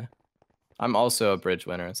 Damn. Okay. I'm also a bridge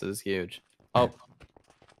winner, so this is huge. Oh.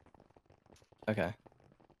 Okay.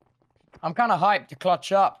 I'm kind of hyped to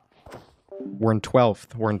clutch up. We're in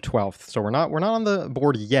 12th. We're in 12th. So we're not on the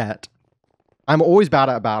board yet. I'm always bad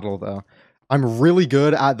at battle though. I'm really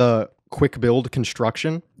good at the quick build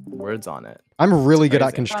construction. Words on it. I'm really good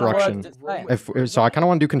at crazy. construction. So I kind of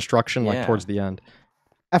want to do construction like Yeah. towards the end.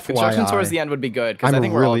 Construction towards FYI. the end would be good because I'm I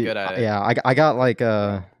think we're really all good at it. yeah. I got like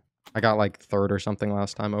third or something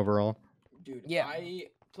last time overall. Dude, Yeah. I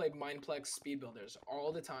played Mineplex speed builders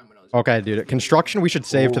all the time when I was. Okay, dude. Construction we should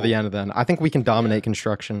save to the end then. I think we can dominate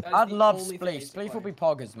construction. That is I'd the love only thing I Spleef. used to Spleef will play. be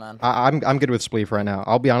poggers, man. I'm good with Spleef right now.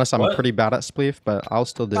 I'll be honest, I'm What? pretty bad at Spleef, but I'll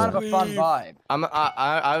still do Kind it. of a fun vibe.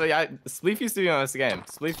 Spleef used to be most game.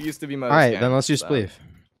 Spleef used to be most All right, game, then let's do so. Spleef.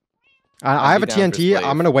 I have a be down for TNT. Spleef.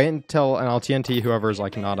 I'm gonna wait until and I'll TNT whoever's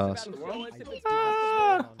like not us.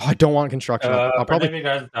 Ah! Oh, I don't want construction. I'll If probably. any of you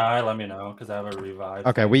guys die, let me know because I have a revive.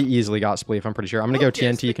 Okay, we easily got Spleef. I'm pretty sure. I'm gonna go Lucas,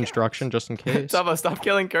 TNT the construction just in case. Tubbo, stop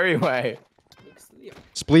killing Curryway.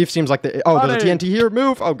 Spleef seems like the. Oh, there's a Buddy. TNT here.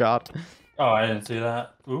 Move. Oh god. Oh, I didn't see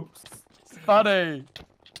that. Oops. Funny.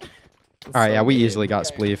 All right, yeah, we easily got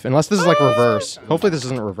Spleef. Unless this is like reverse. Hopefully this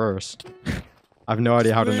isn't reverse. I have no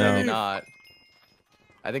idea how to Maybe know. not.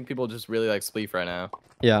 I think people just really like Spleef right now.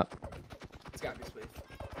 Yeah. It's gotta be Spleef.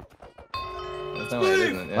 There's no way it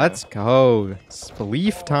isn't. Yeah. Let's go.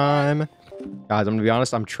 Spleef time. Guys, I'm gonna be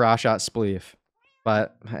honest, I'm trash at Spleef.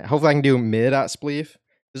 But hopefully I can do mid at Spleef.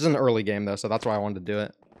 This is an early game though, so that's why I wanted to do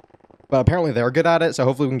it. But apparently they're good at it, so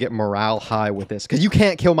hopefully we can get morale high with this. Because you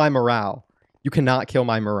can't kill my morale. You cannot kill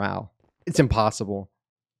my morale. It's impossible.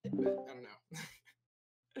 I don't know.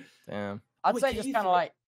 Damn. I'd Wait, say can just you kind of throw-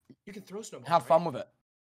 like You can throw snowballs. have fun with it.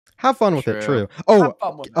 Have fun with it, True. true. Oh, Have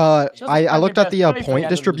fun with it. Just I like looked your at the best play for the point end of the day.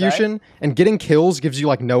 distribution, and getting kills gives you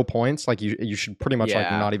like no points. Like you should pretty much like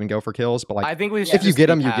Yeah. not even go for kills. But like I think we should if you just get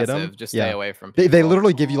be 'em, you get 'em. passive, Just Yeah. stay away from they people.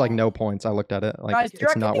 literally give you like no points. I looked at it. Like Guys, do you it's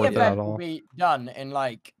reckon not the worth it event at will all. be done in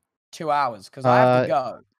like 2 hours? Because I have to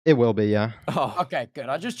go. It will be, yeah. Oh. Okay, good.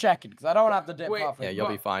 I just checking because I don't want to have to dip Wait, halfway. Yeah, you'll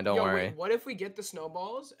be fine. Don't Yo, worry. Wait, what if we get the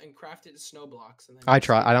snowballs and craft it to snow blocks? And then I just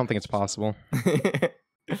try. leave I it don't think as it's snow- possible.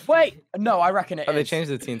 Wait, no, I reckon it Oh, they is. changed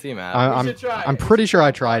the TNT map. I, We I'm should try I'm it. pretty sure I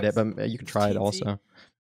Snow tried it, blocks. but you could try it TNT. also.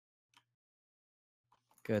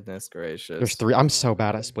 Goodness gracious. There's 3. I'm so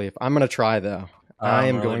bad at Spleef. I'm gonna try though. I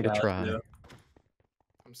am really going to bad, try. too.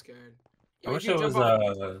 I'm scared. I Yo, wish you it can was jump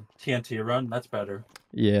on- a TNT run. That's better.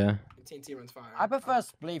 Yeah. TNT runs fire. I prefer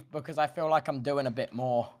Spleef because I feel like I'm doing a bit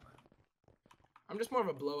more. I'm just more of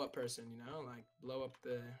a blow up person, you know, like blow up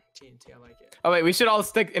the TNT. I like it. Oh wait, we should all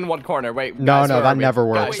stick in one corner. Wait. No, guys, no, where that are we? never Oh,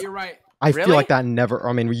 works. wait, you're right. I feel Really? like that never.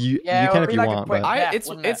 I mean, you Yeah, can or if be you like a want, quick- but. Yeah, It's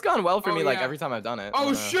wouldn't it? gone well for Oh, me like yeah. every time I've done it. Oh, I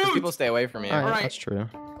don't know, 'cause shoot! People stay away from me. All right, Alright. that's true.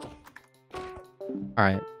 All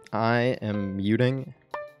right, I am muting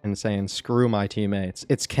and saying screw my teammates.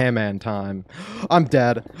 It's Camman time. I'm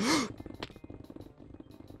dead.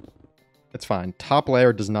 It's fine. Top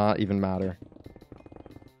layer does not even matter.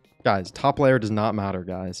 Guys, top layer does not matter,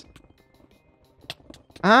 guys.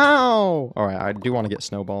 Ow! All right, I do want to get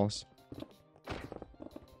snowballs.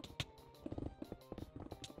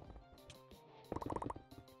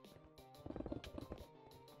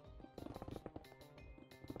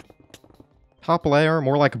 Top layer,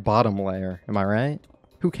 more like bottom layer. Am I right?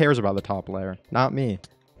 Who cares about the top layer? Not me.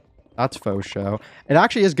 That's faux show. It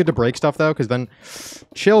actually is good to break stuff though, because then,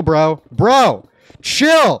 chill, bro. Bro,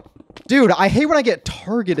 chill. Dude, I hate when I get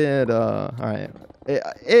targeted. All right.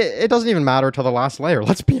 It doesn't even matter till the last layer.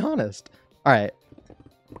 Let's be honest. All right.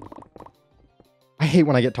 I hate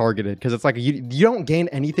when I get targeted because it's like you don't gain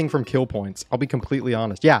anything from kill points. I'll be completely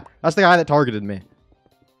honest. Yeah, that's the guy that targeted me.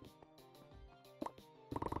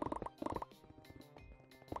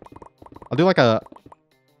 I'll do like a...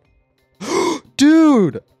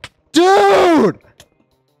 Dude! Dude!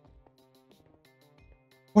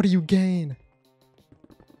 What do you gain?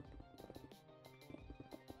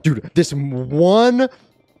 Dude, this one...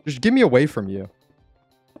 Just get me away from you.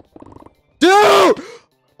 Dude!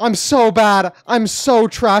 I'm so bad. I'm so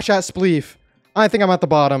trash at Spleef. I think I'm at the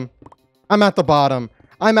bottom. I'm at the bottom.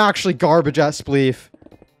 I'm actually garbage at Spleef.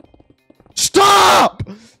 Stop!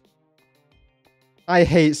 I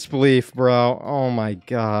hate Spleef, bro. Oh my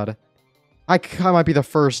god. I might be the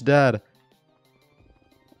first dead.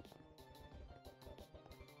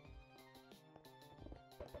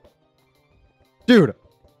 Dude,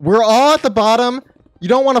 we're all at the bottom. You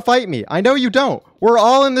don't want to fight me. I know you don't. We're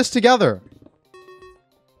all in this together.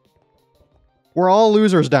 We're all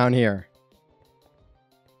losers down here.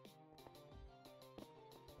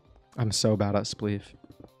 I'm so bad at Spleef.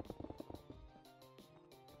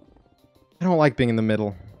 I don't like being in the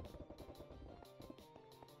middle.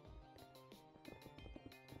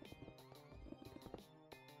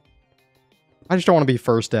 I just don't want to be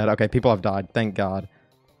first dead. Okay, people have died. Thank God.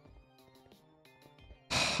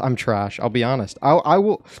 I'm trash. I'll be honest. I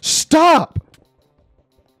will... Stop!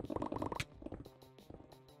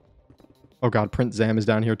 Oh God, PRINCEZAM is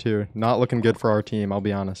down here too. Not looking good for our team, I'll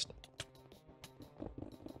be honest.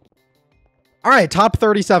 Alright, top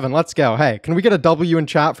 37. Let's go. Hey, can we get a W in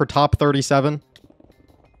chat for top 37?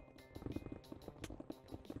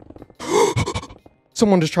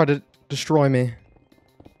 Someone just tried to destroy me.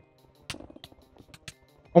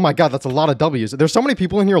 Oh my God, that's a lot of W's. There's so many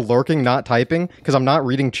people in here lurking, not typing, because I'm not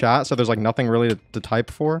reading chat, so there's like nothing really to type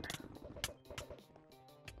for.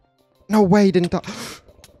 No way, he didn't...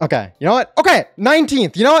 Okay, you know what? Okay,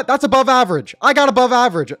 19th. You know what? That's above average. I got above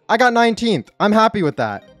average. I got 19th. I'm happy with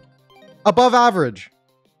that. Above average.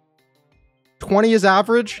 20 is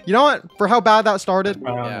average. You know what? For how bad that started.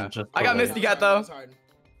 Yeah. I got Misty Cat though.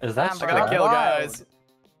 Is that I got a kill, guys.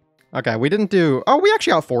 Okay, we didn't do... Oh, we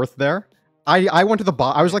actually got 4th there. I went to the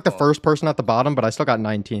bottom. I was like the first person at the bottom, but I still got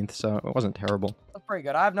 19th, so it wasn't terrible. That's pretty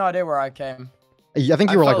good. I have no idea where I came. I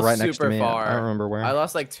think you were like right next to super me. far. I don't remember where. I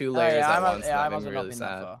lost like 2 layers at once. Yeah, I and must that have made me not really been that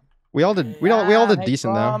sad. far. We all did Hey,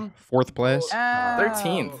 decent though. Tom. 4th place. Yeah.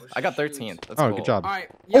 13th. I got 13th. That's Oh, cool. good job. All right.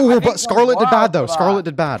 Oh, I we're think- Scarlet did bad though. Wow. Scarlet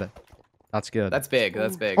did bad. That's good. That's big.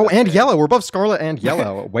 That's big. Oh, that's and big. yellow. We're above Scarlet and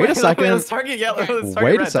yellow. Wait a second. Let's target yellow. Let's Wait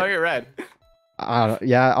target a red. sec- Target red.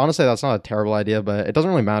 Yeah, honestly, that's not a terrible idea, but it doesn't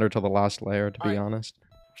really matter till the last layer, to be honest.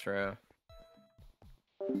 True.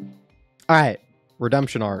 All right,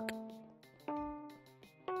 redemption arc.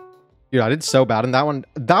 Dude, I did so bad in that one.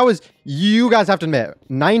 That was, you guys have to admit,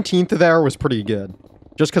 19th there was pretty good.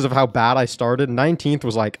 Just because of how bad I started. 19th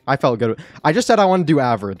was like, I felt good. I just said I want to do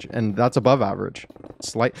average, and that's above average.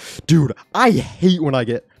 Dude, I hate when I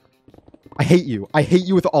get... I hate you. I hate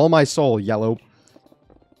you with all my soul, yellow.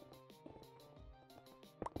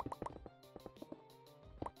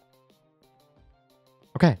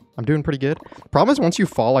 Okay, I'm doing pretty good. Problem is, once you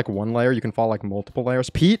fall like 1 layer, you can fall like multiple layers.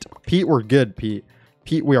 Pete, we're good, Pete.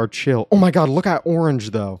 Pete, we are chill. Oh my God, look at orange,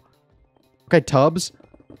 though. Okay, Tubbs.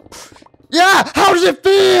 Yeah, how does it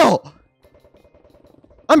feel?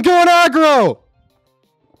 I'm going aggro.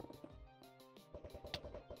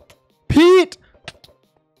 Pete.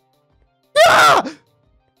 Yeah.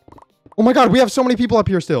 Oh my God, we have so many people up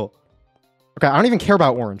here still. Okay, I don't even care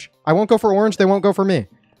about orange. I won't go for orange. They won't go for me.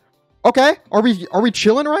 Okay, are we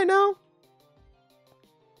chilling right now?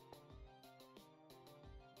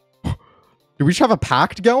 Do we just have a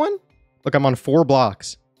pact going? Look, I'm on 4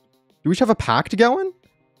 blocks. Do we just have a pact going?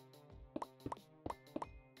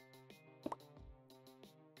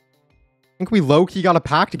 I think we low-key got a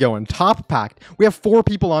pact going. Top pact. We have 4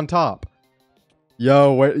 people on top.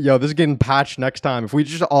 Yo, wait, yo, this is getting patched next time. If we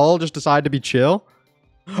just all decide to be chill.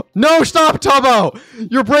 No, stop, Tubbo!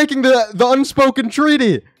 You're breaking the unspoken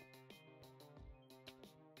treaty.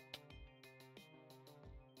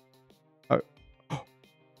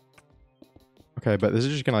 Okay, but this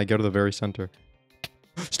is just gonna like go to the very center.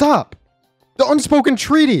 Stop! The unspoken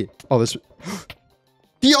treaty! Oh, this...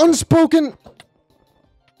 The unspoken...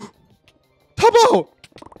 Tubbo!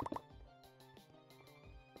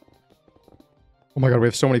 Oh my God, we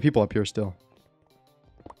have so many people up here still.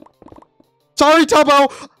 Sorry,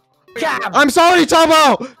 Tubbo! I'm sorry,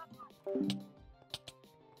 Tubbo!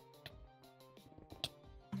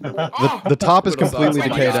 The top is Little completely sauce. Oh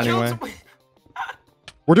my decayed God. anyway.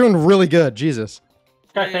 We're doing really good. Jesus.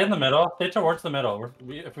 Guys, stay in the middle. Stay towards the middle. We're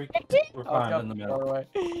fine in the middle. Alright.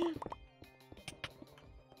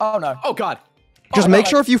 Oh no. Oh God. Just no, make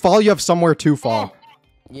sure if you fall, you have somewhere to fall.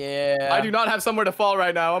 Yeah. I do not have somewhere to fall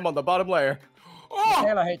right now. I'm on the bottom layer.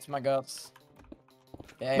 Taylor hates my guts.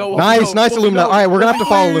 Yeah, No, Nice, nice, Wolfie, Illumina. no. All right, we're gonna have to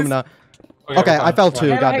follow Please. Illumina. Okay, Okay, we're I fine. fell too.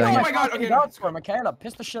 Taylor God hates dang Oh it. my God, okay. guts, bro. Michaela,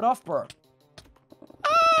 piss the shit off, bro.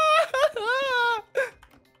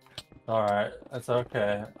 Alright, that's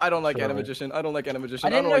okay. I don't like Sorry. Animagician. I don't like Animagician. I I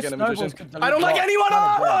didn't don't like know snowballs Animagician. could delete I don't like blocks. anyone.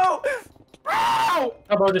 Kinda Oh!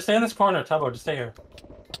 Tubbo, just stay in this corner. Tubbo, just stay here.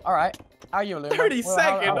 Alright. How are you, Luna?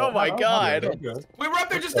 32nd, oh my God. We're good. Wait, we're up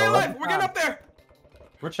there. Just stay alive. We're getting up there.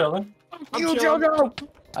 We're chilling. I'm You, chilling. Jojo!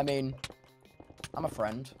 I mean, I'm a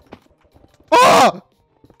friend. Ah!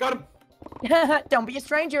 Got him. Don't be a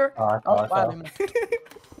stranger. Oh, I Oh, fell. bye, Luna.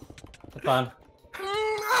 It's fine.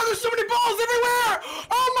 There's so many balls everywhere.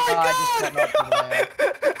 Oh my I just got knocked in the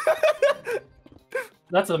air.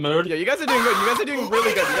 That's a mood. Yeah, you guys are doing good. You guys are doing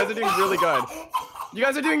really good. You guys are doing really good. You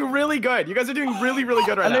guys are doing really good. You guys are doing really, really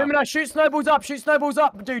good right now. Illumina, shoot snowballs up. Shoot snowballs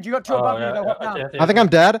up. Dude, you got two above you. They'll hop down. I think I'm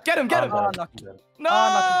dead. Get him, get him. Oh, unlucky. No!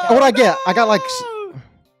 Oh, What'd I get? I got like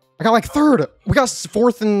third. We got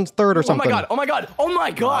fourth and third or Oh my something. God, oh my God, oh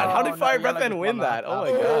my God. How Oh, did no, Fire yellow Breath then just win won that? that. Oh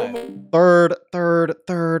my God.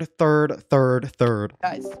 Third.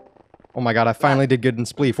 Guys, Oh my God, I finally did good in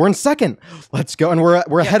Spleef. We're in second. Let's go. And we're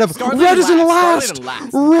ahead of Scarlet Red is in last. last. Scarlet in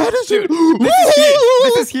last. Red is in Dude, this is huge.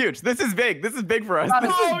 This is huge. This is big. This is big for us.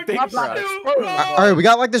 This is big for us. All right, we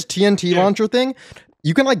got like this TNT launcher thing.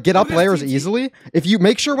 You can like get up What is layers TNT? easily. If you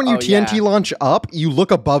make sure when you Oh, TNT yeah. launch up, you look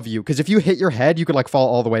above you. Because if you hit your head, you could like fall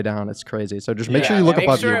all the way down. It's crazy. So just make sure you look Make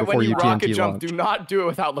above sure you before when you rocket TNT jump, launch. do not do it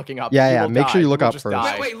without looking up. Yeah, You yeah, will make sure die. you look will up just first.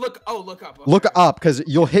 die. Wait, look. Oh, look up. Look up, because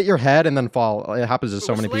you'll hit your head and then fall. It happens to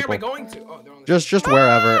so many Which layer people. am I going to? Oh, they're on the Just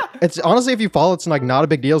wherever. It's honestly, if you fall, it's like not a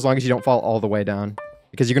big deal as long as you don't fall all the way down.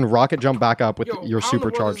 Because you can rocket jump back up with Yo, your how in the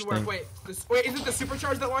world does supercharged this work? thing. Wait, is it the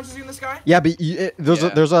supercharge that launches you in the sky? Yeah, but there's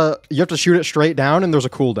Yeah. a you have to shoot it straight down and there's a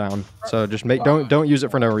cooldown. So just don't use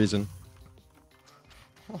it for no reason.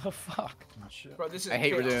 what the fuck? Bro, this is I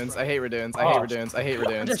hate chaos, Radoons. bro. I hate Radoons. I hate Radoons. I hate I'm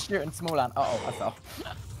Radoons. just shooting small land. Uh oh, I fell.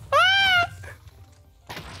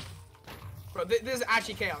 Bro, this is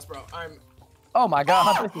actually chaos, bro. Oh my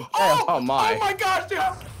god, this is chaos. Oh my. Oh my gosh, dude.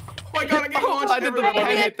 Oh my god, I get launched I did the everywhere.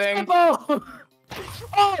 pen hit thing.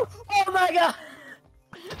 Oh my god.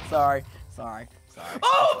 Sorry.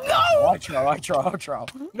 Oh no! I try.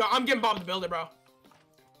 No, I'm getting Bob the Builder, bro.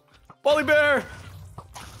 Wally Bear!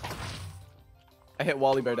 I hit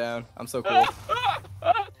Wally Bear down. I'm so cool.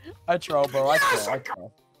 I troll, bro. I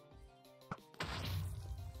troll.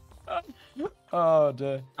 Oh,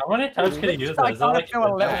 dude. How many times can you use that? I Is that kinda like feel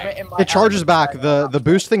a little bit in my It charges element back. right now. The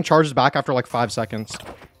boost thing charges back after like 5 seconds.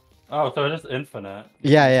 Oh, so it's just infinite.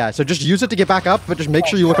 Yeah. So just use it to get back up, but just make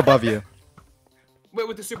sure you look above you. Wait,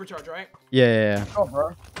 with the supercharge, right? Yeah. Oh,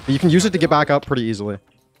 bro. But you can use it to get back up pretty easily.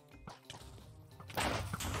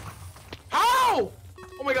 How?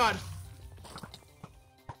 Oh my god.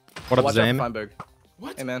 What up, Watch out, Zame? Feinberg.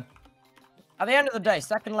 What? Hey, man. At the end of the day,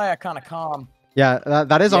 second layer kind of calm. Yeah,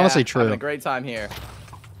 that is honestly Yeah, having true. a great time here.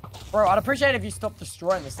 Bro, I'd appreciate if you stopped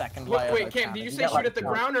destroying the second layer. Wait, though, Cam, did you If say get, shoot like, at the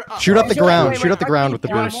jump. ground or up? Shoot up the Wait, ground. wait, Shoot up the wait, ground with the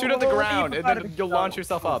wait, You wanna boost. shoot at the Well, ground, you and prefer to then be you'll launch stealth.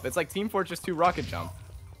 yourself up. It's like Team Fortress 2 rocket jump.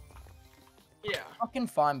 Yeah. Fucking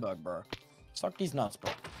Feinberg, bro. Suck these nuts,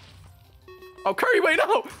 bro. Oh, Curry, wait,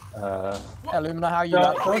 no! Hey, Illumina, how you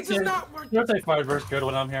Yeah. like? Wait, this is not working. You'll take Fireburst good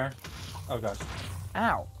when I'm here. Oh gosh.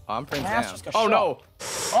 Ow. I'm Prince My ass Am. just got Oh, shot. no!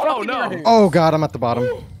 Oh, no. Oh god, I'm at the bottom.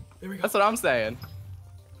 There we go. That's what I'm saying.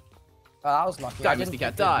 Oh, that was lucky. Die, I didn't Misty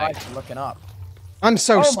Cat, get the die. advice for looking up. I'm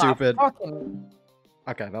so Oh my stupid. fucking-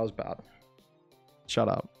 Okay, that was bad. Shut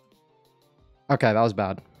up. Okay, that was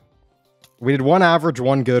bad. We did one average,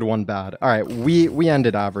 one good, one bad. All right, we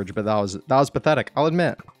ended average, but that was pathetic. I'll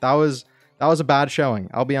admit that was a bad showing.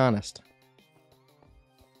 I'll be honest.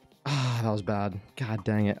 Ah, that was bad. God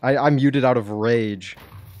dang it. I muted out of rage.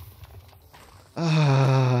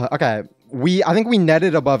 Okay, I think we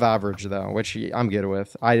netted above average though, which I'm good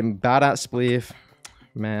with. I'm bad at Spleef.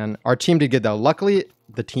 Man, our team did good though. Luckily,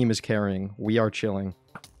 the team is carrying. We are chilling.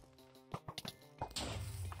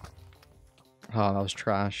 Oh, that was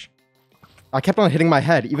trash. I kept on hitting my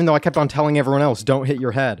head, even though I kept on telling everyone else, don't hit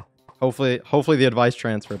your head. Hopefully the advice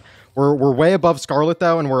transferred. We're way above Scarlet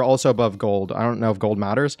though, and we're also above Gold. I don't know if Gold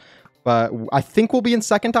matters, but I think we'll be in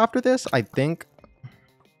second after this. I think.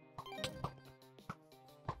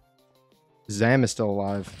 Zam is still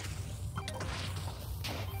alive.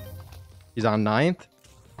 He's on 9th.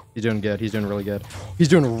 He's doing good. He's doing really good. He's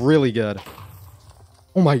doing really good.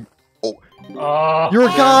 Oh my. Oh, You're a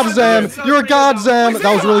god, Zam. so You're a god, pretty, Zam. though.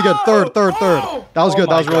 That was really good. Third. Oh! That was good.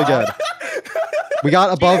 That was really good. We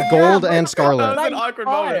got above gold and That was scarlet. an awkward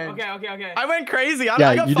moment. Okay. I went crazy. I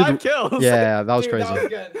Yeah, got you 5 did. kills. Yeah, that was Dude, crazy. That was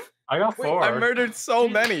good. I got 4. I murdered so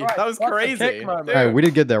many. Right, That was that's a crazy. kick moment. Dude, All right, we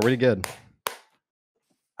did good there. We did good.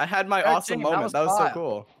 I had my 13, awesome that moment. was That was so fire.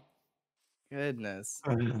 cool. Goodness.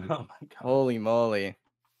 Oh my god. Holy moly.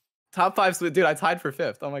 Top 5 dude, I tied for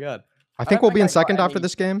 5th. Oh my god. I think don't we'll be think in I got second after any.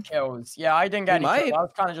 this game. Kills. Yeah, I didn't get any You kills. might. I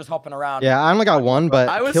was kind of just hopping around. Yeah, I only got one, but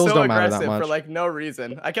I was kills so don't matter that aggressive much. for like no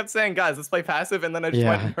reason. I kept saying, guys, let's play passive, and then I just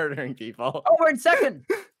Yeah. went murdering people. Oh, we're in second.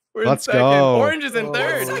 We're Let's in second. go. Orange is in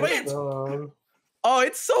third. Second. Wait. Oh,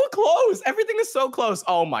 it's so close. Everything is so close.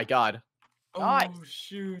 Oh my god. Nice. Oh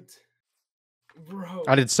shoot, bro.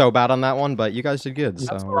 I did so bad on that one, but you guys did good, so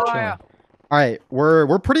That's we're chilling. fire. All right,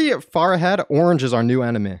 we're pretty far ahead. Orange is our new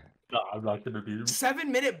enemy. No, I'm not gonna be.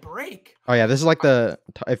 7-minute break. Oh yeah, this is like the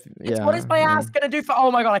What is my ass gonna do for?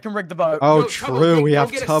 Oh my god, I can rig the vote. Oh Yo, Tubbo, true, we go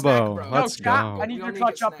have get a snack, Tubbo. bro. Let's Yo, chat, go. I need We you all to need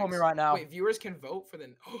clutch get up for me snacks. right now. Wait, viewers can vote for the.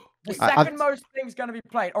 The I- second most thing's gonna be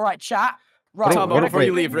played. All right, chat. Right. Tubbo, we're before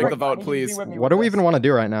you gonna leave, rig the vote, I need you to be please. with me What with do we this. even want to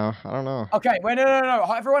do right now? I don't know. Okay, wait,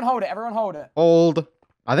 no. Everyone hold it. Everyone hold it. Hold.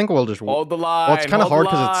 I think we'll just. Hold the line. Well, it's kind of hold hard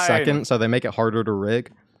the because it's line. second, so they make it harder to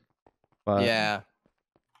rig. But Yeah.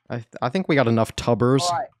 I think we got enough tubbers.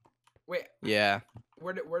 All right. Wait, Yeah.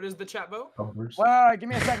 where does the chat vote? Wait, give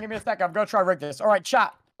me a second. I'm gonna try rig this. All right,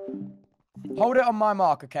 chat. Hold it on my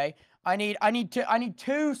mark, okay? I need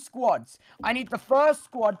 2 squads. I need the first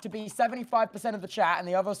squad to be 75% of the chat and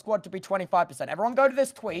the other squad to be 25%. Everyone go to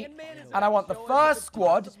this tweet, and I want the first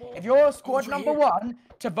squad, if you're squad number 1,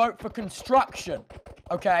 to vote for construction.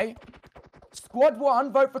 Okay? Squad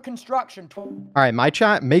 1, vote for construction. All right, my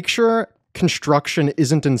chat. Make sure construction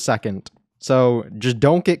isn't in second. So just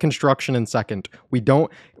don't get construction in second.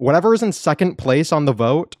 Whatever is in second place on the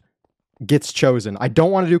vote gets chosen. I don't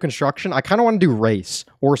want to do construction. I kind of want to do race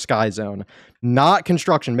or sky zone, not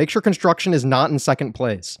construction. Make sure construction is not in second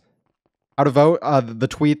place. How to vote? The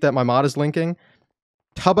tweet that my mod is linking.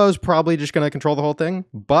 Tubbo's probably just gonna control the whole thing,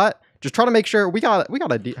 but just try to make sure we got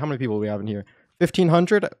how many people do we have in here?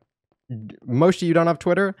 1,500. Most of you don't have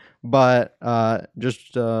Twitter, but let's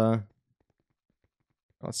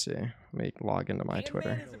see. Let me log into my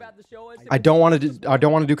Twitter. I don't want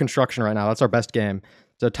to do construction right now. That's our best game.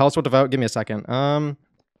 So tell us what to vote. Give me a second.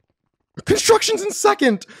 Construction's in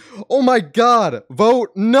second. Oh my god.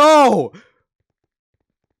 Vote no.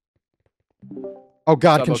 Oh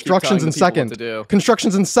god, Tubbo, keep construction's in telling people what second. to do.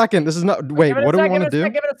 Construction's in second. This is not. Wait, what do we want to do?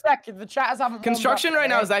 Give it a sec. The chat has haven't. Construction right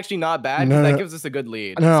now is actually not bad No, because no, that no. gives us a good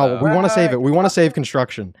lead. No, so- we want to save it. We want to save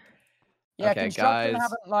construction. Yeah, Okay, construction guys.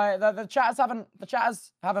 haven't like the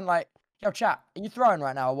chats haven't like. Yo, chat, are you throwing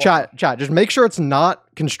right now? Or what? Chat, just make sure it's not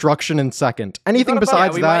construction in second. Anything gotta vote. Yeah,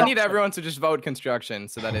 besides we that. might need everyone to just vote construction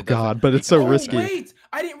so that it doesn't. God, but it's so Oh, risky. Wait,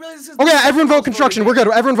 I didn't realize this is. Okay, the everyone vote second most construction. voted We're good.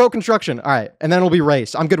 game. Everyone vote construction. All right, and then it'll be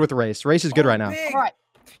race. I'm good with race. Race is good right now. Big. All right.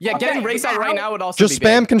 Yeah, getting Okay, race out right now would also Just be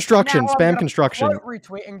spam big. construction. Now I'm Spam gonna construction. Quote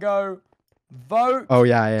retweet and go vote Oh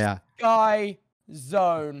yeah. sky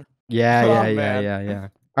zone. Yeah. Oh, Yeah.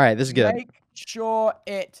 All right, this is good. Make sure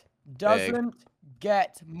it doesn't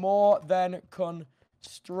get more than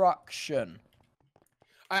construction.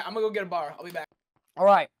 All right, I'm gonna go get a bar. I'll be back. All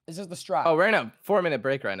right, this is the strat. Oh, we're in a 4-minute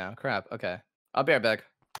break right now. Crap. Okay. I'll be right back.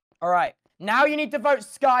 All right, now you need to vote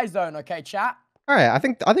sky zone. Okay, chat. All right, I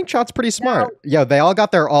think chat's pretty smart. Yo, they all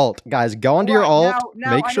got their alt. Guys, go onto your Right, alt.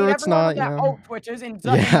 now Make I sure need it's everyone not. with You their know. alt Twitters in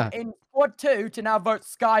Yeah. in squad 2 to now vote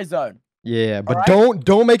sky zone. Yeah, but Alright.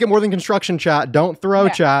 don't make it more than construction, chat. Don't throw Yeah.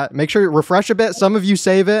 chat. Make sure you refresh a bit. Some of you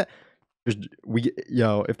save it.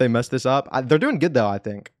 If they mess this up, they're doing good though. I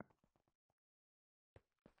think.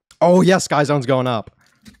 Oh yeah, Sky Zone's going up.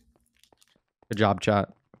 Good job, chat.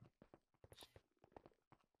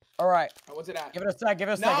 All right, What's it at? give it a sec. Give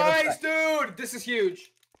it a sec. Give it a Nice, sec. dude. This is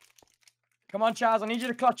huge. Come on, Chaz. I need you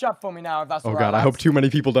to clutch up for me now, if that's Oh all right. god, I hope lads. too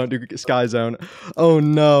many people don't do Sky Zone. Oh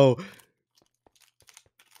no.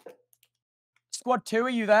 Squad 2, are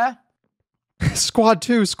you there? Squad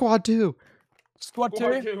 2, Squad 2. Squad 2.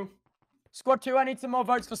 Squad 2. Squad 2, I need some more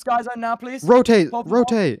votes for Sky Zone now, please. Rotate, Pop, pop.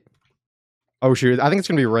 rotate. Oh shoot, I think it's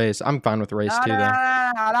gonna be race. I'm fine with race No, too no,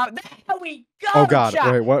 though. no. There we go. Oh god,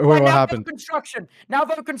 chat. wait, what Right, now happened? Vote construction. Now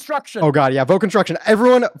vote construction. Oh god, yeah, vote construction.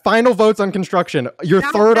 Everyone, final votes on construction. Your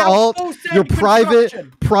Now- third now alt, full send your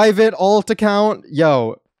construction. private alt account.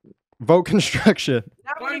 Yo, vote construction.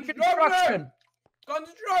 Now we need construction.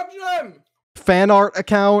 Construction. Fan art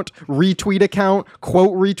account, retweet account,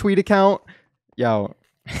 quote retweet account. Yo,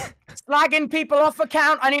 Slagging people off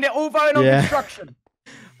account. I need it all voting on Yeah. construction.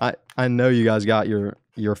 I know you guys got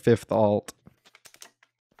your fifth alt.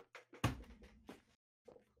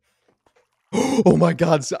 Oh my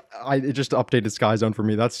god, it just updated Sky Zone for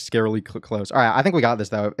me. That's scarily close. All right, I think we got this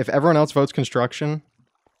though. If everyone else votes construction.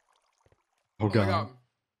 Oh my god.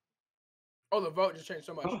 Oh, the vote just changed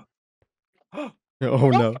so much. Oh no. Oh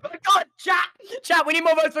my god, chat, we need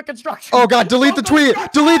more votes for construction. Oh god, delete the tweet!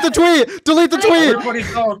 Delete the tweet! Delete the tweet! Everybody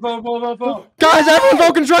vote. Guys, everyone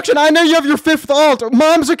vote construction! I know you have your 5th alt!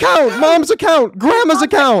 Mom's account! Grandma's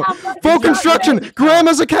account! Vote construction!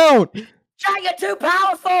 Grandma's account! Chat, you're too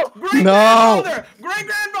powerful. No!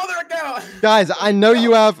 Great-grandfather account! Guys, I know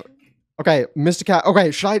you have... Okay, Mr. Cat. Okay,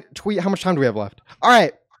 should I tweet? How much time do we have left?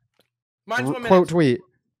 Alright. Mine's 1 minute. Quote tweet.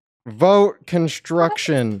 Vote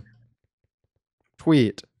construction.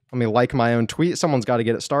 Tweet. Let me like my own tweet. Someone's got to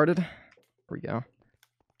get it started. Here we go.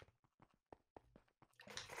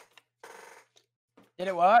 Did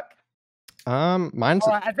it work? Mine's...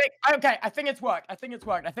 All right, I think it's worked. I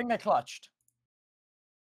think they clutched.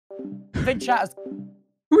 I think chat is...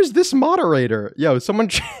 Who is this moderator? Yo, someone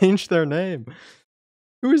changed their name.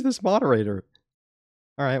 Who is this moderator?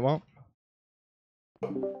 Alright, well.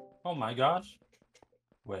 Oh my gosh.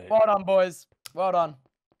 Wait. Well done, boys. Well done.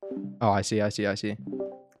 Oh, I see.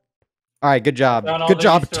 Alright, good job. Found all Good the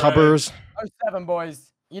job, Easter Tubbers. 07,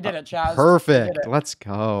 boys. You did it, Chaz. Perfect. You did it. Let's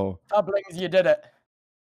go. Tubblings, you did it.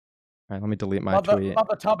 Alright, let me delete my tweet.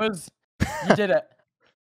 Mother Tubbers, you did it.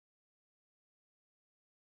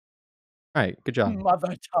 Alright, good job.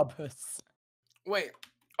 Mother Tubbers. Wait.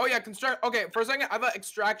 Oh yeah, construct. Okay, for a second, I thought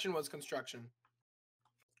extraction was construction.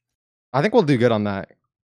 I think we'll do good on that.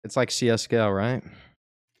 It's like CSGO, right?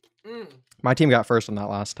 My team got first on that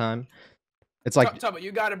last time. It's like... Tubbo,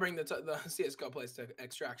 you gotta bring the CSGO place to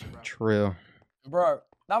extraction, bro. True. Bro,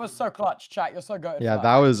 that was so clutch, chat. You're so good. Yeah,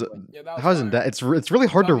 that was... Yeah, That was in fire. It's really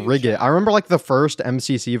hard to W rig it. chat. I remember like the first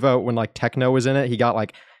MCC vote when like Techno was in it. He got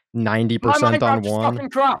like 90% My Minecraft on just one. fucking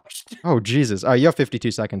crashed. Oh, Jesus. Oh, you have 52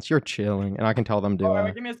 seconds. You're chilling. And I can tell them to...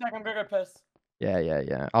 Wait, give me a second. I'm gonna go piss.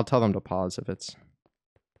 Yeah. I'll tell them to pause if it's...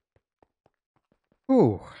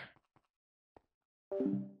 Ooh.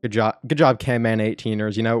 Good job,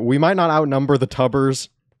 camman18ers. You know, we might not outnumber the Tubbers,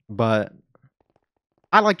 but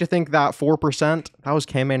I like to think that 4%, that was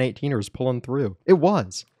camman18ers pulling through. It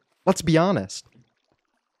was. Let's be honest.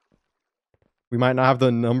 We might not have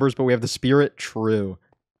the numbers, but we have the spirit. True.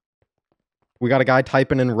 We got a guy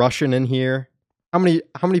typing in Russian in here. How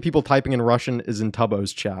many people typing in Russian is in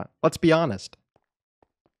Tubbo's chat? Let's be honest.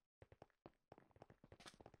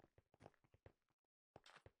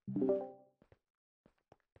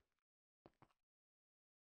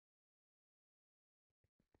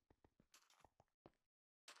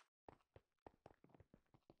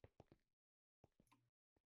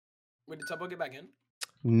 Wait, did Tubbo get back in?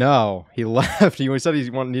 No, he left. He said he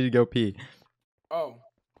needed to go pee. Oh.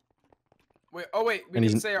 Wait, we And didn't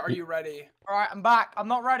he's- say, are you ready? All right, I'm back. I'm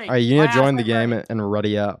not ready. All right, you My need to join ass the ain't game ready. and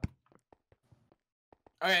ready up.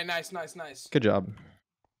 Okay, nice. Good job.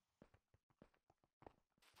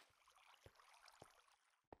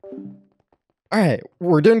 All right,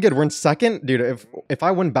 we're doing good. We're in second, dude. If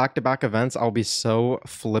I win back-to-back events, I'll be so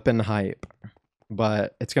flippin' hype.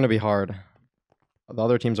 But it's gonna be hard. The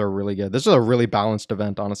other teams are really good. This is a really balanced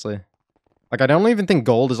event, honestly. Like, I don't even think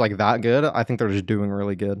gold is like that good. I think they're just doing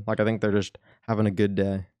really good. Like, I think they're just having a good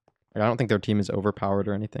day. Like, I don't think their team is overpowered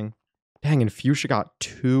or anything. Dang, and Fuchsia got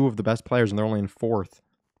 2 of the best players, and they're only in 4th.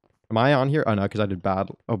 Am I on here? Oh no, because I did bad.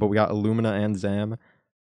 Oh, but we got Illumina and Zam.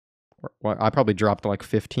 Well, I probably dropped to like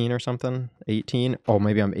 15 or something. 18. Oh,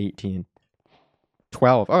 maybe I'm 18.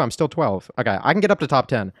 12. Oh, I'm still 12. Okay, I can get up to top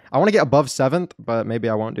 10. I want to get above 7th, but maybe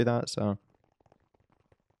I won't do that, so.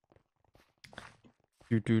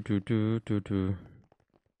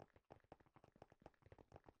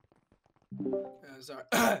 Sorry.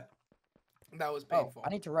 That was Oh, painful. I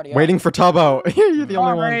need to ready up. Waiting for Tubbo. You're the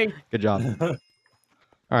only one. Sorry. Good job. All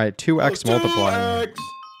right, 2x multiplier. 2x.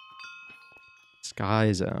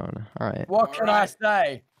 Sky Zone. All right. What can I Alright.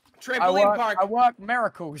 say? Trampoline park. I work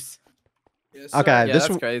miracles. Yes, sir. Okay, Yeah, this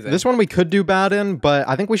that's crazy. this one we could do bad in, but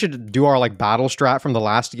I think we should do our like battle strat from the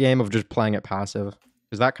last game of just playing it passive,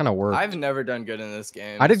 because that kind of worked. I've never done good in this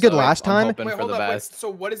game. I did good so last I'm time. hoping Wait, for hold the up. Wait, best. so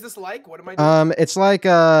what is this like? What am I doing? It's like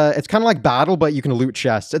it's kind of like battle, but you can loot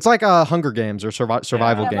chests. It's like Hunger Games or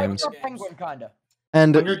survival Yeah, games. like Penguin kinda.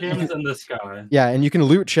 And Hunger Games in the sky. yeah, and you can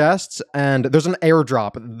loot chests, and there's an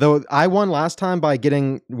airdrop. Though I won last time by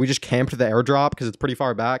we just camped the airdrop because it's pretty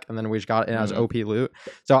far back, and then we just got it as OP loot.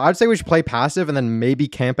 So I'd say we should play passive and then maybe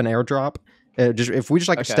camp an airdrop. If we just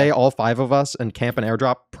like Okay. stay all 5 of us and camp an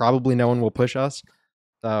airdrop, probably no one will push us.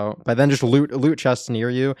 So, but then just loot chests near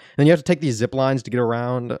you. And then you have to take these zip lines to get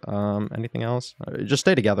around. Anything else? Just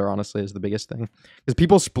stay together, honestly, is the biggest thing. Because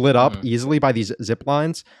people split up easily by these zip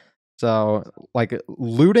lines. So like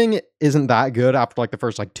looting isn't that good after like the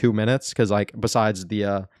first like 2 minutes because like besides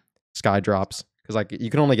the sky drops because like you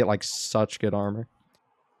can only get like such good armor.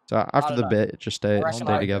 So after the know. bit, just stay I reckon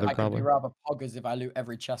together I probably. could be rather poggers if I loot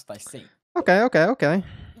every chest I see. Okay.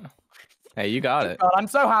 Hey, you got it. God, I'm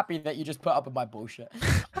so happy that you just put up with my bullshit.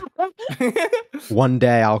 One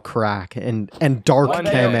day I'll crack and Dark One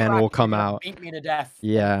day. Camman will You're come gonna out. Beat me to death.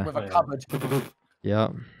 Yeah. With a Yeah. cupboard. Yeah.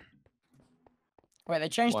 Wait, they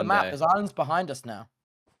changed the One map. day. There's islands behind us now.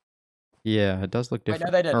 Yeah, it does look Wait,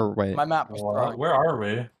 different. no, they didn't. Or wait. My map was broke. Where are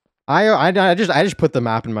we? I just put the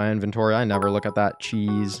map in my inventory. I never look at that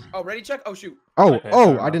cheese. Oh, ready check? Oh shoot. Oh, Okay, fair I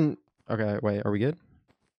enough. didn't. Okay, wait. Are we good?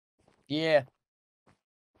 Yeah.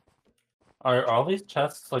 Are all these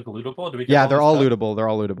chests like lootable? Do we? Get Yeah, they're all these lootable. They're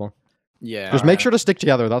all lootable. Yeah. Just make Alright. sure to stick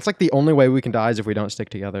together. That's like the only way we can die is if we don't stick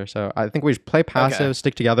together. So I think we should play passive,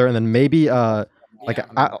 stick together, and then maybe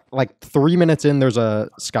like 3 minutes in, there's a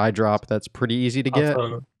sky drop that's pretty easy to get.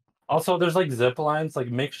 Also, there's like zip lines. Like,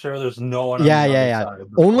 make sure there's no one. Yeah, on the yeah, other side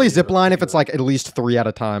before Only you zip line if do it's it. like at least 3 at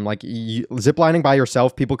a time. Like zip lining by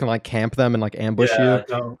yourself, people can like camp them and like ambush Yeah, you.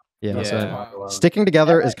 don't- Yeah. don't So walk alone. sticking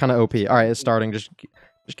together is kind of OP. All right, it's starting. Just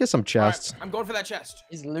get some All right, chests. I'm going for that chest.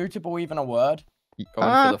 Is lootable even a word?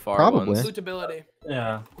 Going for the far probably. ones. Lootability.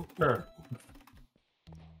 Yeah, sure.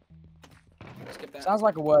 Skip that. Sounds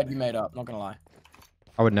like a word you made up, not gonna lie.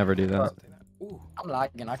 I would never do that. Ooh, I'm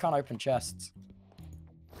lagging, I can't open chests.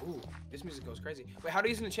 ooh, this music goes crazy. Wait, how do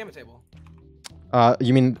you use an enchantment table?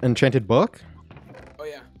 You mean enchanted book? Oh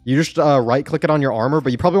yeah. You just right click it on your armor,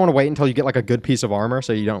 but you probably want to wait until you get like a good piece of armor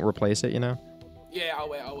so you don't replace it, you know? Yeah, I'll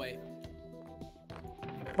wait.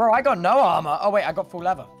 Bro, I got no armor. Oh wait, I got full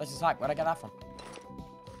leather. This is hype. Where'd I get that from?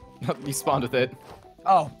 You spawned with it.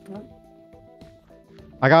 Oh,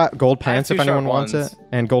 I got gold pants two if anyone sharp wants ones. it,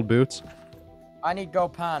 and gold boots. I need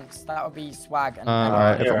gold pants. That would be swag. And All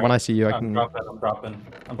right, Here. when I see you, I I'm can.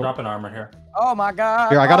 dropping armor here. Oh my god.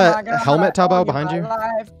 Here, I got oh a my god, helmet, I owe Tubbo, behind my you.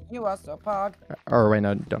 life. You are so pog. Or wait,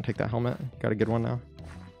 no, don't take that helmet. Got a good one now.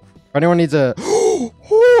 If anyone needs a. Oh,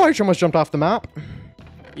 I almost jumped off the map.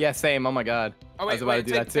 Yeah, same. Oh my god. Oh I wait, was about to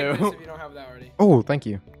do take that this too. if you don't have that already. Oh, thank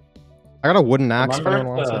you. I got a wooden axe if anyone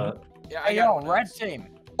wants it. Yeah, I Hey, got yo, one. red team.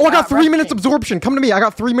 Oh, I got red 3 minutes team. absorption. Come to me. I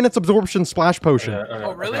got 3 minutes absorption splash potion.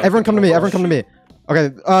 Oh, really? Everyone come to me. Everyone come to me.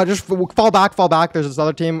 Okay, just fall back. There's this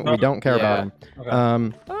other team. We don't care about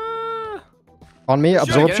them. On me, Sure,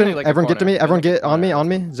 absorption. get in, like, a Everyone get to me. corner. Everyone get on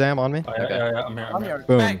me. Zam on me. Okay. Yeah, I'm here. I'm here.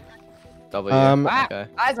 Boom. Bang. W. Wow, Okay.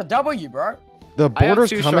 that's a W, bro. The I have border's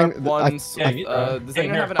 2 coming. sharp ones. Yeah, Does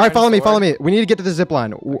anyone here. have an All right, follow iron me. Follow sword? me. We need to get to the zip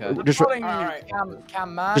line. Okay. Just Following you, Alright.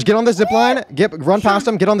 Camman. get on the zip line. Run past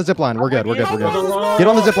them. Get on the zip line. We're good. We're good. We're good. Get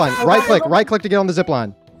on the zip line. Right click to get on the zip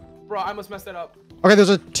line. Bro, I almost messed that up. Okay, there's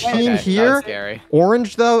a team Okay, that was here. scary.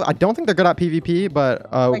 Orange though, I don't think they're good at PvP, but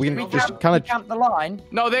we Wait, can just kind of. camp the line.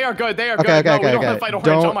 No, they are good. They are Okay, good. No, okay, we don't okay. have to fight orange.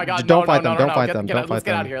 Don't- Oh my god. don't no, fight no, them, no, don't no. fight Get- them, get don't out- fight Let's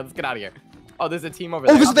get out them. of here. Let's get out of here. Oh, there's a team over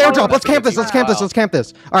Oh, there. this is the I'm airdrop. following Let's them. camp this. Let's camp this. Let's camp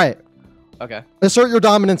this. All right, Okay. assert your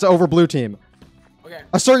dominance over blue team. Okay.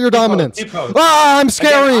 Assert your dominance. Keep going. Ah, I'm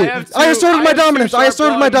scary. Again, have I two- asserted my have two dominance. I sharp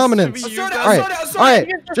asserted my ones to dominance. be used Assert it, as- All right, assert it, assert all right.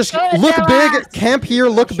 You just Just asserted look your big. ass. Camp here.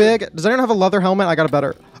 Look big. Does anyone have a leather helmet? I got a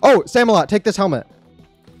better. Oh, Sammelot, take this helmet.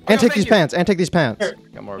 And Oh, take thank these you. pants. And take these pants. Here.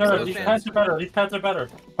 Got more No, of these those. pants are better. These pants are better.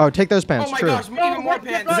 Oh, take those pants. Oh my True. gosh, even more red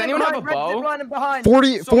zip pants. Does line anyone have a behind, red bow? zip line behind. 40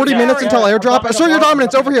 yeah, minutes yeah, until yeah. airdrop. I'm Assert your dropping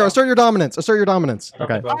dominance the over bow. here. Assert your dominance. Assert your dominance. Okay,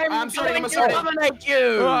 Okay. bow. I'm sorry, going I'm to sorry. dominate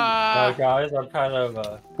you. Ah. Guys, I'm kind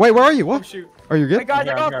of. Wait, where are you? Oh What? shoot. Are you Hey good? guys, I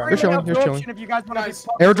Here, got here, 3 I'm You're chilling, minutes you're absorption chilling. if you guys want to be Guys.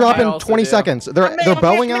 Airdrop I in also 20 do. seconds. They're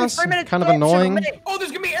bowing us. Kind of annoying. Oh, there's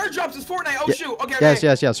gonna be airdrops. It's Fortnite. Oh Yeah. shoot. Okay. Yes, okay.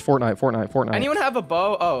 yes. Fortnite. Anyone have a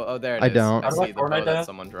bow? Oh, there it is. I don't. I see the Fortnite bow that does.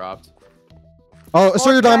 someone dropped. Oh,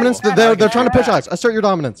 assert your dominance. Okay. They're trying to push us. Assert your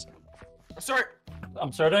dominance. Sorry.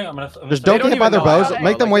 I'm starting. I'm gonna. Just They don't don't get hit by even their know bows. how to-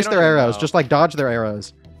 Make them like, waste they their don't even arrows. know. Just like dodge their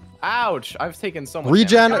arrows. Ouch! I've taken so much.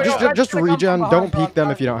 Regen. damage. Just Red's gonna come regen. from Don't behind, peek them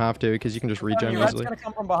bro. if you don't have to, because you can just regen Red's easily. gonna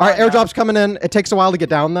come from All right, behind, airdrop's coming in. It takes a while to get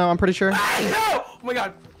down though. I'm pretty sure. All Ah, no! Oh my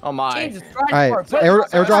god. Oh my. Jesus Christ, right, bro. Put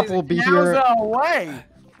airdrop will be here. away.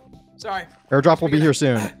 Sorry. Airdrop will be here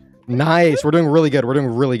soon. Nice. We're doing really good. We're doing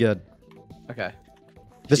really good. Okay.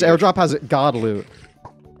 This Jeez. airdrop has god loot.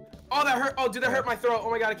 Oh, that hurt. Oh, did that hurt my throat?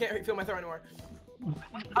 Oh my god, I can't feel my throat anymore.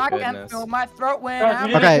 I can Goodness. feel my throat when Guys, I'm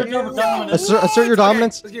we need to Okay. switch over to dominance. Assert your Okay,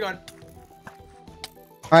 dominance. let's get going.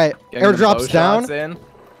 All right, Getting the bow airdrop's down. shots in.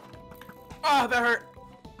 Oh, that hurt.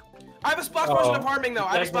 I have a splash potion of harming though.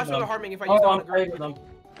 I have a splash potion of harming if I use Oh, that I'm on a group. taking them.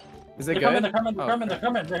 Is it They're good? coming. They're coming. Oh, They're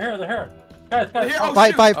coming. They're here. They're here. Guys, They're guys. here. Oh, Fight,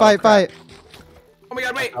 shoot. fight, fight, crap. fight. Oh my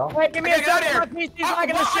god, wait. Oh, Wait, give me I a gotta get out second. of here. My PC's not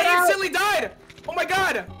gonna shut I out. instantly died. Oh my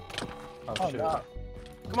god. oh, Oh, shoot. no.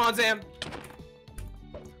 Come on, Sam.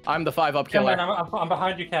 I'm the 5 up Camman, killer. I'm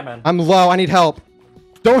behind you, Camman. I'm low. I need help.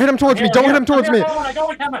 Don't hit him towards me. Don't hit him towards me. I go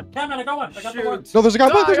in, Camman. Camman, I go in. I got the one. No, there's a guy.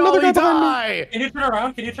 There's another guy behind me. die. Can you turn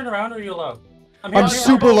around? Can you turn around, or are you low? I'm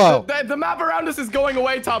super low. The map around us is going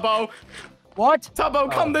away, Tubbo. What?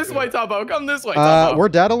 Tubbo, come this way, Tubbo. Come this way, Tubbo. We're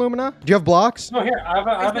dead, Illumina. Do you have blocks? No, here. I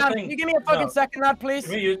have a Can thing. you give me a fucking second, lad, please?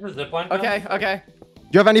 Can we use the zipline? Okay, okay. Do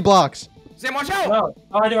you have any blocks? Sam, watch out! No.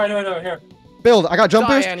 Oh, I do. Here. Build. I got jump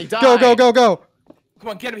Die, boost. Annie, Go, die. go. Come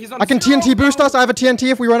on, get him. He's on. I can TNT boost us. I have a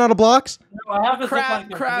TNT if we run out of blocks. No, I have the Crap, zipline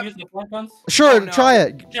gun. crap. Can we use zipline guns? Sure, Oh, no. try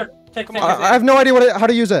it. Here, take Come take on. it. I have no idea how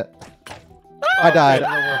to use it. I died.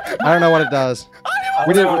 I don't know what it does.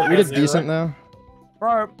 We did decent though.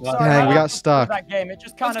 Bro, sorry. Dang, we I got stuck. that game. It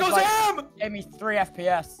just kind Let's of go, like Sam! gave me 3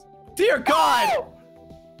 FPS. Dear God.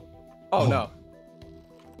 Oh no.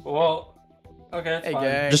 Well, okay. It's Hey, fine.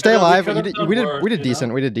 gang. Just stay We alive. could've We done did worse, we did you decent.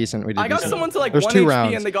 know? We did decent. We did I got decent. someone to like There's 1 2 HP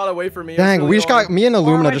rounds. and they got away from me. It was Dang, really we just got annoying. me and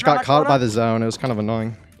Illumina Alright, just got Jack, caught hold by up. the zone. It was kind of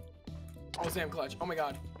annoying. Oh, Sam clutch. Oh my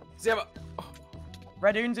God. Sam,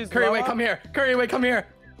 Red Oons is Curry, lower. wait, come here. Curry, wait, come here.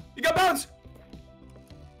 you got bounce.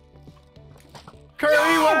 Curry,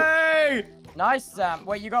 way. Nice, Sam.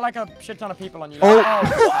 Wait, you got like a shit ton of people on you. Oh.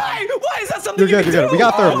 Why? Why is that something You're you good, can you're good. do? We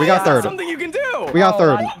got third, we Why got is that third. something you can do? We got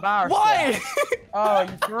third. That's embarrassing. Why? Oh, you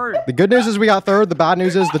threw. The good news is we got third. The bad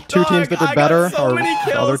news is the 2 teams that did better I got so are many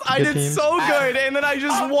the other kills. I good did teams. so good, and then I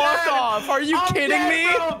just I'm walk dead. off. Are you I'm kidding dead,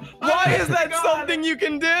 me? bro. Why I'm is that dead. something you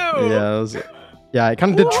can do? Yeah, it was, yeah, it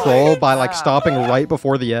kind of did What? troll by like stopping right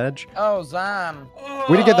before the edge. Oh, Zam.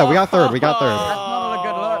 We did good though. We got third. We got third. That's not a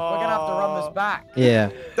good look. We're gonna have to run this back. Yeah.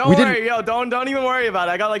 Don't we worry, didn't. yo. Don't even worry about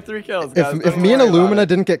it. I got like 3 kills. Guys. If Don't me and even worry about Illumina it.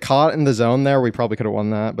 didn't get caught in the zone there, we probably could have won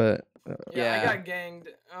that. But Yeah, Yeah. I got ganged.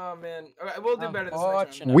 Oh man. Okay, we'll do better this next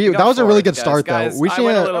Unfortunate. time. we got that was a really fourth, good start guys. though. We I should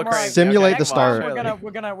went a little Don't worry. crazy. simulate Okay, the start.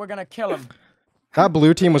 We're gonna kill him. That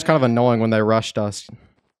blue team was kind of annoying when they rushed us,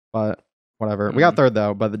 but whatever. We got third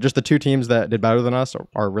though. But just the 2 teams that did better than us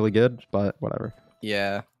are really good. But whatever.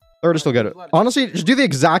 Yeah. Third is still good. Honestly, just do the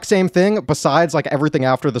exact same thing besides like everything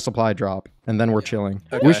after the supply drop, and then we're chilling.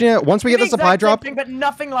 Okay. We should once we get the supply drop. Thing, but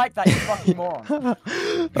nothing like that, you fucking moron.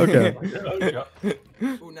 Okay.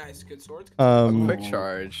 Ooh, nice. Good swords. Quick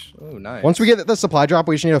charge. Oh, nice. Once we get the supply drop,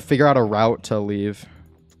 we just need to figure out a route to leave,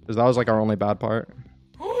 because that was like our only bad part.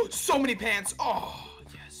 So many pants. Oh,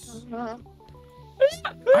 yes.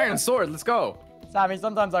 Iron sword, let's go. Sammy,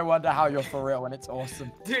 sometimes I wonder how you're for real when it's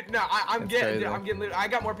awesome. Dude, no, I'm That's getting. crazy. Dude, I'm getting. I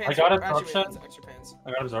got more pants. I got Actually, wait, absorption. that's extra pants.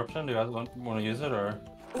 I got absorption. Do you guys want to use it or?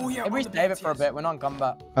 Oh yeah. If we all the save it for a pants, bit, we're not in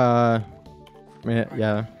combat. I mean,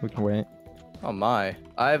 yeah, we can wait. Oh my.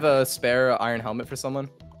 I have a spare iron helmet for someone.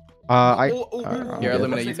 I. Oh, oh, I'm Here, good.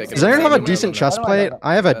 Illumina, you take it. Does anyone have a Illumina, decent Illumina. chest I don't plate? know.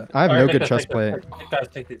 I have no Alright, good take chest this, plate. take this. Guys,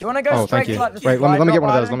 take these. Do you want to go Oh, straight thank you. to like the Wait, let me supply get drop one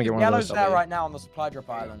of those, island? let me get one of Yellow's those. there right now on the supply drop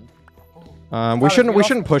island. We Sorry, shouldn't we we lost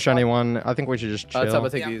shouldn't the push spot. anyone. I think we should just chill.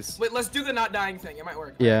 Tubbo, take Yeah. these. Wait, let's do the not dying thing. It might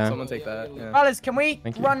work. Yeah. Someone take that. Yeah. Fellas, can we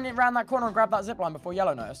Thank you. run around that corner and grab that zipline before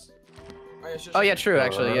Yellow notice? Oh yeah, true.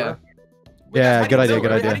 Actually, yeah. Yeah, good idea,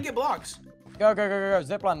 good How idea. do you get blocks? Go, go, go, go,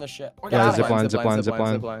 go. Zipline this shit. Okay, Yeah, zip line.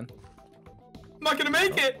 zipline. I'm not gonna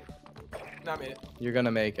make it. Not made it. You're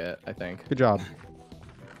gonna make it, I think. Good job.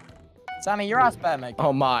 Sammy, your ass better make it.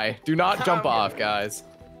 Oh my. Do not jump off, guys.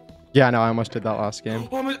 Yeah, no, I almost did that last game.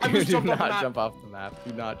 Oh, I Do just jumped off the not map. jump off the map.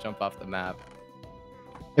 Do not jump off the map.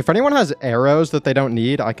 If anyone has arrows that they don't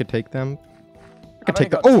need, I could take them. I could I've take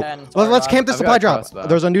them. only Oh, got 10, sorry, let's lad. camp the I've supply got a drop. crossbow.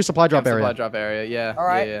 There's a new supply drop Supply area. drop area. Yeah. All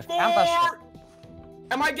right. Yeah, yeah. Camp that shit.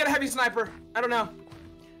 I might get a heavy sniper. I don't know.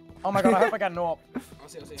 Oh my god, I hope I get an AWP. I'll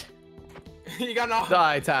see. You got an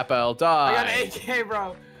Die, Tapel. I got Die. an AK,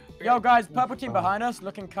 bro. Yo, guys, purple team behind us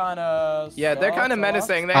looking kind of. Yeah, they're kind of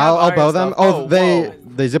menacing. They I'll have bow iron them. stuff. Oh, they whoa.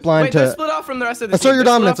 zipline Wait, they're to split off from the rest of the assert team. your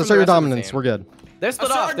They're split dominance. off from Assert the your rest of the dominance. team. We're good. They're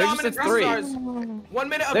split off. They're just at 3. 1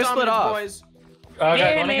 minute of They're split dominance, off. boys.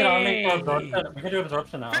 Guys, wanna get on me for absorption? We can do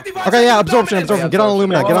absorption now. 55 Okay, yeah, seconds of absorption. dominance. Get on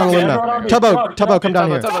Illumina. Get on Okay, Illumina. okay. Tubbo, come down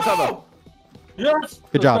here. Tubbo. Yes.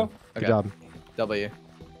 Good job. Good Okay. job. W.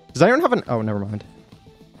 Does anyone have an? Oh, never mind.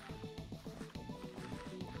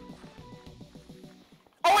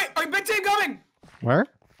 Oh wait, big team coming. Where?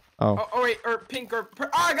 Oh, Oh wait, or pink or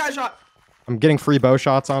I got a shot. I'm getting free bow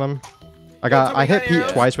shots on him. I hit Pete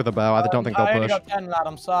twice with a bow. I don't think I they'll only push. got 10, lad.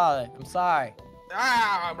 I'm sorry. I'm sorry.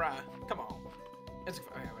 Ah, bruh. Come on. It's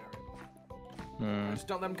okay, whatever. Just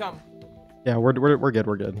don't let them come. Yeah, we're good. We're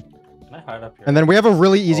good. Can I hide up here? And then we have a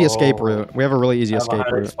really easy escape Oh. route. We have a really easy I have a escape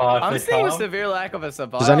hiding route. spot. I'm They seeing a come. severe lack of a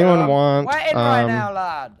supply. Does anyone want? We're in right now,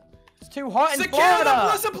 lad. It's too hot in Secure the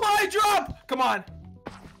Florida. supply drop. Come on.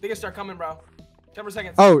 They can start coming, bro. 10 more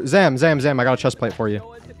seconds. Oh, Zam. I got a chest plate for you.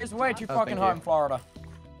 It's way too Oh, fucking thank hot you. in Florida.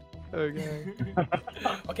 Okay.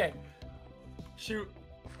 Okay. Shoot.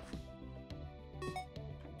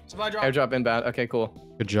 Supply drop. Airdrop inbound. Okay, cool.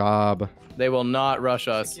 Good job. They will not rush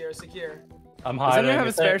us. Secure. I'm Does hiding. anyone have a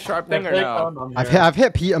If they- spare sharp thing if or they no? come, I'm I've here.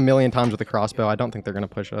 hit Pete a million times with a crossbow. I don't think they're gonna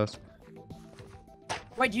push us.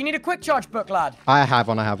 Wait, do you need a quick charge book, lad? I have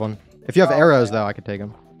one. I have one. If you have Oh, arrows, okay. though, I could take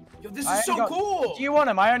them. Yo, this I is so only got- cool. Do you want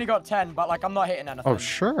them? I only got 10, but like I'm not hitting anything. Oh,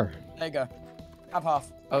 sure. There you go. Have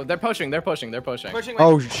half. Oh, they're pushing. They're pushing. They're pushing. Pushing.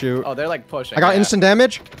 Oh, shoot. Oh, they're like pushing. I got yeah. instant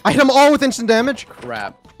damage. I hit them all with instant damage.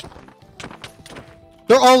 Crap.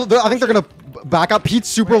 I think they're gonna back up. Pete's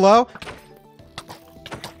super low.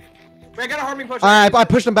 Wait, I got a harming push. I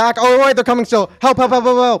pushed them back. Oh, wait, they're coming still. Help, help, help,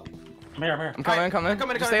 help, help. Come here, come here. I'm coming. I'm coming.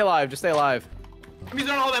 coming, Just coming. stay alive. Just stay alive. I'm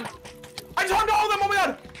using all of them. I just harmed all of them. Oh my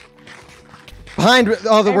god. Behind.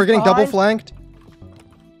 Oh, we're getting double Behind. flanked.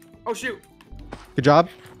 Oh shoot. Good job.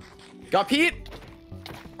 Got Pete.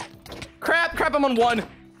 Crap. Crap. I'm on one.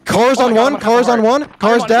 Car's Oh my on God, one. I'm on Car's half a on one. heart.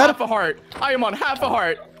 Car's I'm on dead. half a heart. I am on half a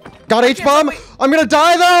heart. Got H-bomb. I'm gonna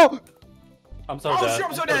die, though. I'm so Oh dead. shoot,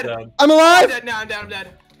 I'm so dead. I'm I'm alive. dead now. I'm dead. I'm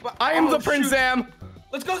dead. But, I am oh, the Prince shoot. Sam.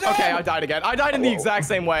 Let's go, Sam. Okay, I died again. I died in the exact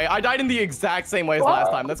same way. I died in the exact same way as last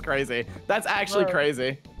time. That's crazy. That's actually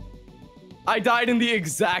crazy. I died in the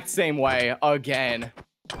exact same way again.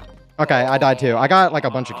 Okay, I died too. I got like a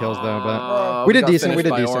bunch of kills though, but we did got decent. We finished did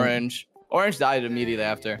by decent. Orange. Orange died immediately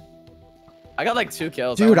after. I got like 2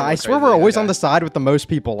 kills. Dude, I swear we're always on the the. side with the most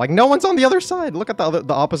people. Like no one's on the other side. Look at the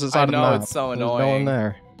opposite side of the know, map. it's so There's no one annoying.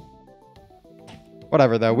 there.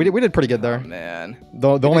 Whatever though, we did pretty good Oh there. man.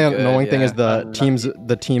 The did only good, annoying thing is yeah.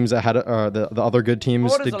 the teams that had the other good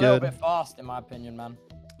teams Border's did a little good. bit fast, in my opinion, man.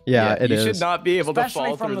 Yeah, it you is. should not be able to Especially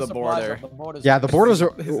fall from through the supplies border. drop, the border's Yeah, the borders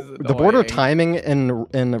are This is the border annoying. timing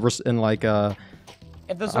in like If the I don't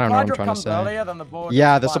know supply what I'm drop trying to comes say. earlier, then the border.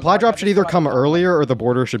 yeah, the supply drop should either come earlier or the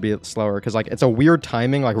border should be slower because like it's a weird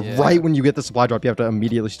timing. Like Yeah. right when you get the supply drop, you have to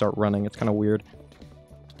immediately start running. It's kind of weird.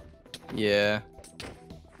 Yeah.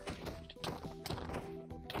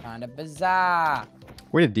 Kind of bizarre.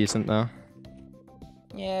 We did decent though.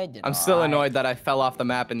 Yeah, it did I'm still alright. annoyed that I fell off the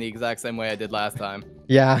map in the exact same way I did last time.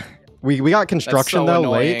 Yeah, we got construction so though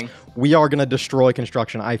annoying. late. We are gonna destroy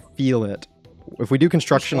construction. I feel it. If we do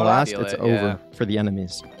construction sure? I last, feel it's it, over yeah. for the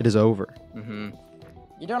enemies. It is over. Mm-hmm.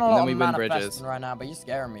 You're doing a And lot then of we win manifesting bridges. right now, but you're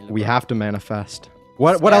scaring me. We bro. have to manifest.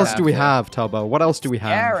 What Yeah, else do we have have, Tubbo? What else do we have?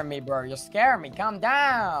 Scaring me, bro. You're scaring me. Calm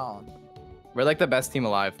down. We're like the best team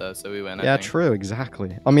alive though, so we win. I Yeah, think. true,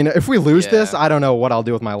 exactly. I mean, if we lose this, Yeah. I don't know what I'll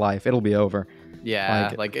do with my life. It'll be over.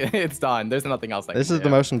 Yeah, like it's done. There's nothing else. This is the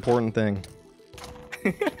most important thing.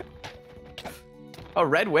 Oh,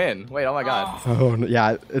 red win. Wait, oh my god. Oh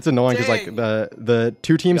yeah, it's annoying because like Dang. the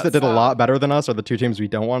two teams Got that did a fouled. lot better than us are the two teams we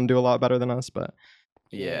don't want to do a lot better than us. But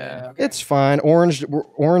Yeah. it's fine. Orange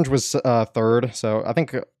was third, so I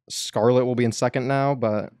think Scarlet will be in second now.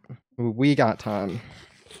 But we got time.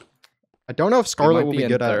 I don't know if We Scarlet might will be in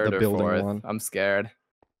good at third the or building fourth. one. I'm scared.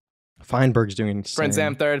 Feinberg's doing insane. Prince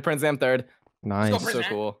Am third. Prince Am third. Nice. Let's go, So Prince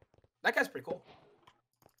Am. cool, That guy's pretty cool.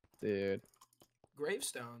 dude.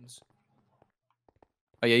 Gravestones.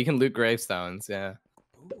 Oh yeah, you can loot gravestones. Yeah.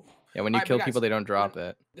 Ooh. Yeah, when you Alright, kill but people, guys, they don't drop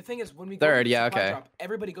it. The thing is, when we Third, go to the yeah, supply okay. drop,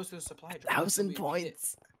 everybody goes to the supply drop. 1,000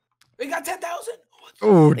 points. We got 10,000.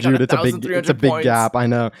 Oh, They got dude, it's a big 1,300 points. gap. I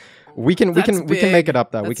know. We can That's make big. it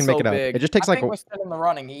up though. We That's can make so it up. big. It just takes I like think a, we're still in the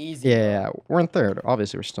running. Easy. yeah, we're in third.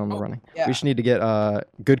 Obviously, we're still in the Oh, running. yeah. We just need to get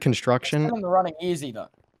good construction. Still in the running. Easy though.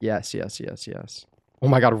 Yes, yes, yes, yes. Oh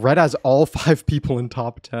my God, Red has all 5 people in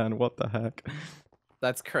top 10. What the heck?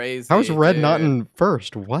 That's crazy. How's Red not dude. in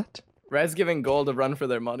first? What? Red's giving gold a run for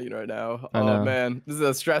their money right now. I Oh know. man, this is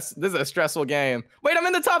a stressful game. Wait, I'm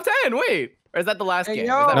in the top 10. Wait, or is that the last Hey, game?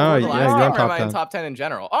 yo. Is that No, the yeah, last you're in game, or top am I in 10. top 10 in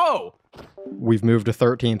general? Oh, We've moved to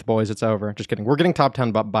 13th, boys. It's over. Just kidding. We're getting top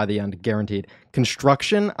 10 by the end, guaranteed.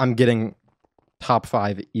 Construction, I'm getting top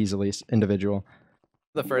 5 easily, individual.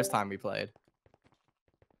 the first time we played.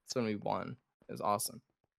 That's when we won. It was awesome.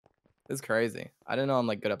 This is crazy. I didn't know I'm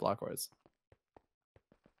like good at block wars.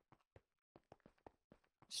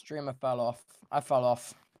 Streamer fell off. I fell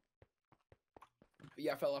off.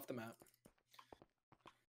 Yeah, I fell off the map.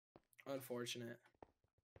 Unfortunate.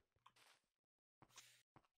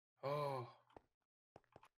 Oh.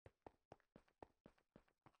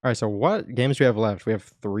 All right, so what games do we have left? We have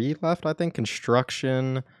 3 left, I think.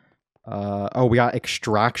 Construction. Oh, we got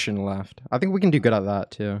extraction left. I think we can do good at that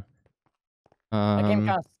too. That game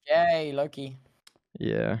kind of scary, Loki.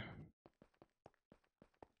 Yeah.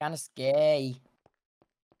 Kind of scary.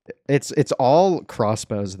 It's all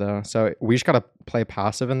crossbows though, so we just gotta play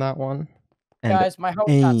passive in that one. And Guys, my whole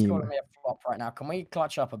chat's aim. calling me a flop right now. Can we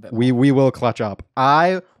clutch up a bit? we more? will clutch up.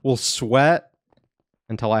 I will sweat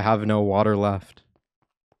until I have no water left.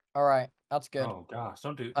 All right, that's good. Oh gosh,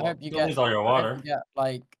 don't do. I well, hope you don't get. lose all your I hope water. you get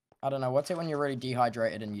like I don't know. What's it when you're really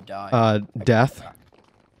dehydrated and you die? Death.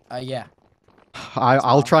 Yeah.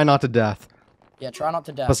 I'll try not to death. Yeah, try not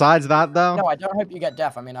to death. Besides that, though. No, I don't hope you get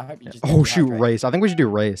death. I mean, I hope you just. Oh shoot, dehydrate. race. I think we should do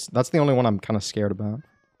race. That's the only one I'm kind of scared about.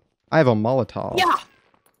 I have a Molotov. Yeah.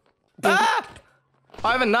 Ah!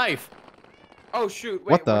 I have a knife. Oh shoot!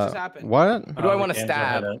 Wait, What the? just happened? What? Who do I want to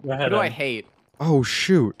stab? Who do I hate? Oh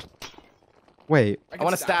shoot. Wait. I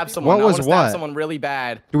want to stab people? someone. What I was wanna stab what? someone really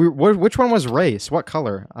bad. Do we? Which one was race? What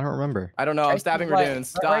color? I don't remember. I don't know. I'm stabbing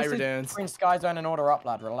Radoons. Die, Radoons. Between Sky Zone and Order Up,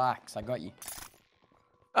 lad. Relax. I got you.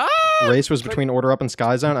 Ah! Race was between Order Up and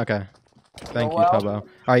Sky Zone. Okay. Thank you, Well. Tubbo. All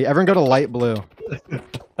right, everyone go to light blue. All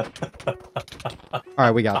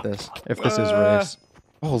right, we got this. If this is race.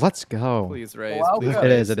 Oh, let's go. Please raise. Welcome. Please It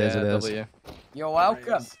raise. is, it is, Yeah, it is. W. You're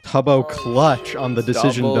welcome. Tubbo clutch on the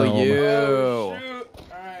decision dome. W. Oh, shoot.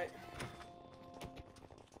 All right.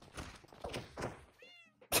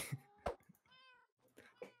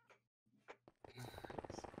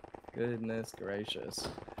 Goodness gracious.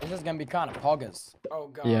 This is gonna be kind of poggers. Oh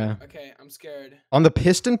god. Yeah. Okay, I'm scared. On the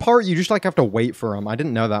piston part, you just like have to wait for them. I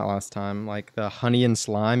didn't know that last time. Like the honey and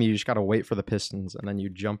slime, you just gotta wait for the pistons and then you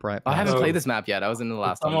jump right. I past haven't them. played this map yet. I was in the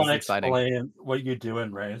last one. This Someone is exciting. explain what you do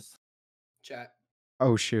in race. Chat.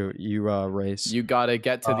 Oh shoot, you race. You gotta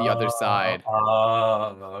get to the other side.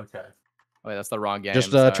 Oh, okay. Wait, that's the wrong game. Just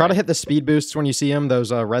try to hit the speed boosts when you see them.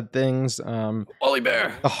 Those red things. Holy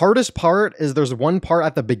bear. The hardest part is there's one part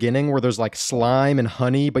at the beginning where there's like slime and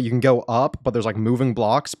honey, but you can go up, but there's like moving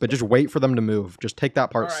blocks. But just wait for them to move. Just take that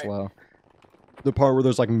part Alright. slow. The part where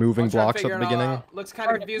there's like moving I'm trying to blocks at figure the it all beginning. out. Looks kind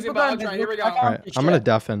of confusing, but I'll try. Here we go. All right, I'm gonna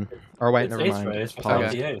deafen. Or wait, It's never ace mind. race.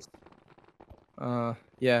 Pause. It's the ace.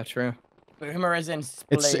 Yeah, true. Boomer is in.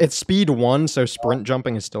 It's speed 1, so sprint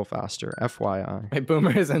jumping is still faster. FYI. Wait,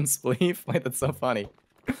 Boomers and Spleef? Wait, that's so funny.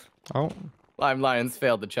 Oh, Lime Lions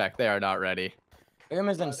failed to check. They are not ready.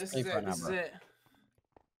 Boomer's in. This is Sleep right it. now, This is bro. it.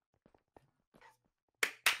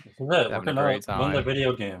 This is it. We're Having a gonna great win the time.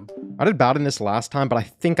 video game. I did bad in this last time, but I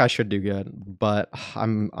think I should do good. But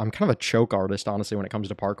I'm kind of a choke artist, honestly, when it comes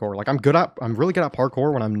to parkour. Like I'm really good at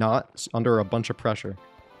parkour when I'm not under a bunch of pressure.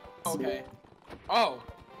 Okay. Oh.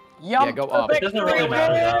 Yum, Yeah, go up. It doesn't really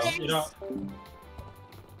matter now. You know,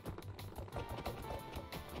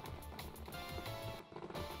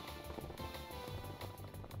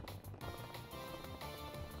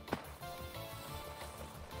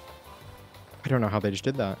 I don't know how they just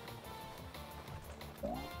did that.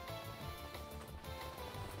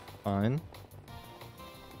 Fine.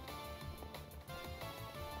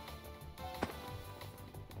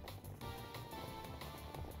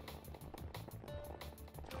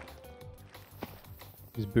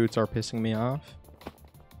 These boots are pissing me off.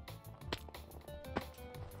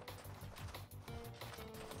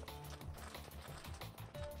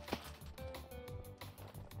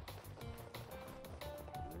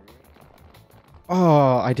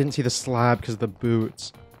 Oh, I didn't see the slab because of the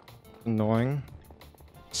boots. Annoying.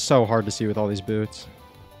 So hard to see with all these boots.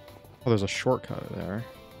 Oh, there's a shortcut there.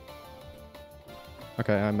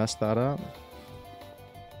 Okay, I messed that up.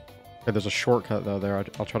 Okay, there's a shortcut though there.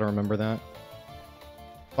 I'll try to remember that.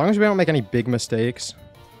 As long as we don't make any big mistakes.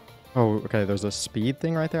 Oh, okay, there's a speed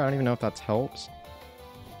thing right there. I don't even know if that helps.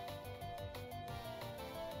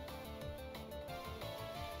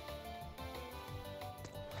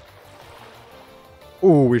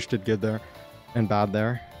 Ooh, we just did good there. And bad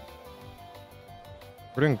there.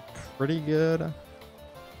 We're doing pretty good. Can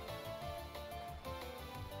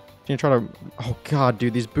you try to... Oh god,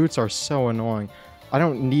 dude, these boots are so annoying. I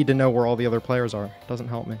don't need to know where all the other players are. It doesn't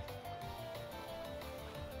help me.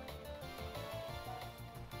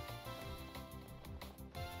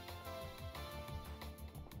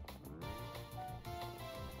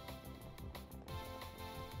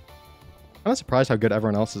 I'm not surprised how good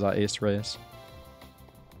everyone else is at Ace Race.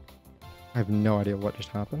 I have no idea what just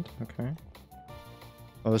happened. Okay.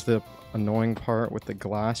 Oh, there's the annoying part with the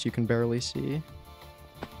glass you can barely see.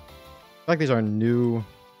 I feel like these are new...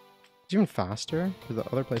 It's even faster, because the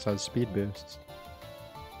other place has speed boosts.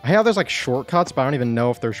 I hate how there's like shortcuts, but I don't even know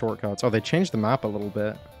if they're shortcuts. Oh, they changed the map a little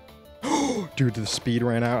bit. Dude, the speed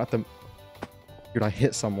ran out at the... Dude, I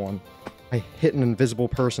hit someone. I hit an invisible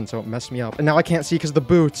person, so it messed me up. And now I can't see because of the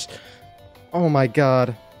boots. Oh my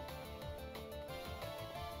god.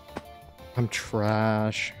 I'm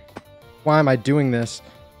trash. Why am I doing this?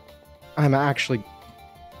 I'm actually...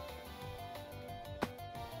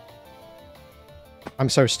 I'm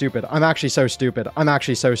so stupid. I'm actually so stupid. I'm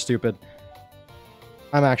actually so stupid.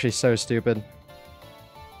 I'm actually so stupid.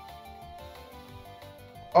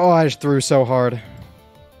 Oh, I just threw so hard.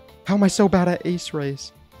 How am I so bad at Ace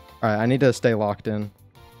Race? Alright, I need to stay locked in.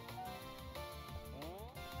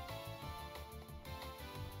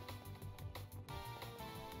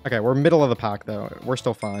 Okay, we're middle of the pack, though. We're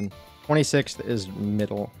still fine. 26th is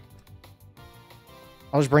middle.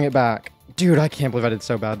 I'll just bring it back. Dude, I can't believe I did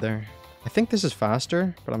so bad there. I think this is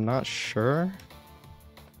faster, but I'm not sure.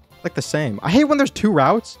 Like the same. I hate when there's two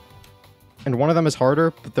routes, and one of them is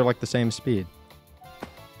harder, but they're like the same speed.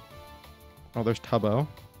 Oh, there's Tubbo.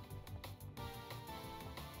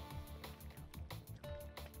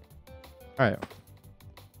 Alright.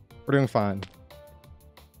 We're doing fine.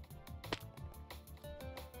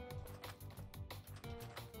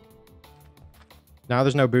 Now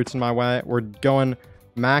there's no boots in my way. We're going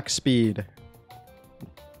max speed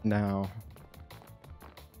now.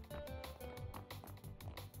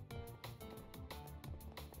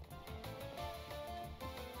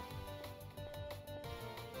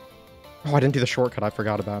 Oh, I didn't do the shortcut. I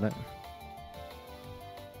forgot about it.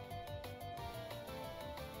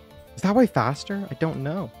 Is that way faster? I don't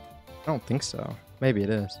know. I don't think so. Maybe it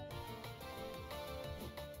is.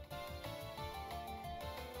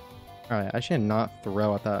 Alright, I should not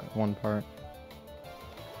throw at that one part.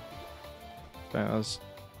 That was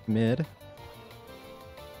mid.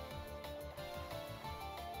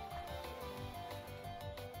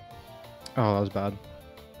 Oh, that was bad.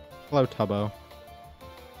 Hello, Tubbo.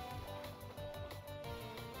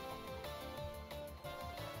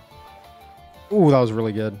 Ooh, that was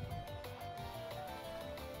really good.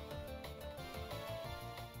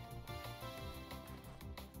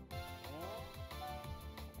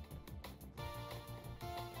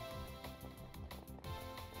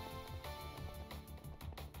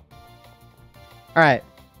 All right,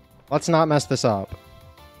 let's not mess this up.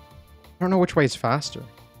 I don't know which way is faster.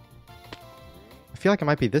 I feel like it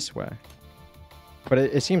might be this way, but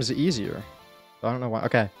it seems easier. So I don't know why.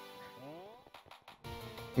 Okay.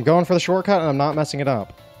 I'm going for the shortcut and I'm not messing it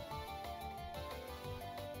up.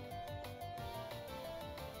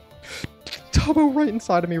 Tubbo right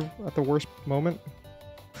inside of me at the worst moment.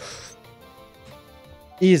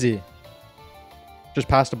 Easy. Just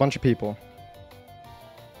passed a bunch of people.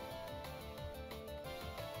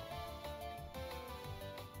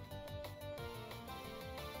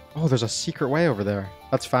 Oh, there's a secret way over there.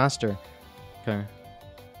 That's faster. Okay.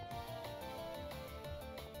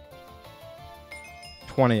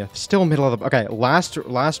 20th. Still middle of the... Okay, last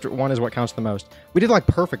one is what counts the most. We did like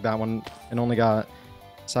perfect that one and only got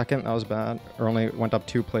second. That was bad. Or only went up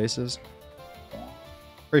 2 places.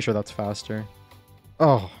 Pretty sure that's faster.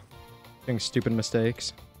 Oh. Doing stupid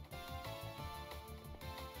mistakes.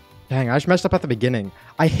 Dang, I just messed up at the beginning.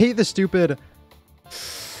 I hate the stupid...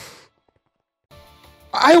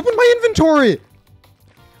 I opened my inventory!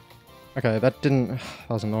 Okay, that didn't... That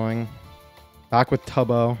was annoying. Back with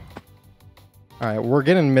Tubbo. Alright, we're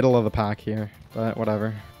getting middle of the pack here, but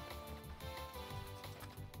whatever.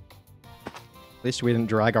 At least we didn't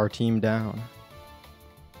drag our team down.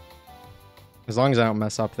 As long as I don't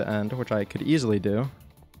mess up the end, which I could easily do.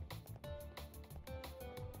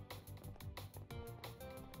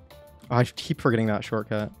 Oh, I keep forgetting that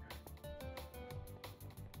shortcut.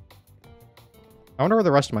 I wonder where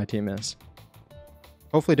the rest of my team is.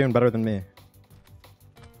 Hopefully doing better than me.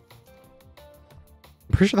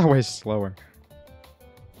 I'm pretty sure that way is slower.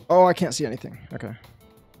 Oh, I can't see anything. Okay.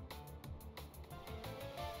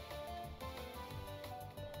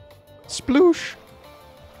 Sploosh!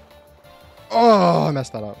 Oh, I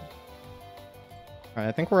messed that up. Alright,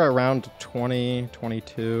 I think we're around 20,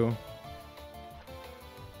 22.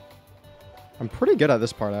 I'm pretty good at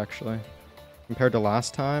this part, actually. Compared to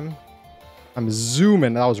last time. I'm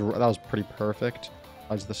zooming. That was pretty perfect.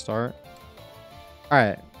 That's the start.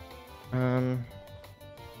 Alright.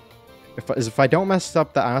 If I don't mess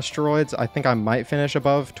up the asteroids, I think I might finish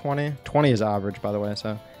above 20. 20 is average, by the way,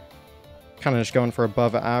 so... Kind of just going for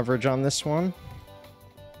above average on this one.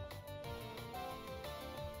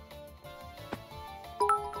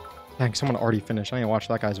 Dang, someone already finished. I need to watch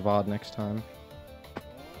that guy's VOD next time.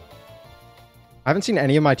 I haven't seen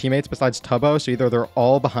any of my teammates besides Tubbo, so either they're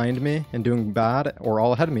all behind me and doing bad, or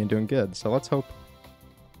all ahead of me and doing good. So let's hope.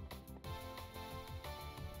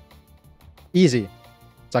 Easy.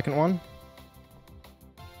 Second one.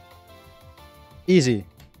 Easy.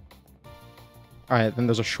 Alright, then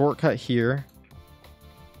there's a shortcut here.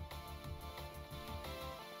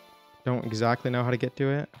 Don't exactly know how to get to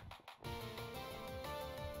it.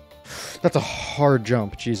 That's a hard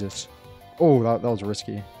jump, Jesus. Oh, that was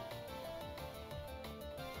risky.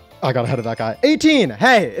 I got ahead of that guy. 18!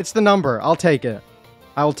 Hey, it's the number. I'll take it.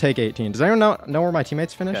 I will take 18. Does anyone know where my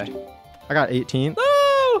teammates finished? Okay. I got 18.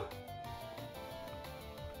 Woo!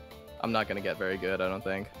 I'm not going to get very good, I don't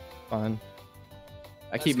think. Fine.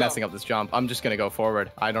 I keep messing up this jump. I'm just going to go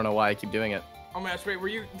forward. I don't know why I keep doing it. Oh my gosh, wait, were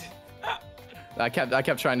you... I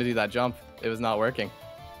kept trying to do that jump. It was not working.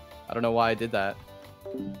 I don't know why I did that.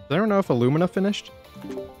 I don't know if Illumina finished.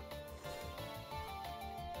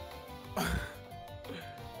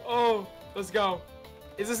 Oh, let's go.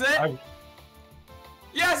 Is this it?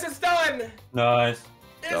 Yes, it's done. Nice.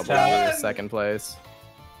 It's Double done. second place.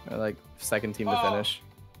 Or like second team to finish.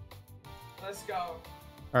 Let's go. All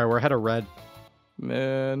right, we're ahead of red.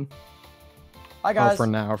 Man. Hi Oh, guys. for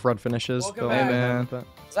now, if red finishes, Welcome they'll- back. Hey, man. but-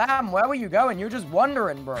 Sam, where were you going? You were just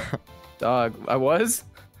wandering, bro. Dog, I was?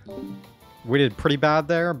 We did pretty bad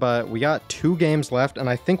there, but we got 2 games left, and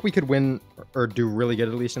I think we could win or do really good,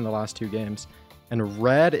 at least in the last 2 games. And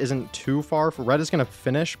red isn't too far. Red is going to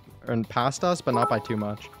finish and past us, but not by too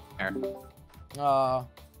much. It's Uh,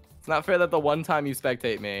 not fair that the one time you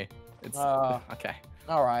spectate me. It's okay.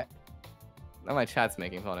 all right. Now my chat's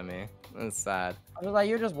making fun of me. That's sad. I was like,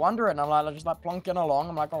 you're just wandering. I'm like, just like plonking along.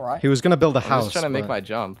 I'm like, all right. He was going to build a I'm house. just trying to make but- my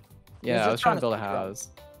jump. was Yeah, I just was trying to trying build a to house.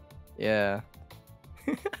 Yeah.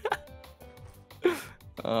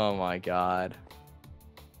 Oh my god.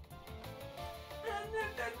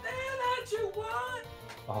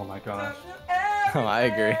 Oh my gosh. Oh, I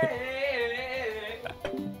agree.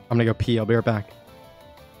 I'm going to go pee. I'll be right back.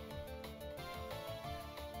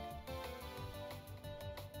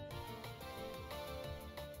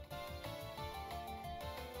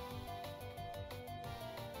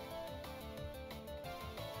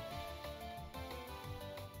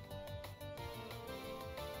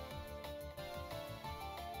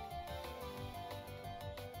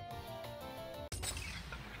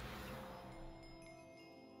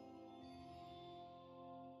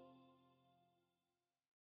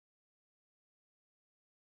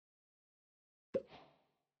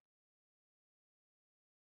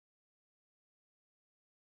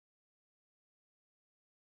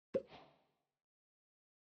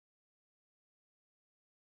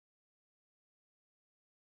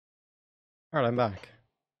 All right, I'm back.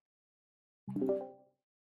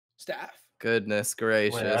 Staff. Goodness Wait, I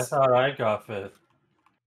gracious. thought I got 5th.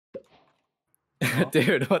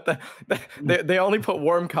 Dude, what the they only put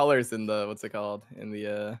warm colors in the what's it called? In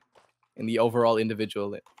the overall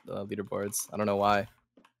individual leaderboards. I don't know why.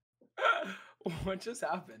 What just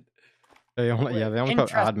happened? They only put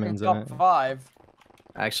Interesting admins in top it. 5.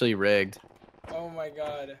 Actually rigged. Oh my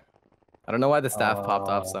god. I don't know why the staff popped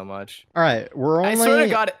off so much. All right, we're I swear to only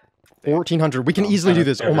God. 1,400. We can Oh, easily do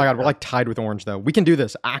that's this. Oh my god, we're fair. like tied with orange though. We can do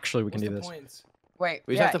this. Actually, we can What's do the this. points? Wait,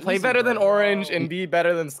 We just yeah, have to play easy, better than bro. orange and be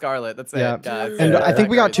better than Scarlet. That's Yeah. it, guys. And Yeah, I think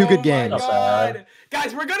we got 2 good Oh games. my Not god. bad.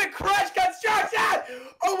 Guys, we're gonna crush construction!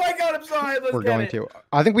 Oh my god, I'm sorry. Let's We're get going it. to.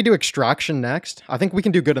 I think we do extraction next. I think we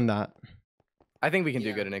can do good in that. I think we can do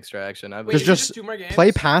Yeah. good in extraction. I Wait, Just- is it just 2 more games?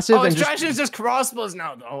 Play passive Oh, and just. extraction is just crossbows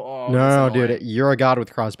now. Oh, No, that's dude, annoying. you're a god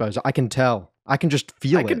with crossbows. I can tell. I can just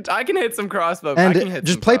feel it. I can hit some crossbows. And I can hit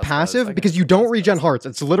just some play crossbows. I passive can because hit you some don't crossbows. regen hearts.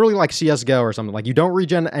 It's literally like CS:GO or something. Like you don't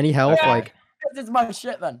regen any health. Yeah. Like This is my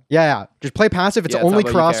shit then. yeah. Just play passive. It's Yeah, only Tubbo,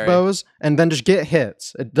 you carry. crossbows, and then just get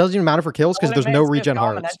hits. It doesn't even matter for kills because there's no regen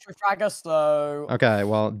I'm an hearts. entry fragger, so Okay,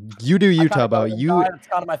 well you do you, I kinda go Tubbo. and You die, it's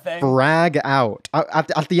kind of my thing. frag out.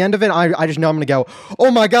 At the end of it, I just know I'm gonna go.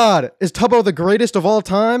 Oh my god, is Tubbo the greatest of all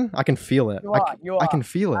time? I can feel it. I can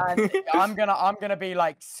feel it. And I'm gonna be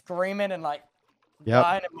like screaming and like Yep.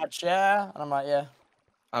 dying in my chair, and I'm like, yeah.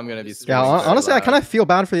 I'm gonna be. Yeah, screaming very honestly, I loud. kind of feel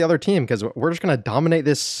bad for the other team because we're just gonna dominate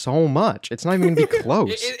this so much. It's not even gonna be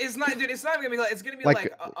close. It's not, dude. It's not gonna be like. It's gonna be Like-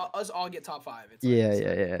 like, us all get top 5. It's Yeah, like,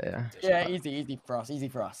 yeah. Yeah, easy for us, easy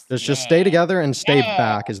for us. Just stay together and stay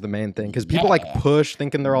back is the main thing. Because people like push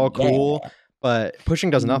thinking they're all cool, but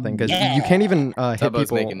pushing does nothing. Because you can't even hit Tubbo's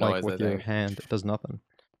people making like noise, with I your think. hand. It does nothing.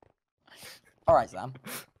 All right, Sam.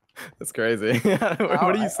 That's crazy. What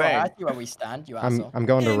are you saying? I see where we stand, you asshole. I'm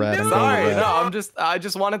going to red. I'm going to Sorry, red. no. I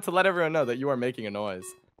just wanted to let everyone know that you are making a noise.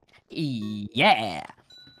 Yeah.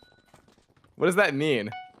 What does that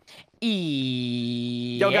mean?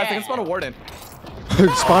 Yo, guys, I can spawn a warden.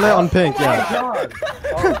 Spawn it on pink. Oh my Yeah. God.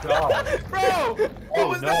 Oh god. Bro, what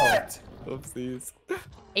was no. that? Oopsies.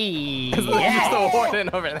 Yeah. There's just a warden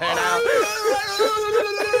over there now.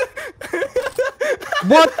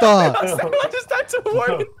 What the? Someone just typed to a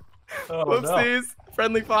warden. Oh no. Whoopsies.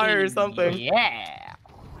 Friendly fire or something. Yeah.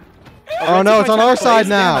 Oh no, it's on our side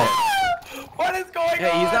now. What is going on?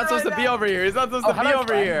 Hey, he's not supposed right to be now? over here. He's not supposed Oh, to be hello, over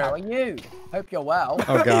friend. here. How are you? Hope you're well.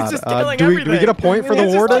 Oh god. He's just killing Do we get a everything. point for the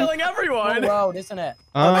He's just warden? killing everyone. Cool world, isn't it?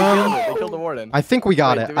 They killed the warden. I think we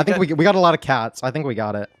got Wait, it. did I we think get- we got a lot of cats. I think we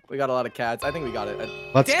got it. We got a lot of cats. I think we got it.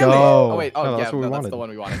 Let's Damn go. it. Oh wait. Oh No, yeah. that's what we No, that's wanted. the one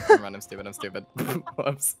we wanted. Never mind. I'm stupid. I'm stupid.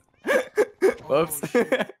 Whoops. Whoops.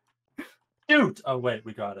 Shoot! Oh wait,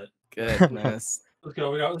 we got it. Goodness. Let's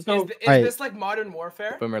go. Let's Is, go. is Alright. this like Modern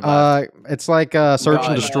Warfare? Boomer left. It's like search and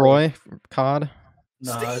God. destroy COD.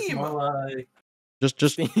 No, it's Steam! more like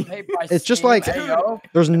Just Paid by It's just Steam, like- there you go.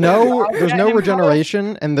 there's no Yeah, him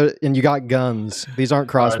regeneration and you got guns. These aren't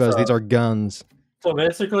crossbows, so- these are guns. so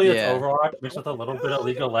basically it's Yeah. Overwatch mixed with a little bit of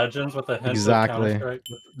League of Legends with a hint Exactly. of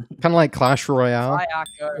Counter-Strike. Kind of like Clash Royale. Hi,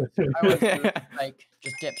 Akko. I went through, like,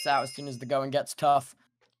 just dips out as soon as the going gets tough.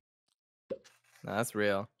 Nah, that's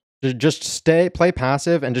real. Just play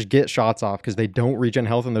passive and just get shots off because they don't regen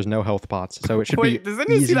health and there's no health pots. So it should Wait, be does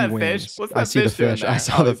anyone see easy that wins. fish? What's I that see the fish doing fish. I there?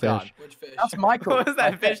 saw Oh, the he's gone. fish. Which fish? That's Michael. What is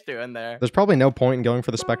that my fish doing there? There's probably no point in going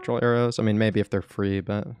for the spectral arrows. I mean, maybe if they're free,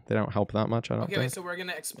 but they don't help that much, I don't Okay, think. wait, so we're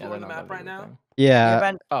gonna explore they're the not map that right big of a now? thing. Yeah,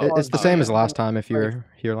 event Oh, it's the oh, same yeah. as last time if you were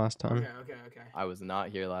here last time. Okay. I was not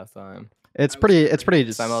here last time. It's I was pretty never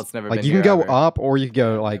just, Sammelot's never like been you can here go ever. up or you can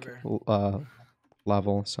go Yeah, like never.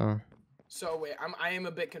 level, so So wait, I am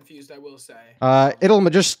a bit confused, I will say. it'll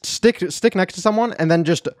just stick next to someone and then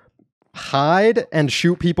just hide and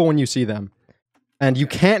shoot people when you see them. And you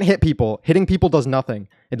can't hit people. Hitting people does nothing.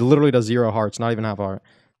 It literally does 0 hearts, not even half heart.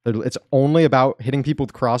 It's only about hitting people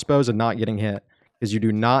with crossbows and not getting hit because you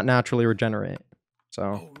do not naturally regenerate. So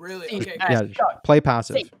Oh, really? C, Okay. S, yeah, go. play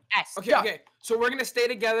passive. C, S, Okay, go. okay. So we're gonna stay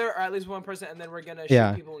together, or at least one person, and then we're gonna shoot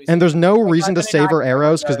Yeah, people when we see and there's them. no Like, reason to I'm gonna savor knock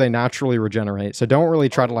arrows because the- they naturally regenerate. So don't really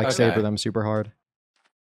try to like Okay. savor them super hard.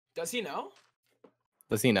 Does he know?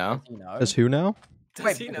 Does he know? You know. Does who know? Does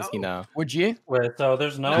Wait, he know? Does he know? Would you? Wait, so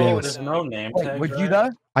there's no Yes. there's no name Wait, tag. would you right? though?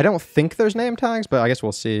 I don't think there's name tags, but I guess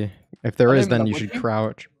we'll see. If there is, then Illumina, you would should you?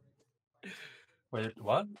 crouch. Wait,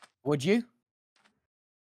 what? Would you?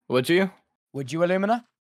 Would you? Would you, Illumina?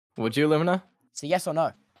 Would you, Lumina? It's a yes or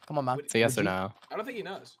no. Come on, man. Would- Say yes Would or you? no. I don't think he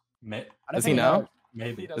knows. May- I don't Does think he know? knows.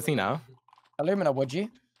 maybe. Does he know? Illumina, would you?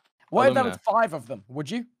 What if there was Illumina. 5 of them?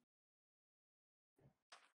 Would you?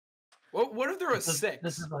 What if there was This is, 6?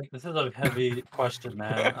 this is a heavy question,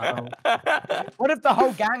 man. What if the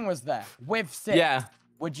whole gang was there with 6? Yeah.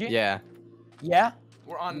 Would you? Yeah. Yeah?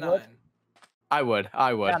 We're on You would? 9. I would.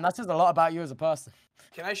 I would. Man, that says a lot about you as a person.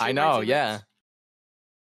 Can I shoot I my know. teammates?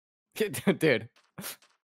 Yeah. Dude.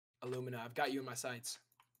 Illumina, I've got you in my sights.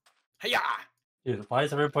 Hey-ya! Dude, why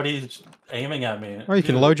is everybody aiming at me? Or you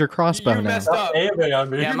can Dude, load your crossbow You now. messed stop up. aiming at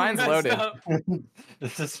me. Yeah, You mine's messed loaded. up.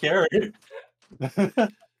 This is scary.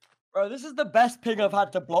 Bro, this is the best ping I've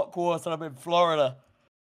had to block wars and I'm in Florida.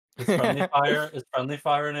 Is friendly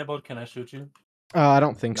fire enabled? Can I shoot you? I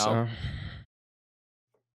don't think No. so.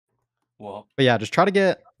 Well, But yeah, just try to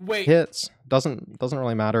get Wait, hits. Doesn't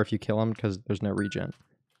really matter if you kill them because there's no regen.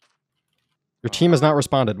 Your team has not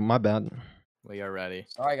responded. My bad. We are ready.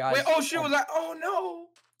 Sorry, guys. wait, oh shoot, was that? Oh no!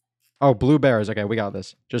 Oh, blue bears. Okay, we got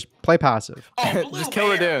this. Just play passive. Oh, blue Just kill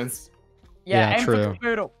the bears. dunes. Yeah, aim true. for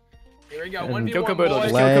Caboodle. Here we go, And 1v1 Kill Caboodle.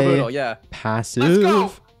 boys. Just kill Play. Caboodle. Yeah. Passive. Let's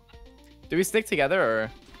go! Do we stick together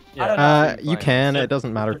or? yeah. don't know. You Fine. can. It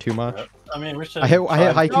doesn't matter too much. I mean, we should. I hit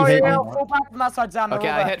try- Haiku Oh, hate yeah, me. fall back from that side, Sam. Okay,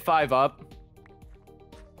 I hit 5 up.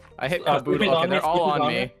 I hit keep it Caboodle. on Okay, me, they're all keep it on on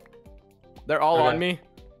me. me. They're all Okay. on me.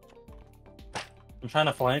 I'm trying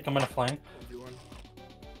to flank. I'm gonna flank. 1v1.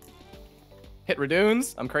 Hit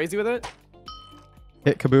Radoons. I'm crazy with it.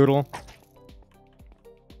 Hit Caboodle.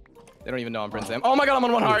 They don't even know I'm PRINCEZAM. Oh my god, I'm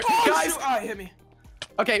on 1 heart. Oh, Guys! shoot. Ah, it hit me.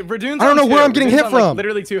 Okay, Radoons I don't on know where 2. I'm getting Radoons hit on, like, from.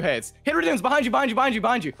 literally 2 hits. Hit Radoons. Behind you, behind you, behind you,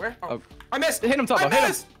 behind you. Where? Oh, Oh. I missed. Hit him, I Tubbo. Hit him.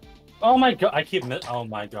 missed. Oh my god! I keep. Oh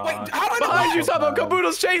my Wait, god. how do I Behind you, so Tubbo. bad.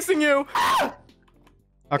 Caboodle's chasing you.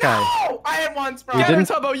 Okay. No! I hit once, bro. You Get him, didn't-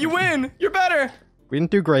 Tubbo. You win. You're better. We didn't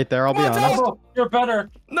do great there, I'll be Come on, honest. Oh, you're better.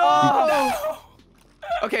 No. No!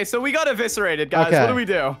 Okay, so we got eviscerated, guys. Okay. What do we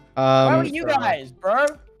do? Where are Um, you guys, bro?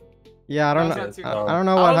 yeah, I don't That know. was not too I bad. don't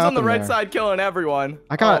know I what was happened on the right there. side killing everyone.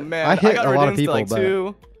 I got- Oh, man. I hit got a lot of Radoons to, like, people, but-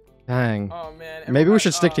 2. Dang. Oh man. Maybe we everyone-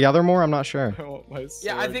 should stick together more. I'm not sure. I want my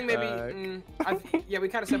Yeah, I sword think maybe. back. Yeah, we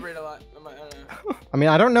kind of separate a lot. I don't know. I mean,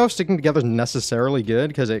 I don't know if sticking together is necessarily good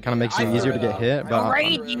because it kind of makes I it easier to feel get it. hit. But I'm I'm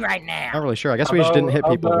Raging right now. not really sure. I guess we just didn't hit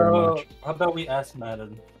people very much. How about we ask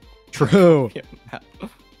Madden? True.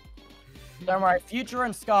 Don't worry, Future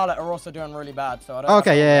and Scarlet are also doing really bad, so I don't.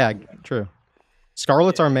 Okay, yeah, true.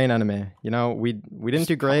 Scarlet's our main enemy. You know, we didn't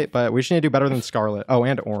do great, but we just need to do better than Scarlet. Oh,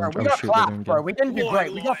 and Bro, Orange. we Oh got shoot, we're doing clapped, bro. good. We didn't do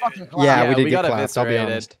great. We got fucking clapped. Yeah, Yeah, we did we get got clapped. I'll be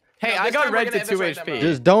eviscerated. honest. Hey, No, I this got time we're red gonna to 2 eviscerate them, HP. bro.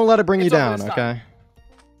 Just don't let it bring you It's over down, this time. okay?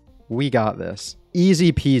 We got this.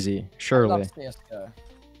 Easy peasy, surely. Love CS:GO.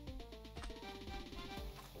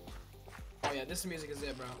 Oh yeah, this music is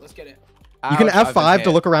it, bro. Let's get it. You can Ouch, I've been F5 to hit.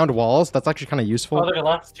 look around walls. That's actually kind of Oh, useful. they're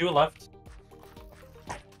left. 2 left.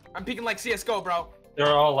 I'm peeking like CS:GO, bro. They're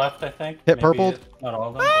all left, I think. Hit Maybe purple. Not all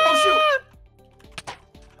of them. Oh shoot!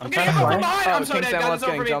 I'm I'm trying getting to hit from flank. behind. I'm Oh, so dead. KINGSAMMELOT's Guys, it's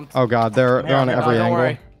over getting me. jumped. Oh god, they're on Yeah, every don't angle.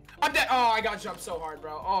 worry. I'm dead. Oh, I I got jumped so hard,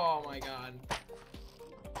 bro. Oh my god.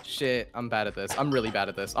 Shit, I'm bad at this. I'm really bad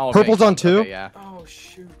at this. Oh, Purple's on 2. Okay, yeah. Oh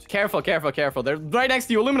shoot. Careful, careful, careful. They're right next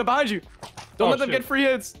to you. Illumina behind you. Don't let them shoot. get free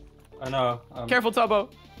hits. I know. Careful, Tubbo.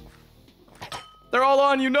 They're all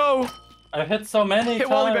on you. No. I hit so many Hit times.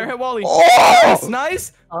 Wally Bear. Hit Wally. Oh! Nice,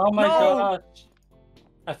 nice. Oh my No. gosh.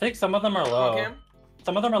 I think some of them are low. Okay.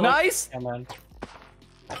 Some of them are low. Nice. And then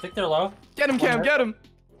I think they're low. Get him, Cam. Get him.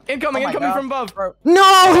 Incoming, Oh my incoming God. from above. Bro,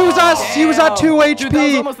 No, he was at Damn. 2 HP. Dude, that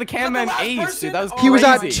was almost the Cam Man Is that the last ace, dude. That was person? He was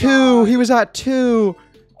at crazy. 2. He was at 2.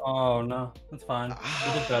 Oh no, that's fine.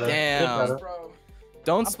 You did better. Damn. You did better. Bro.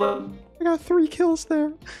 Don't split. I got 3 kills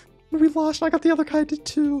there. We lost. I got the other guy did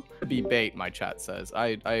 2. Be bait, my chat says.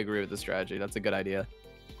 I agree with the strategy. That's a good idea.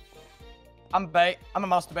 I'm bait. I'm a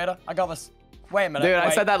masturbator. I got this. Wait a minute. Dude, I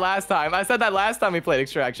wait. said that last time. I said that last time we played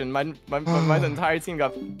Extraction. My entire team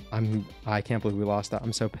got. I can't believe we lost that.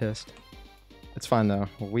 I'm so pissed. It's fine though.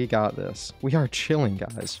 We got this. We are chilling,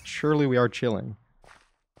 guys. Surely we are chilling.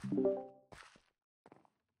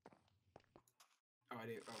 Oh, I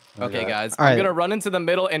do. Oh. Okay, guys. All I'm right. gonna run into the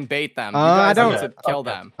middle and bait them. You I guys don't- need to kill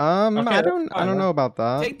them. Okay, I that's don't fine, know about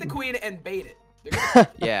that. Take the queen and bait it. You're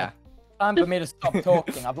gonna- Yeah. Time for me to stop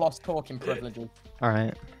talking. I've lost talking privileges. All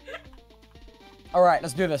right. All right,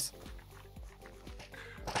 let's do this.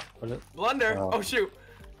 Blunder. Oh. Oh shoot.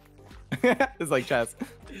 It's like chess.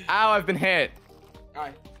 Ow, I've been hit. All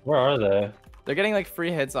right. Where are they? They're getting like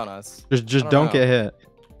free hits on us. Just I don't know. get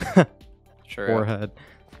hit. Sure. Forehead.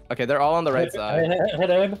 Okay, they're all on the right side. Hit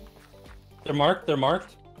Abe. They're marked. They're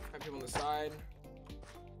marked. Have people on the side.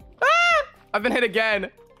 I've been hit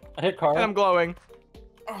again, I hit Carl. and I'm glowing.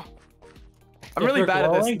 Oh. I'm If really you're bad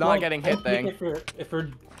at this glowing, not don't- getting hit don't peek thing. If you're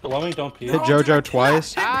glowing, don't peek. Hit No, dude, I JoJo cannot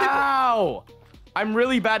twice. hit people. Ow! I'm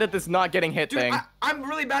really bad at this not getting hit Dude, thing. I'm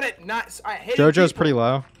really bad at not. I hate JoJo's pretty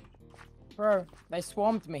low. Bro, they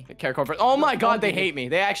swarmed me. Care for. Oh my god, they hate me.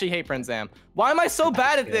 They actually hate PRINCEZAM. Why am I so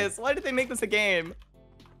bad at this? Why did they make this a game?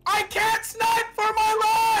 I can't snipe for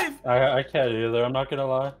my life. I can't either. I'm not gonna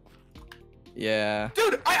lie. Yeah.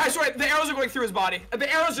 Dude, I swear the arrows are going through his body.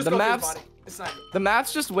 The arrows just The go maps- through his body. It's not. The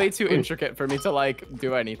map's just way too intricate for me to like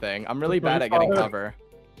do anything. I'm really bad at getting cover.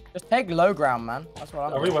 Just take low ground, man. That's what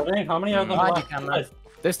I'm Are we doing. winning? How many of them Behind you, left? Cameron. Guys,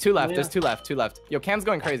 There's 2 left. Yeah. There's 2 left. 2 left. Yo, Cam's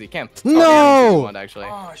going crazy. Cam. No! One actually.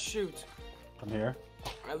 Oh shoot. I'm here.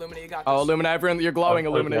 All right, Illumina, you got this. Oh, Illumina, everyone, you're glowing,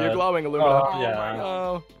 Oh, Illumina. You're God. glowing, Illumina. Oh, yeah. my God.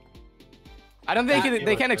 Oh. I don't think That-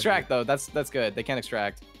 they can extract though. That's good. They can't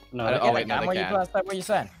extract. No, I don't- they oh, wait, no, Cam, they what you can. what are you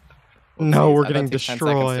saying? No, Oopsies, we're I getting bet it takes 10 seconds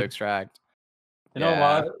to destroyed. extract. You know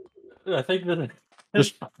Yeah. what? I think that.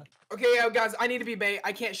 Just- Okay, guys, I need to be bait.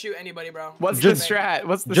 I can't shoot anybody, bro. What's Just- the strat?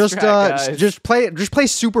 What's the Just strat, guys? just play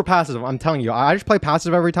super passive. I'm telling you. I just play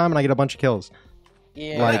passive every time and I get a bunch of kills.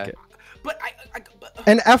 Yeah. Like But but,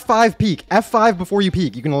 and F5 peek. F5 before you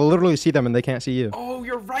peek. You can literally see them and they can't see you. oh,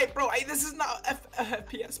 you're right, bro. This is not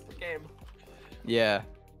FPS per game. Yeah.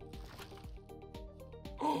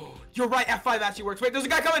 Oh, you're right. F5 actually works. Wait, there's a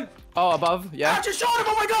guy coming. Oh, above. I Yeah. just shot him.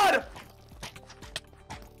 Oh my god.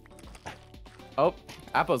 Oh,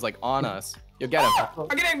 Appo's like on us. You'll get him.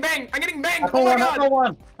 I'm getting banged. I'm getting banged. Apple Oh my one. god. Apple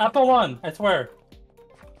one. Apple one. I swear.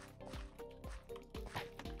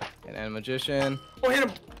 And magician. Oh, hit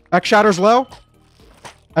him. X Shatter's low.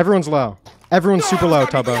 Everyone's low. Everyone's No, super it's low,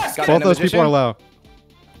 not me. Tubbo. Yes, Both get it. those people are low.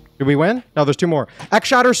 Did we win? No, there's 2 more. X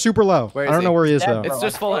Shatter's super low. Where I is don't he? know where he is Dead, though. bro. It's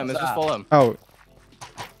just full him. It's just What's full him. Oh.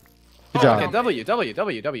 Good job. Okay, W.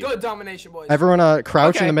 Good domination, boys. Everyone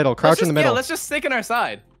crouch in the middle. Crouch in the middle. Yeah, let's just stick in our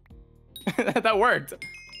side. That worked.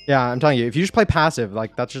 Yeah, I'm telling you. If you just play passive,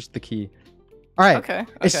 like that's just the key. All right. Okay.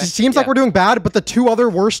 It seems like yeah. we're doing bad, but the 2 other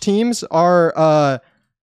worst teams are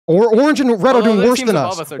Orange and Red are Although doing those worse teams than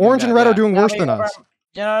above us. us are doing Orange and bad, Red yeah. are doing worse than us.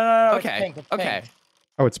 No, it's Okay. pink, it's Okay. pink.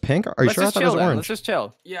 Oh, it's pink? Are you Let's sure? I just thought it chill was then. orange. Let's just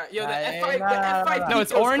chill. Yeah, yo, the No, F5, no, the no, F5. no. No,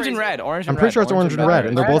 it's goes orange and crazy. red. Orange I'm and pretty red. sure it's orange and red,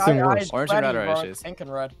 and they're both doing worse. Orange and red are bro. issues. Pink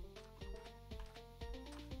and red.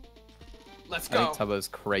 Let's I think go. Tubbo's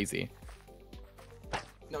crazy.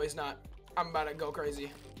 No, he's not. I'm about to go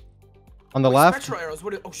crazy. On the Wait, left, Spectral arrows.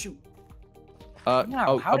 What? Oh shoot.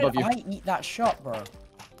 No, how above did you. I eat that shot, bro?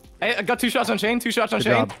 Hey, I got 2 shots on Shane. 2 shots on Good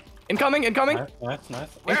Shane. job. Incoming. Nice. Where?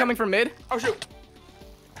 Incoming from mid. Oh shoot.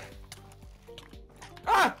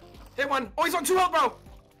 Ah! Hit one. Oh, he's on 2 health, bro.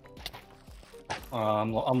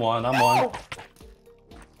 I'm one. Oh!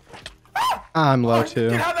 I'm low Oh, too.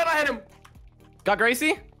 Dude, how did I hit him? Got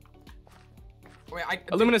Gracie. Wait,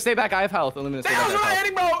 Illumina, stay back. I have health. Illumina, The stay back. arrows I are not have health.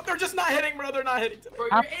 hitting, bro. They're just not hitting, bro. They're not hitting. Bro,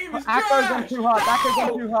 your aim is Akko's on trash. 2 hearts. Akko's No!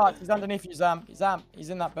 on 2 hearts. He's underneath you, Zam. He's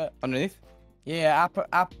in that bit. Underneath. Yeah,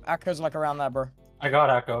 Akko's like around there, bro. I got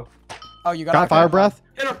Echo. Oh, you got Got Akko? fire breath.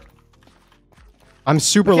 Hit him. I'm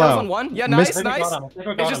super Kills low. on one. Yeah, Miss- nice, nice.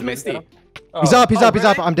 It's just Misty. He's up, he's up, he's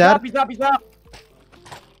up. really? I'm dead. He's up, he's up.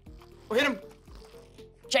 Oh, hit him.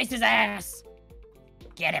 Chase his ass.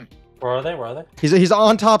 Get him. Where are they? Where are they? He's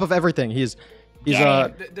on top of everything. He's Yeah.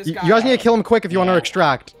 This you guy- guys need to kill him quick if you want to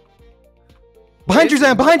extract. Behind you,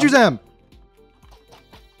 Zam! Behind you, Zam!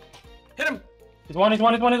 Hit him. He's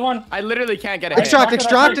one. I literally can't get it. Extract,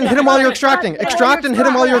 extract, and hit him while you're extracting. Extract and hit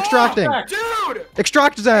him while you're extracting. Dude.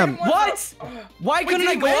 Extract, Zam. What? Why couldn't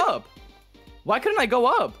I did go he win? up? Why couldn't I go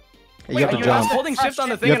up? You have to Wait, I was jump. holding shift on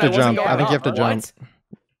the thing You have and to I wasn't jump. going I think you up. have to jump. What?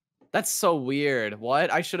 That's so weird.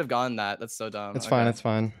 What? I should have gotten that. That's so dumb. It's fine, it's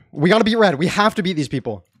fine. We gotta beat red. We have to beat these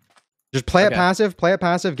people. Just play it Okay. passive,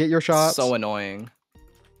 get your shots. So annoying. I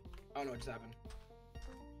don't know what just happened.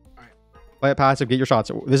 Play it passive, get your shots.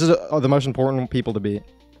 This is the most important people to beat.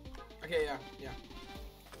 Okay, yeah.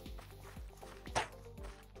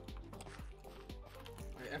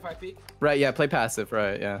 Alright, FIP. Right, yeah, play passive,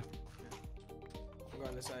 right, yeah. I'm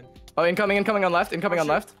going this side. Oh, incoming on left, incoming Oh, on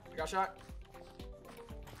shoot. left. I got shot.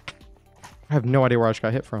 I have no idea where I just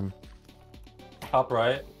got hit from. Top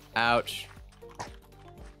right. Ouch.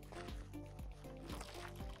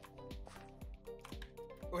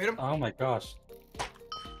 Oh, hit him. Oh my gosh.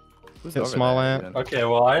 Who's Hit over small there ant. even? Okay,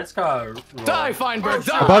 well I just got. Die, Feinberg,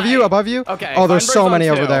 die! Above you, above you. Okay. Oh, there's Feinberg's so on many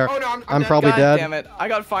over two. there. Oh, no, I'm dead. probably God dead. damn it. I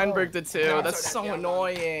got Feinberg to two. No, I'm That's so so dead.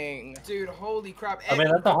 annoying. Dude, holy crap. I mean,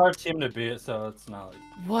 that's a hard team to beat, so it's not like.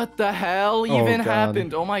 What the hell Oh, even God.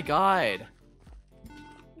 happened? Oh my god.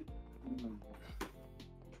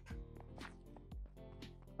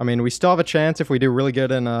 I mean, we still have a chance if we do really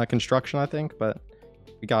good in construction, I think, but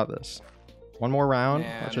we got this. One more round.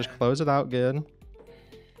 Man. Let's just close it out good.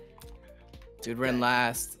 Dude, we're in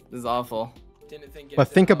last. This is awful. Didn't think But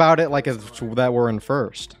think about it like it's that we're in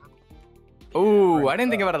first. Ooh, I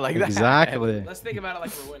didn't think about it like that. Exactly. Let's think about it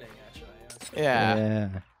like we're winning, actually. Yeah. Yeah.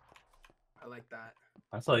 I like that.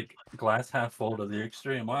 That's like glass half full to the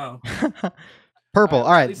extreme. Wow. Purple. Alright,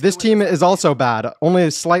 All at right, least this they win team this is also bad.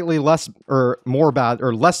 Only slightly less or more bad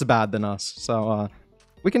or less bad than us. So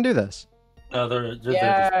we can do this. No, they're just Yay.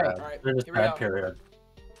 bad. Alright, They're just here we bad. go. Period.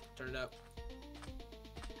 Turn it up.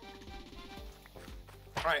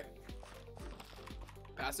 Alright.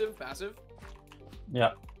 Passive, passive.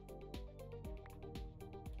 Yeah.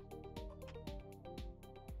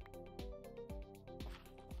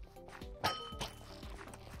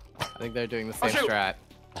 I think they're doing the same shoot. strat.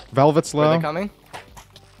 Velvet's Where low. they coming?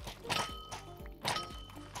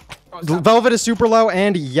 Oh, it's top. Velvet is super low,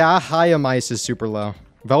 and Mice is super low.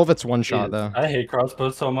 Velvet's one shot Jeez, though. I hate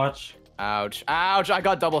crossbows so much. Ouch. Ouch. I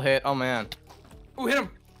got double hit. Oh man. Ooh, hit him.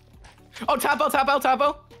 Oh,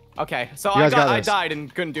 Tappo. Okay, so You guys got I this. died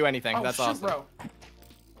and couldn't do anything. Oh, That's shoot, awesome. bro.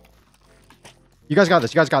 You guys got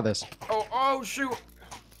this. You guys got this. Oh, shoot.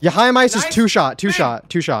 Mice is Nice. two shot. Big.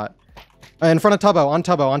 In front of Tubbo. On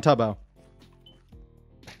Tubbo.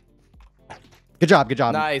 Good job.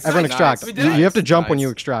 Nice, Everyone nice, extract. We You, did it. you have to jump when Nice. you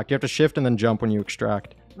extract. You have to shift and then jump when you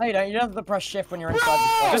extract. No, you don't. You don't have to press shift when you're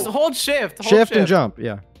inside the Just hold shift. Hold Shift and jump.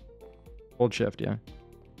 Yeah. Hold shift. Yeah.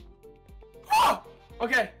 Oh,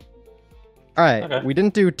 okay. All right. Okay. We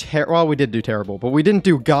didn't do well. We did do terrible, but we didn't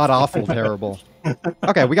do god awful terrible.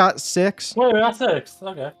 Okay, we got 6, Wait, we got 6.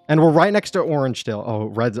 Okay. and we're right next to orange still. Oh,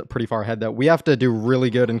 red's pretty far ahead though. We have to do really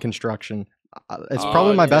good in construction. It's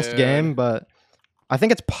probably Oh, my best dude. game, but I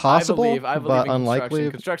think it's possible, I believe but in unlikely.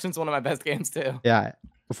 Construction's one of my best games too. Yeah.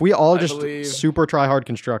 If we all I just believe. super try hard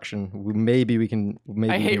construction, maybe we can.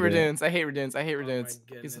 Maybe I we hate can do it. Redunes. I hate Redunes.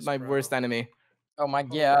 goodness, He's my bro. worst enemy. Oh my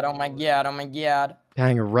god, oh my god, oh my god.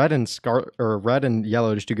 Dang, red and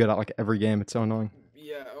yellow just do good at like every game. It's so annoying.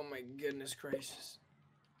 Yeah, oh my goodness gracious.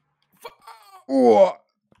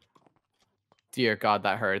 Dear God,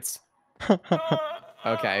 that hurts.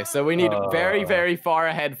 Okay, so we need very, very far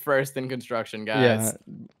ahead first in construction, guys.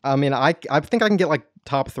 Yeah. I mean, I think I can get like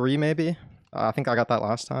top 3 maybe. I think I got that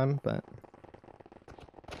last time, but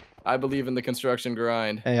I believe in the construction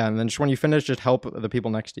grind. yeah. And then just when you finish, just help the people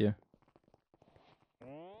next to you. I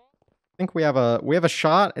think we have a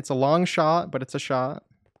shot. It's a long shot, but it's a shot.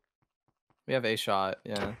 We have a shot.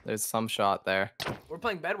 Yeah, there's some shot there. We're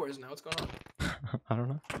playing Bed Wars now. What's going on? I don't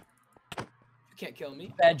know. You can't kill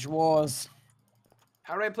me. Veg Wars.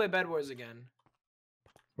 How do I play Bed Wars again?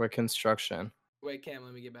 We're construction. Wait, Cam,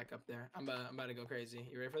 let me get back up there. I'm about to go crazy.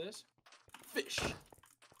 You ready for this? Fish.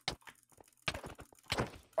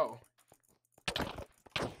 Oh.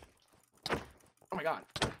 Oh my god.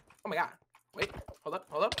 Oh my god. Wait. Hold up.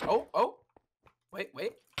 Oh. Wait.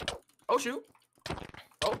 Oh, shoot.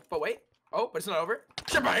 Oh, but wait. Oh, but it's not over.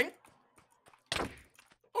 Shebang.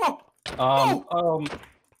 Oh. No. No!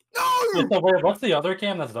 Yeah, so wait, what's the other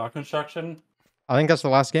cam that's not construction? I think that's the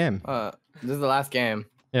last game. This is the last game.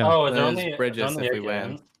 Yeah. Oh, is there There's only bridges is there only if we 8 win.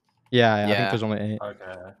 games? Yeah, I think Yeah. there's only 8.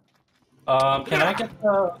 Okay. Can I get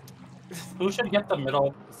the? Who should get the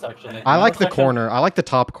middle section? I like the Middle section? corner. I like the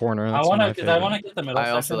top corner. I That's want my to, because I favorite. want to get the middle I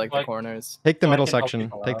section. also like the corners. Take the so I middle can help section.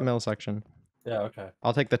 people Take the out. middle section. Yeah. Okay.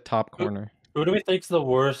 I'll take the top corner. Who do we think's the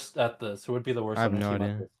worst at this? Who would be the worst? I have on a no team like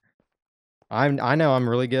idea. this? I know I'm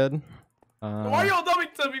really good. Why are you all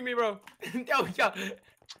dumping me, bro? yo.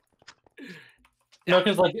 No,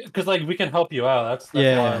 because like we can help you out. That's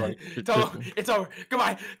Yeah. why, like, It's over.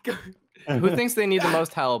 Goodbye. Who thinks they need the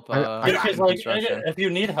most help? because in like construction? if you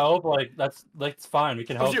need help, like that's fine. We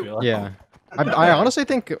can help shoot. you. Like, Yeah. I honestly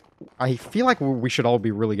think I feel like we should all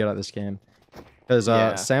be really good at this game. Because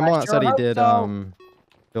Yeah. Sammelot I said he sure did hope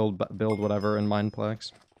build whatever in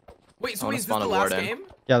Mineplex. Wait, so I wanna is this spawn the a last warden. game?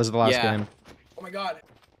 Yeah, this is the last Yeah. game. Oh my god.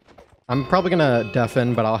 I'm probably gonna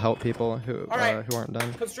deafen, but I'll help people who Alright. who aren't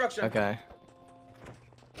done. Construction. Okay.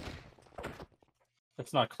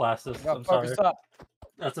 It's not classist. Got I'm sorry. focused up.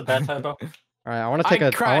 That's a bad typo. All right, I want to take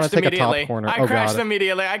a top immediately. corner. I Oh crashed god.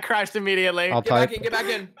 immediately. I crashed immediately. I'll Get back type. in. Get back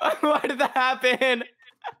in. Why did that happen?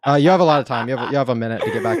 You have a lot of time. You have a minute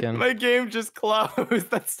to get back in. My game just closed.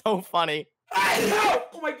 That's so funny. No!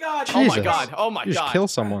 Oh my god. Oh my Jesus. god. Oh my You just god. kill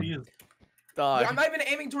someone. Jeez. Dog. I'm not even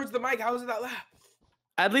aiming towards the mic. How is it that loud?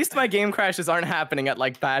 At least my game crashes aren't happening at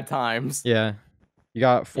like bad times. Yeah. You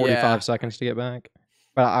got 45 Yeah. seconds to get back.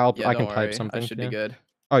 But I Yeah, can don't type worry. something. I should yeah. be good.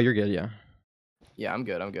 Oh, you're good. Yeah. Yeah, I'm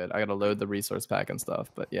good. I'm good. I gotta load the resource pack and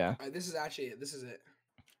stuff, but yeah. Alright, this is actually it. This is it.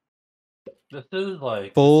 This is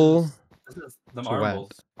like Full This is the sweat.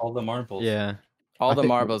 marbles. All the marbles. Yeah. All I the think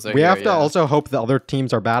marbles are We here, have to yeah. also hope the other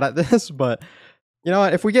teams are bad at this, but you know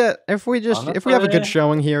what? If we have a Honestly- good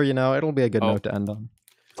showing here, you know, it'll be a good Oh. note to end on.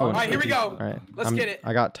 Oh, Alright, here we go. All right. Let's get it.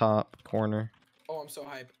 I got top corner. Oh, I'm so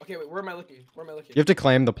hyped. Okay, wait, where am I looking? Where am I looking? You have to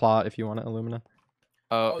claim the plot if you want it, Illumina.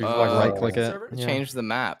 Oh, You just like right click it. server? Yeah. change the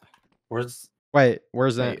map. Where's Wait,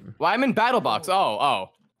 where's that? Wait, well, I'm in battle box. Oh.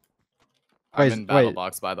 Wait, I'm in battle wait.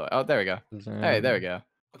 box, by the way. Oh, there we go. Hey, there we go.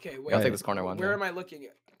 Okay, wait. I'll take this corner one. Where yeah. am I looking?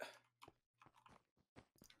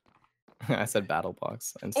 I said battle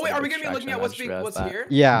box. Oh wait, are we gonna be looking at what's here?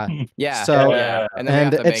 Yeah. Yeah. So- yeah. And then we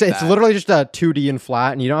And have to it's make that. literally just a 2D and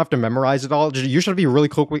flat, and you don't have to memorize it all. You should be really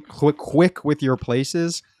quick with your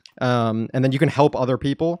places, and then you can help other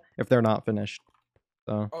people if they're not finished.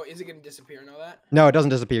 So Oh, is it gonna disappear and all that? no, it doesn't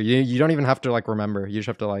disappear. You don't even have to like remember. You just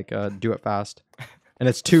have to like do it fast, and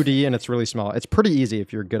it's 2D and it's really small. It's pretty easy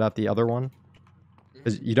if you're good at the other one,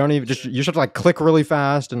 because you don't even you just have to like click really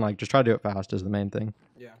fast and like just try to do it fast is the main thing.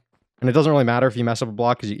 Yeah. And it doesn't really matter if you mess up a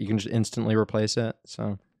block because you can just instantly replace it.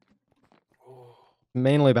 So Oh.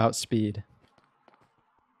 mainly about speed.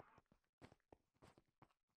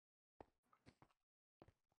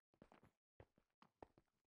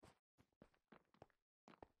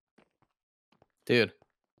 Dude.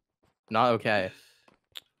 Not okay.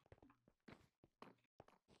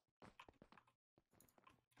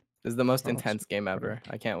 This is the most Oh, intense game ever.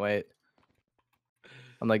 I can't wait.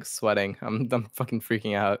 I'm like sweating. I'm fucking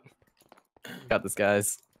freaking out. Got this,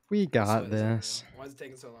 guys. We So got is it now? this. Why is it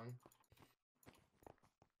taking so long?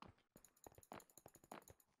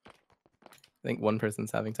 I think one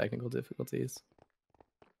person's having technical difficulties.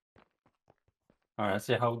 all right?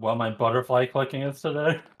 See how well my butterfly clicking is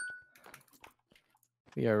today.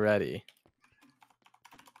 We are ready.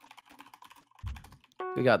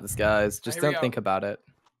 We got this, guys. Just Here we don't go. think about it.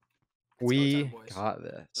 It's go We time, boys. got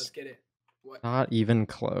Let's this. get it. What? Not even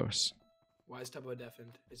close. Why is Tubbo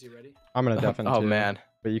deafened? Is he ready? I'm gonna definitely. Oh man.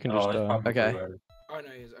 But you can Oh, just. it's probably Okay. ready. Oh no,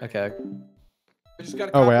 he's Okay. We just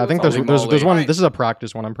gotta Oh wait, I copy think what's there's on Holy the- there's one. Alright, This is a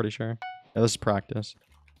practice one. I'm pretty sure. Yeah, this is practice.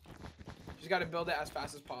 Just gotta build it as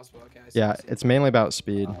fast as possible. Okay. I see, Yeah, I see. it's mainly about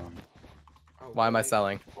speed. Oh, Why am I wait.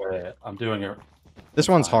 selling? Wait, I'm doing it. This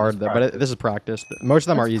one's fine, hard it's though, but practice. this is practice. Most of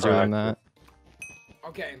them are It's easier than that.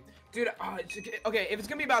 Okay, dude. Okay, if it's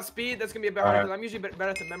gonna be about speed, that's gonna be about. Alright. Because I'm usually better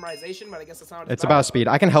at the memorization, but I guess that's not. what It's about speed.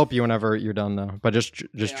 I can help you whenever you're done though, but just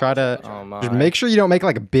Yeah, try I'll to try. Oh my. just make sure you don't make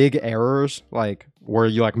like big errors, like where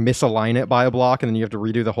you like misalign it by a block and then you have to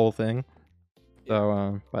redo the whole thing.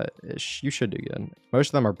 So, but you should do good. Most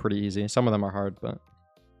of them are pretty easy. Some of them are hard, but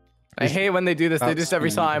I hate when they do this. They about do this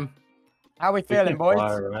every speed. time. How we We feeling, can boys?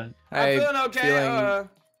 fly, right? I'm Hey, feeling okay. feeling This game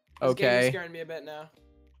is okay. scaring me a bit now.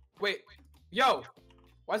 Wait, yo,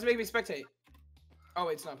 why does it make me spectate? Oh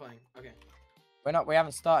wait, it's not playing. Okay. We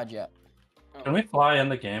haven't started yet. Oh. Can we fly in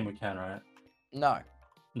the game? We can, right? No.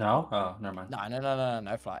 No? Oh, never mind.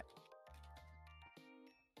 No flight.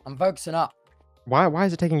 I'm focusing up. why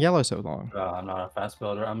is it taking yellow so long? I'm not a fast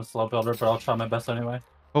builder. I'm a slow builder, but I'll try my best anyway.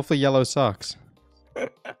 Hopefully yellow sucks.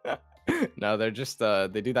 No, they're just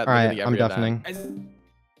they do that All right, literally I'm every event. deafening.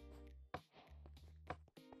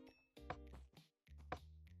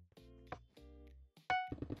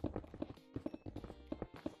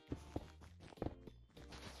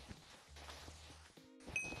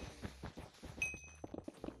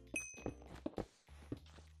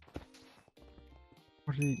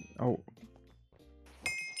 What did he? Oh.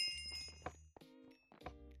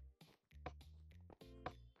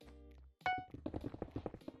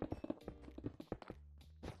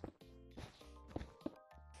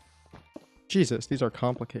 Jesus, these are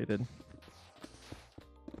complicated.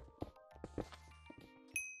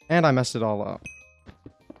 And I messed it all up.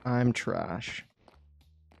 I'm trash.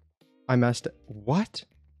 I messed... What?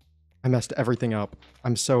 I messed everything up.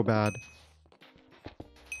 I'm so bad.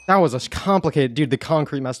 That was a complicated... Dude, the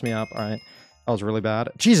concrete messed me up. Alright. That was really bad.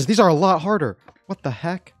 Jesus, these are a lot harder. What the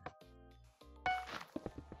heck?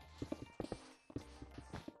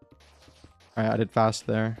 Alright, I did fast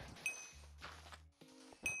there.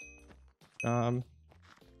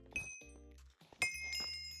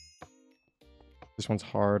 This one's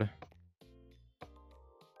hard.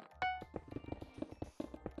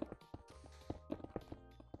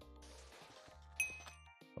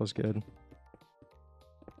 That was good.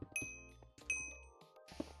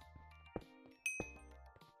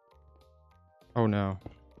 Oh no.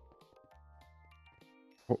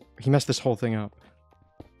 Oh, he messed this whole thing up.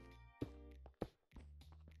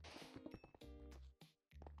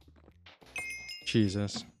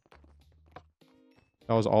 Jesus.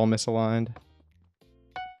 That was all misaligned.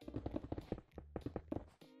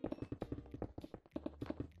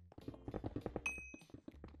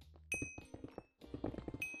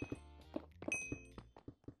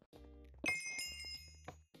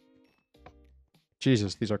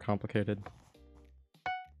 Jesus, these are complicated.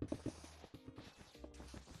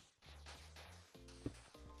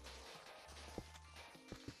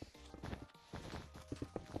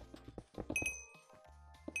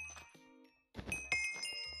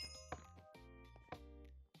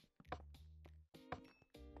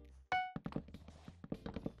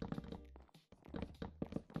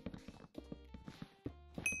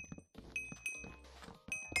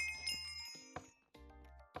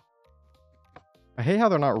 I hate how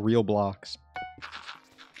they're not real blocks.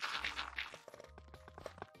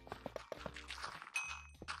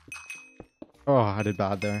 Oh, I did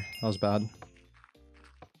bad there. That was bad.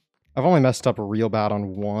 I've only messed up real bad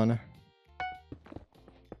on one.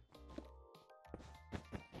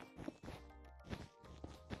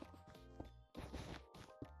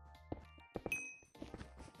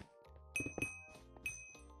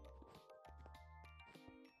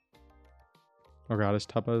 Oh god, his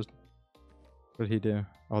TUBBOs. What did he do?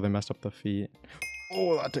 Oh, they messed up the feet.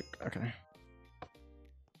 Oh, that took... Okay.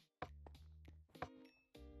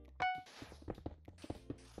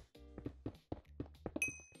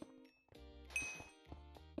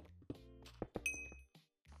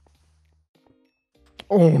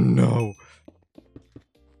 Oh no!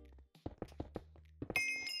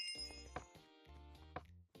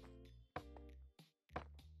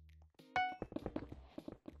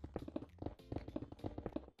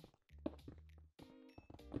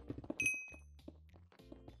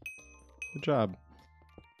 Good job.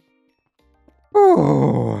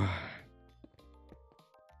 Oh.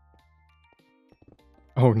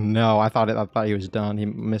 Oh no, I thought he was done. He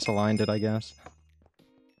misaligned it, I guess.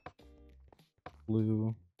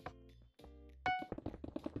 Blue.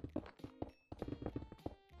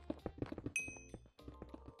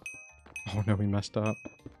 Oh no, we messed up.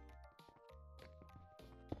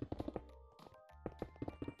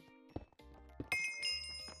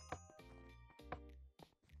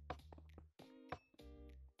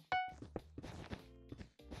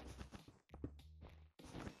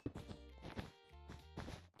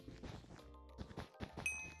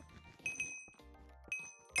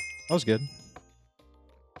 That was good.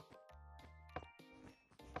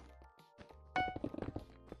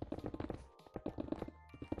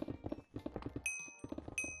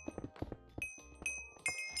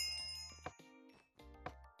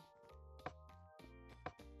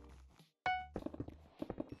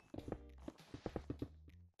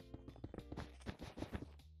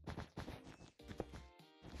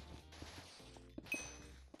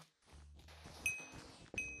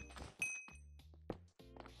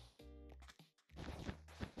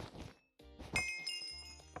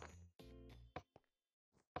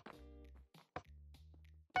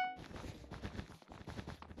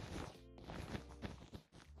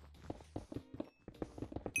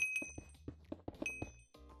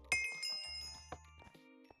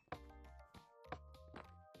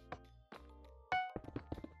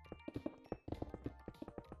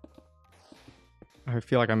 I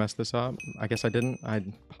feel like I messed this up. I guess I didn't. I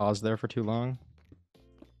paused there for too long.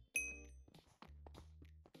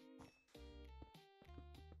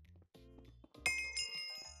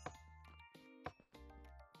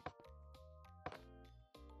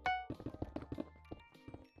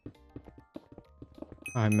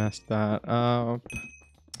 I messed that up.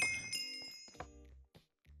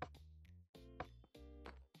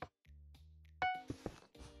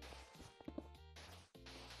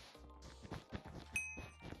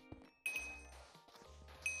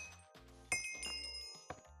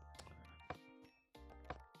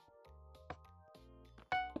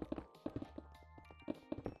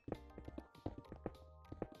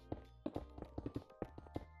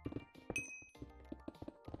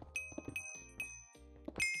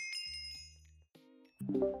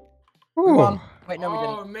 We won. Ooh, Wait, no, we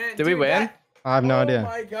Oh didn't. man. Did we dude, win? that- I have no Oh idea.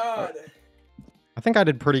 my god. I think I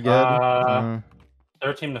did pretty good.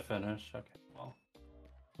 Their team to finish. Okay, well.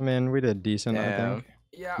 I mean, we did decent, I Damn. think.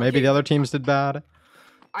 Yeah. Maybe okay, the other teams did bad.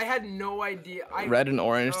 I had no idea. Red and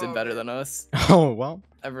orange did Oh, better man. than us. Oh, well.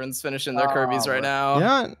 Everyone's finishing their Kirby's right now.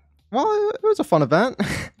 Yeah. Well, it was a fun event.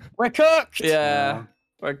 We're cooked. Yeah.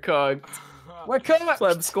 We're cooked. We're cooked.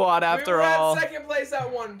 Pleb squad after we were all. at second place at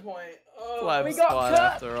one point. Oh, Pleb We got squad cooked.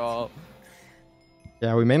 after all.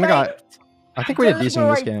 Yeah, we mainly got... I think we did decent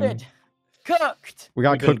in this game. Deliberated. Cooked. We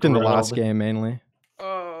got We've been cooked in the last grilled. game, mainly.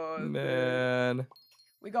 oh Man.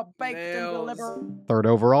 We got baked and Nails. delivered. Third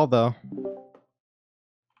overall, though.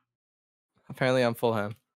 Apparently I'm full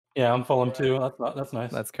ham. Yeah, I'm Fulham too. That's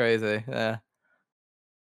nice. That's crazy. Yeah.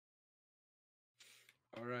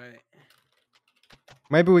 All right.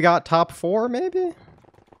 Maybe we got top 4, maybe?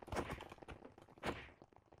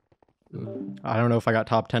 I don't know if I got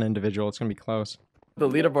top 10 individual. It's going to be close. The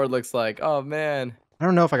leaderboard looks like, oh man. I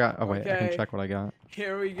don't know if I got... Oh, wait. I Okay. can check what I got.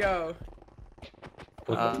 Here we go.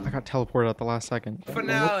 I got teleported at the last second.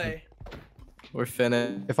 Finale. We're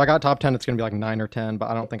finished. If I got top 10, it's going to be like 9 or 10, but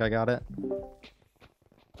I don't think I got it.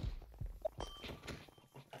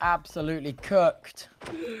 Absolutely cooked.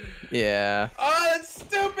 Yeah. Oh, that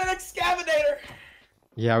stupid excavator.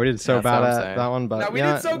 Yeah, we did so That's bad what I'm at saying. that one, but No, we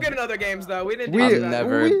yeah, did so good in other games though. We didn't. We- do I'm that.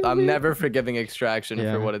 never I'm we- never forgiving extraction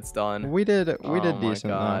Yeah. for what it's done. we did Oh my decent.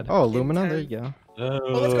 though. God. Oh, Illumina, there you go.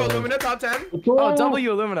 Oh, let's go, Lumina, top 10. Oh, W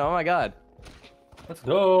Illumina. Oh my god. Let's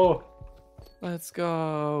go. Let's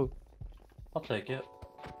go. I'll take it.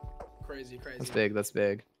 Crazy, crazy. That's big. That's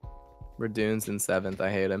big. Redune's in 7th.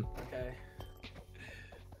 I hate him. Okay.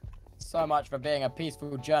 So much for being a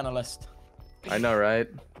peaceful journalist. I know, right?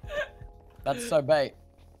 That's so bait.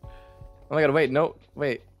 Oh my god, wait, no,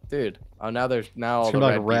 wait, dude. Oh, now there's all It's the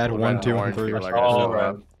gonna be like red, red, people, 1, and 2, and orange 3 people or are gonna something. show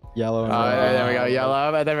up. Yellow and Oh, red. there we go,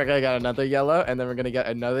 yellow, and then we're gonna get another yellow, and then we're gonna get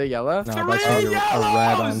another yellow. No, that's gonna be a red on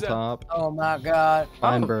yellows! top. Oh my god.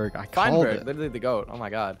 Feinberg, I called Feinberg, it. literally the goat. Oh my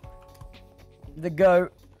god. The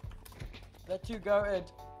goat. They're too goated.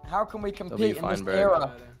 How can we compete in this Feinberg.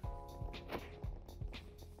 era?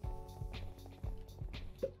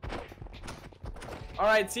 All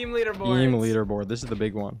right, team leaderboard. Team leaderboard. This is the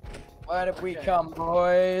big one. Where did we Okay. come,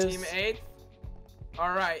 boys? Team 8th. All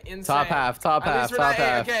right, insane. Top half, top At half, least we're not top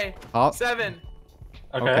half. Okay. Top, 7.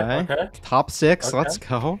 Okay. Okay. Okay. top 6. Okay. Let's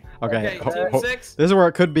go. Okay. Okay, team 6. This is where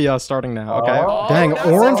it could be us starting now. Okay. Oh, Dang, that's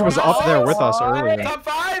Orange was so up there with us nice. earlier. Top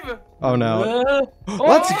 5. Oh no. Yeah.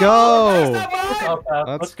 Let's go. Top 5. Top half.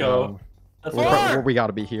 Let's go. Let's We, go. we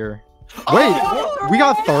gotta be here. Wait, we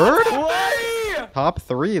got third? Way. Top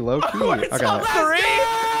 3, low key. Okay. Top 3.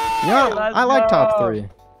 Yeah, Let's I like top go. 3.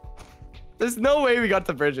 There's no way we got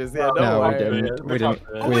the bridges. Yeah, no, No, way. we didn't. Yeah, We didn't.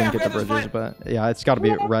 top We three. didn't get the Oh, wait, bridges, that's but yeah, it's got to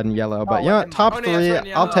be red and yellow. But Oh, yeah, and- top oh, yeah, 3. red and I'll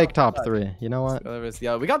yellow. take top 3. You know what?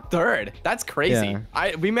 Yeah, we got third. That's crazy.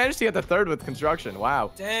 Yeah. We managed to get the third with construction.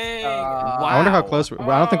 Wow. Dang. I wonder how Wow. close. I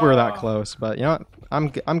don't think we were that Oh. close, but you know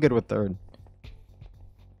what? I'm good with third.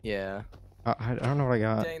 Yeah. I don't know what I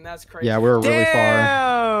got. Dang, that's crazy. Yeah, we were really far.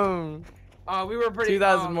 Damn. We were pretty.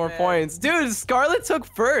 2,000 more man. points. Dude, Scarlet took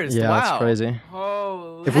first. Yeah, wow. that's crazy.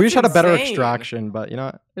 Holy. If we just had a better insane. extraction, but you know,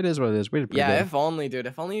 what? It is what it is. We did pretty Yeah, good. if only, dude.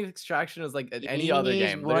 If only extraction was like any other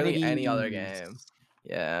game. Literally any other game.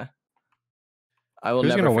 Yeah. I will Who's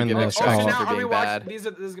never gonna win forgive this? Oh, extraction so now for are we being watching? bad. This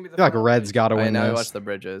is gonna be the. I feel like final red's got to Oh, yeah, win now we this. watch the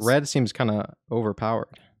bridges. Red seems kind of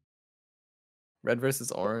overpowered. Red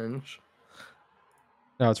versus orange.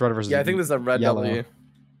 No, it's red versus. Yeah, I think this is a red yellow. W.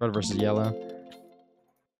 Red versus yellow.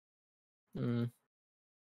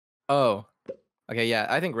 Oh. Okay, yeah,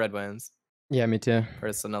 I think red wins, Yeah, me too.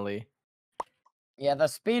 personally. Yeah, the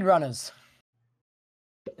speedrunners.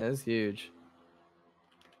 That's huge.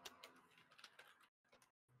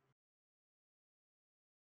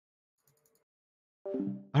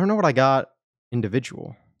 I don't know what I got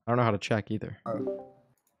individual. I don't know how to check either. Oh.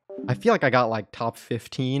 I feel like I got like top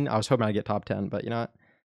 15. I was hoping I'd get top 10, but you know what?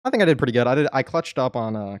 I think I did pretty good. I clutched up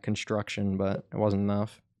on construction, but it wasn't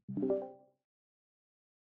enough.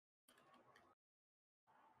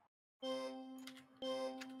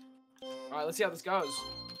 Alright, let's see how this goes.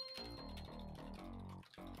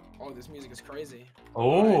 Oh, this music is crazy.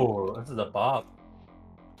 Oh, this is a bop.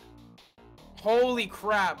 Holy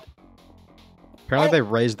crap. Apparently Oh. they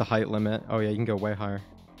raised the height limit. Oh yeah, you can go way higher.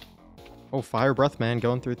 Oh, fire breath man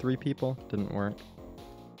going through 3 people. Didn't work.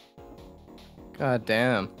 God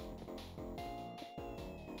damn.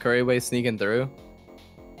 Curryway sneaking through.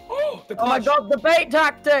 Oh, the Oh my clutch. god, the bait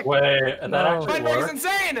tactic! Wait, and that No. actually Feinberg is worked?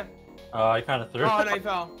 insane! I kind of threw. Oh, and I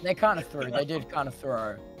fell. They kind of threw. They did kind of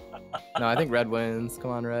throw. No, I think red wins.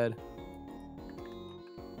 Come on, red.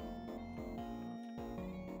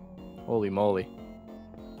 Holy moly.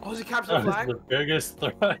 Oh, is he captured the That is flag? the biggest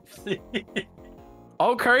throw I've seen.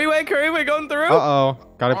 Oh, Curryway going through. Uh-oh.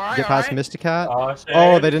 Gotta Alright, get past alright. Mysticat. Oh, shit.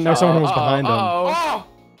 Oh, they didn't know someone was Uh-oh, behind him. uh-oh. Oh!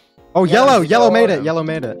 Oh, Yeah, yellow! there's Yellow yellow made on it! him. Yellow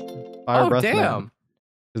made it. Fire Oh, breath damn. man.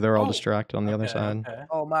 Because they were all Oh. distracted on the other Okay, side. okay.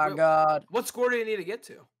 Oh my Wait, god. What score do you need to get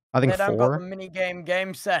to? I think They don't got the 4. mini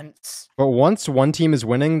game sense. But once one team is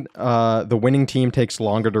winning, the winning team takes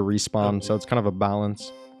longer to respawn, so it's kind of a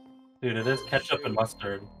balance. Dude, it is ketchup and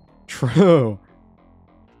mustard. True.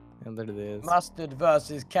 And there it is. Mustard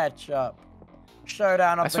versus ketchup.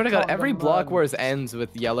 Showdown of I swear the to God, every condom block man. wars ends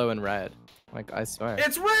with yellow and red. Like, I swear.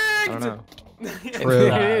 It's I don't rigged! know. True.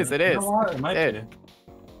 It is, it You is. know what? It might It- be.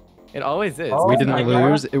 It always is. Oh We my didn't God.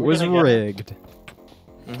 lose. It We're was gonna get it. rigged.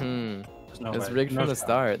 Mm-hmm. There's no It's way. rigged No from the shot.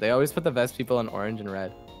 start. They always put the best people on orange and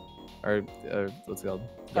red. Or what's it called?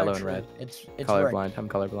 So Yellow and true. red. It's rigged. Colorblind. I'm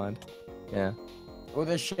colorblind. Yeah. All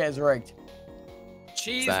this shit is rigged.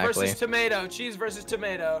 Cheese Exactly. versus tomato. Cheese versus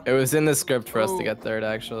tomato. It was in the script for us to Ooh. get third,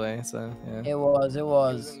 actually. So, yeah. It was. in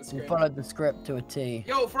the We script. followed the script to a T.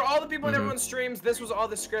 Yo, for all the people in Mhm. everyone's streams, this was all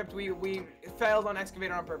the script. We failed on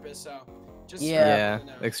excavator on purpose, so just Yeah. Yeah.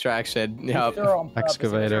 No. Extraction. We Yep. threw on purpose.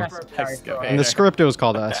 Excavator. It was necessary for us. In the script, it was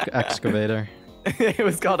called excavator. It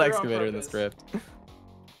was called They're on excavator in the purpose. script.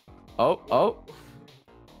 Oh.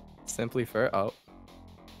 Simply for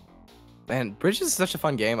Man, Bridges is such a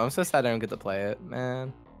fun game. I'm so sad I don't get to play it,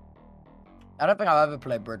 man. I don't think I've ever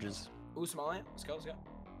played Bridges. Ooh, Somalia. Let's go.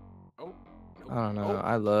 Oh. I don't know. Oh.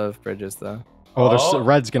 I love Bridges though. Oh, there's Oh.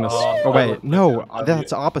 red's gonna. Oh. Oh wait, no, Oh.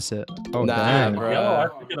 that's opposite. Oh Nah, dang. bro. Yellow,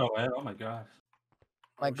 I think it'll win. Oh my gosh.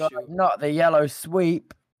 My Oh, god, shoot. not the yellow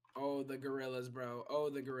sweep. Oh, the gorillas, bro. Oh,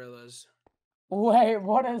 the gorillas. Wait,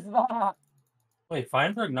 what is that? Wait,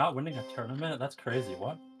 Feinberg not winning a tournament? That's crazy.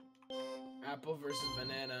 What? Apple versus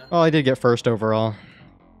banana. Well, I did get first overall.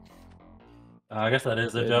 I guess that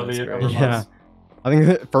is a Goodness W. gracious. Yeah. I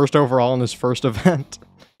think first overall in his first event.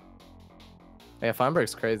 Yeah,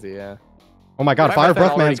 Feinberg's crazy, yeah. Oh my god, Fire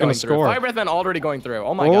Breath already Man's gonna going through. score. Fire Breath Man already going through.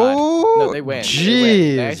 Oh my god. Oh, No, they win. They win.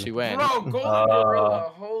 Jeez. They actually win. Bro, golden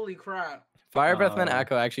gorilla. Holy crap. Fire Breath Man Uh,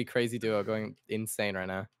 Echo actually crazy duo going insane right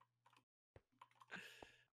now.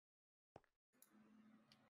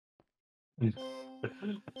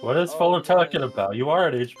 What is Oh, Fuller man. talking about? You are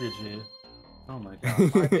at HPG. Oh my god.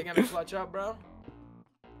 Alright, they gonna clutch up, bro.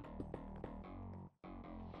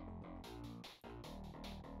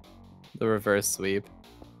 The reverse sweep.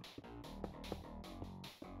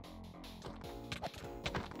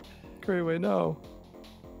 Greyway, no.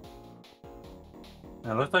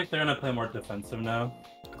 It looks like they're gonna play more defensive now.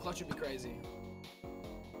 A clutch would be crazy.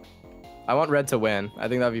 I want red to win. I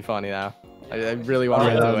think that'd be funny now. I Yeah, really want Oh,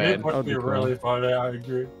 red yeah, to that'd win. It would That'd be be cool. really fun. I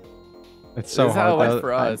agree. It's so this is how it hard. went though.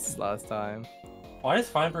 for us last time. Why is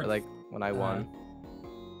Or Feinberg like when I won.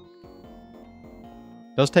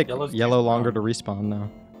 It does take Yellow's yellow too longer strong. to respawn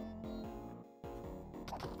now.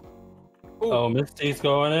 Oh, Misty's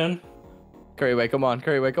going in. Curryway, come on.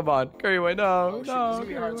 Curryway, come on. Curryway, no. Oh, shoot, this is no. gonna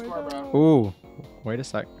be a hard Curryway, score, no. bro. Ooh, wait a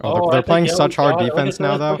sec. Oh, I they're think playing Yellow's such hard got it. Look at defense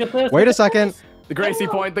now, this, though. look at this, Wait look a at second. this. The Gracie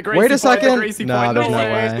point. The Gracie Wait a point. The second. Gracie Nah, point. there's no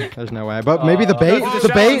way. way. There's no way. But maybe the bait. Oh, The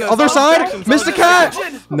bait. distractions, Other side. distractions, Mr. Cat.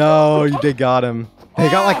 Distraction! No, you did got him. They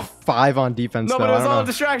got like 5 on defense No, though. but it I was don't all know a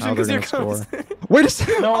distraction how they're because here gonna comes. score. Wait a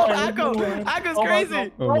second. No, Oh, I Echo. didn't win. Echo's Oh my crazy.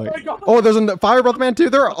 God. Oh my. God. Oh, there's a Fire Breath Man too.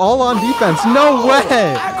 They're all on defense. No way.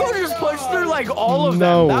 Echo just pushed through like all of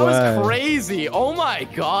No them. That way. was crazy. Oh my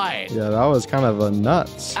god. Yeah, that was kind of a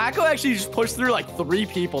nuts. Echo actually just pushed through like 3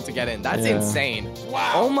 people to get in. That's Yeah. insane.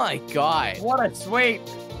 Wow. Oh my god. What a sweep.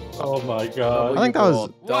 Oh my god. I think that was-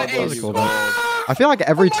 What Double a was cool, score! though. I feel like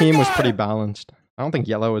every Oh my team was God. pretty balanced. I don't think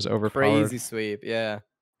yellow was overpowered. Crazy sweep. Yeah.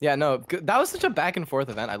 Yeah, no, that was such a back and forth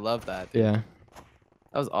event. I love that. Dude. Yeah.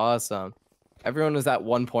 That was awesome. Everyone was at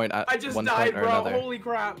one point at I just one died, point or bro. another. Holy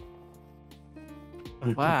crap.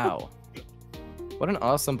 Wow. What an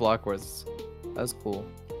awesome block wars. That was cool.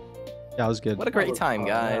 Yeah, it was good. What a great time,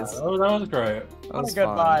 guys. Oh, that was great. That What was a good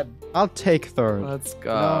fun. vibe. I'll take third. Let's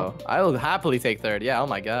go. know- I will happily take third. Yeah, oh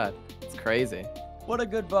my god. It's crazy. What a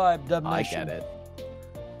good vibe, Dub I Nation. get it.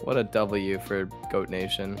 What a W for Goat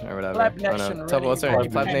Nation or whatever. Pleb Oh, no. Nation, Tubbo, really what's our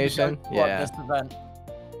wanted Pleb came to Nation? go to Yeah. This event.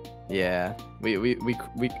 Yeah.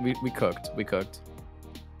 We cooked. We cooked.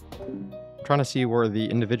 I'm trying to see where the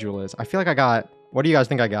individual is. I feel like I got. What do you guys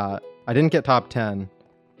think I got? I didn't get top 10.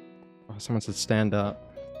 Oh, someone said stand up.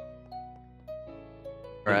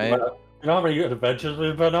 Right? You know how many good adventures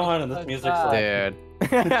we've been on, and this That's music's bad. like.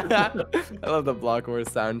 Dude. I love the Block Wars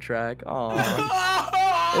soundtrack. Aw.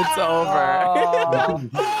 It's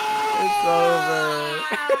over. It's over.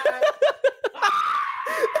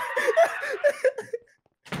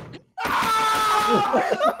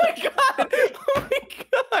 Oh my god! Oh my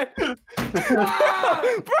god!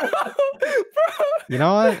 Bro! You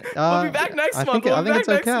know what? We'll be back next I month. think, We'll be it's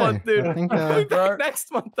back okay. next month, dude. I think, We'll be back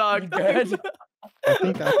next month, dog. You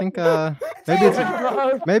good?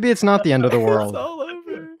 maybe it's not the end of the It's world. all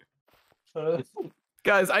over.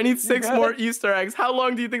 Guys, I need 6 good? more Easter eggs. How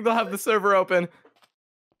long do you think they'll have the server open?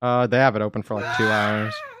 They have it open for like 2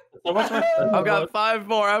 hours. So much more- I've got 5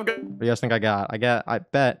 more. I've got. What do you guys think I got? I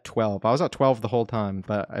bet 12. I was at 12 the whole time,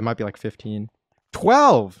 but it might be like 15.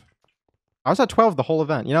 12! I was at 12 the whole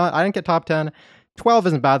event. You know what? I didn't get top 10. 12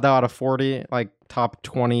 isn't bad though out of 40. Like top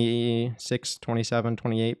 26, 27,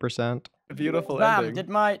 28%. Beautiful Bam, ending. did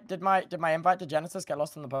my invite to Genesis get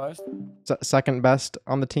lost in the post? Second best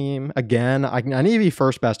on the team. Again, I need to be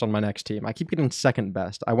first best on my next team. I keep getting second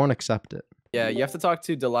best. I won't accept it. Yeah, you have to talk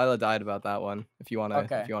to Delilah Died about that one if you wanna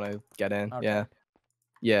Okay. get in. Okay. Yeah.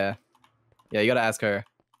 Yeah. Yeah, you gotta ask her.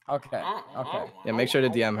 Okay. Okay. Yeah, make sure to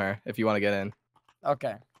DM her if you wanna get in.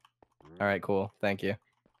 Okay. Alright, cool. Thank you.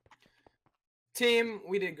 Team,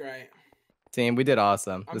 we did great. Team, we did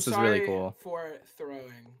awesome. I'm This is really sorry cool. for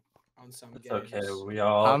throwing on some It's games. okay. We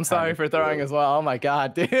all. I'm sorry for throwing as well. Oh my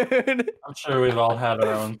god, dude. I'm sure we've all had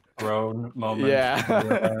our own thrown moments. Yeah.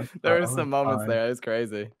 There were That some was moments fine. there. It was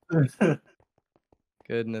crazy.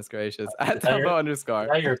 Goodness gracious. Is At that your- Tubbo Is underscore.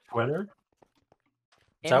 that your Twitter?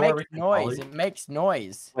 It that where makes we can follow noise. you? It makes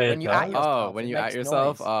noise Wait, when you it at does? yourself. Oh, when it you at makes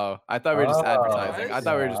yourself? noise. Oh, I thought we were just advertising. I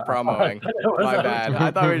thought we were just promoting. My bad.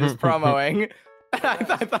 I thought we were just promoting. I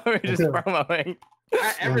thought we were just promoting.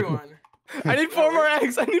 Everyone. I need 4 more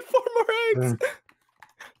eggs. I need 4 more eggs.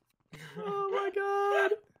 Oh my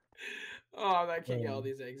god. Oh, I can't get all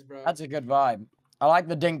these eggs, bro. That's a good vibe. I like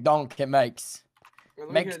the dink donk it makes. Let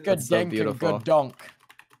me Makes get- good That's so dink and beautiful. good donk.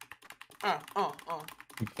 Oh.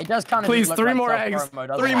 It does kind of Please, look 3 like more eggs. self-promo,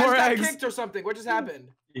 doesn't 3 it? I more just got eggs. kicked or something. What just happened?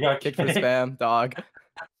 You got Kick for spam, dog.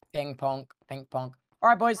 Ping pong, ping pong. All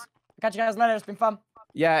right, boys. Catch you guys later. It's been fun.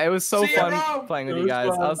 Yeah, it was so See ya, fun bro. playing with It you was guys.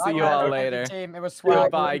 fun. I'll see you Bye, all guys. later. Team. It was swag.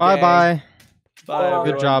 Goodbye, Bye gang. bye. Bye, Good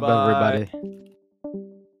everyone. job, Bye. everybody.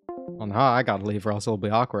 Well, no, I gotta leave or else it'll be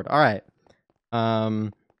awkward. All right.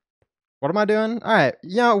 What am I doing? All right.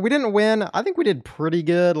 Yeah, we didn't win. I think we did pretty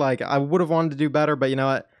good. Like, I would have wanted to do better, but you know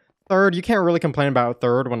what? Third, you can't really complain about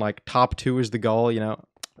third when like top 2 is the goal. You know,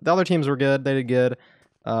 the other teams were good. They did good.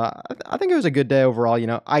 I think it was a good day overall. You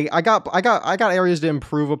know, I got areas to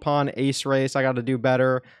improve upon. Ace race, I got to do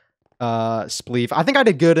better. Spleef, I think I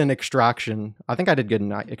did good in extraction. I think I did good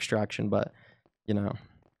in extraction, but you know,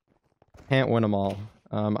 can't win them all.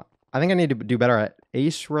 I think I need to do better at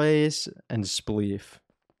ace race and spleef.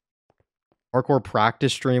 Hardcore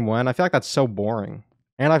practice stream when I feel like that's so boring,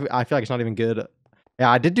 and I feel like it's not even good.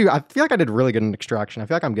 Yeah, I feel like I did really good in extraction. I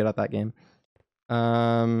feel like I'm good at that game.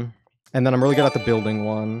 And then I'm really good at the building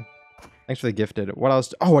one. Thanks for the gifted. What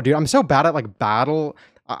else? Oh, dude, I'm so bad at like battle.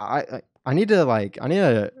 I do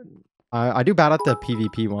bad at the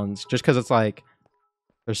PvP ones just because it's like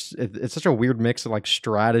it's such a weird mix of like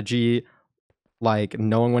strategy, like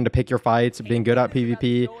knowing when to pick your fights, being good at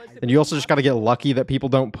PvP, and you also just got to get lucky that people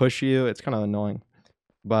don't push you. It's kind of annoying,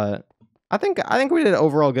 but I think we did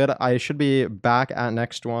overall good. I should be back at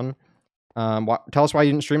next one. Tell us why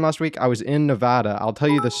you didn't stream last week. I was in Nevada. I'll tell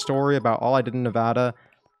you the story about all I did in Nevada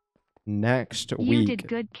next You week. did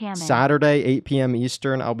good, Camman. Saturday, 8 p.m.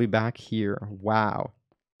 Eastern. I'll be back here. Wow.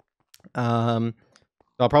 So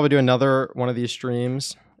I'll probably do another one of these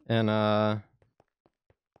streams, and I'll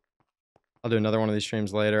do another one of these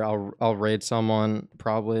streams later. I'll raid someone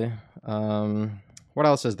probably. What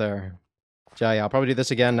else is there? Yeah, I'll probably do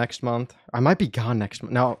this again next month. I might be gone next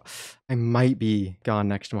month. No, I might be gone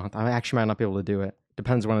next month. I actually might not be able to do it.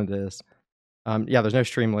 Depends when it is. Yeah, there's no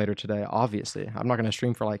stream later today, obviously. I'm not going to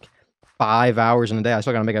stream for like 5 hours in a day. I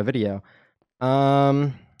still got to make a video.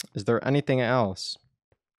 Is there anything else?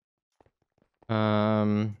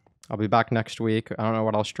 I'll be back next week. I don't know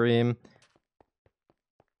what I'll stream.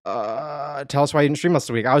 Tell us why you didn't stream last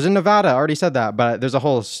week. I was in Nevada. I already said that, but there's a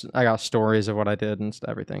whole. I got stories of what I did and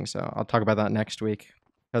everything, so I'll talk about that next week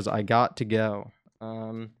because I got to go.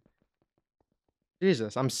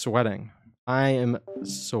 Jesus, I'm sweating. I am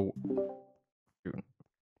so. What did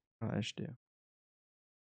I just do?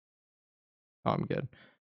 Oh, I'm good.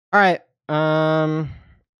 All right. Find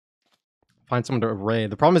someone to raid.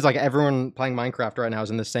 The problem is like everyone playing Minecraft right now is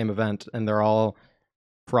in the same event, and they're all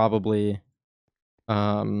probably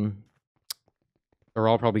going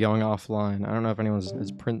offline. I don't know if anyone's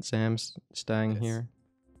is PRINCEZAM staying here.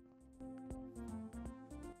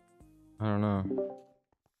 I don't know.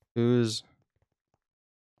 Who's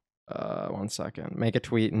 1 second. Make a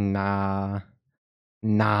tweet. Nah.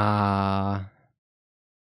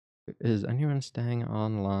 Is anyone staying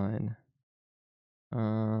online?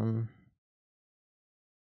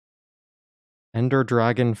 Ender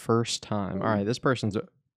Dragon first time. All right, this person's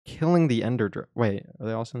killing the Ender Dragon. Wait, are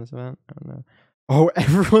they also in this event? I don't know. Oh,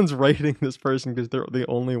 everyone's raiding this person because they're the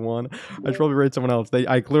only one. I should probably raid someone else.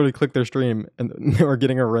 I clearly clicked their stream and they were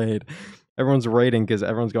getting a raid. Everyone's raiding because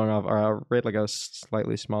everyone's going off. All right, I'll raid like a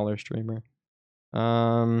slightly smaller streamer.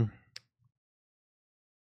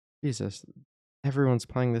 Jesus, everyone's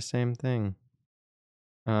playing the same thing.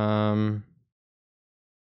 Do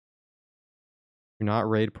not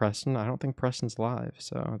raid Preston. I don't think Preston's live,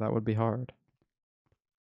 so that would be hard.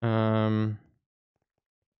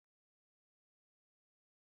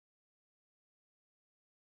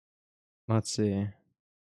 Let's see.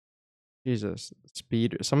 Jesus,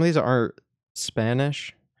 speed. Some of these are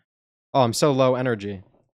Spanish. Oh, I'm so low energy.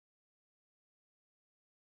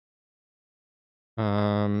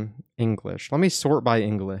 English. Let me sort by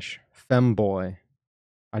English. Femboy.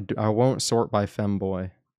 I won't sort by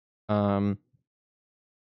femboy.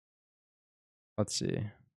 Let's see.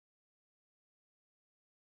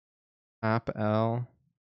 Tap L.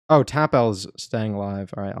 Oh, Tap L's staying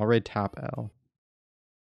live. All right, I'll raid Tap L.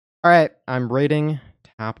 All right, I'm raiding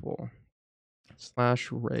Tapple.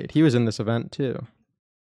 /raid. He was in this event too.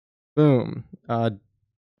 Boom.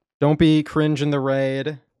 Don't be cringe in the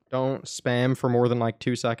raid. Don't spam for more than like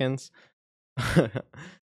 2 seconds. What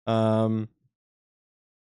am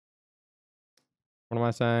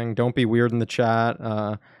I saying? Don't be weird in the chat.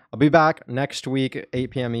 I'll be back next week,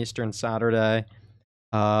 8 p.m. Eastern, Saturday.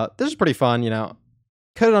 This is pretty fun, you know.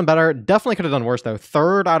 Could have done better. Definitely could have done worse, though.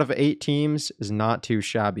 3rd out of 8 teams is not too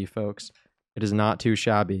shabby, folks. It is not too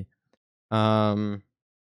shabby. Is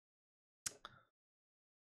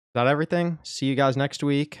that everything? See you guys next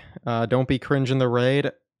week. Don't be cringe in the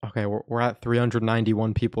raid. Okay, we're at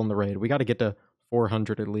 391 people in the raid. We got to get to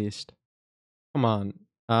 400 at least. Come on.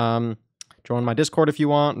 Join my Discord if you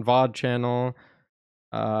want. VOD channel.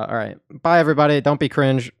 All right. Bye, everybody. Don't be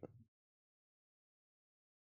cringe.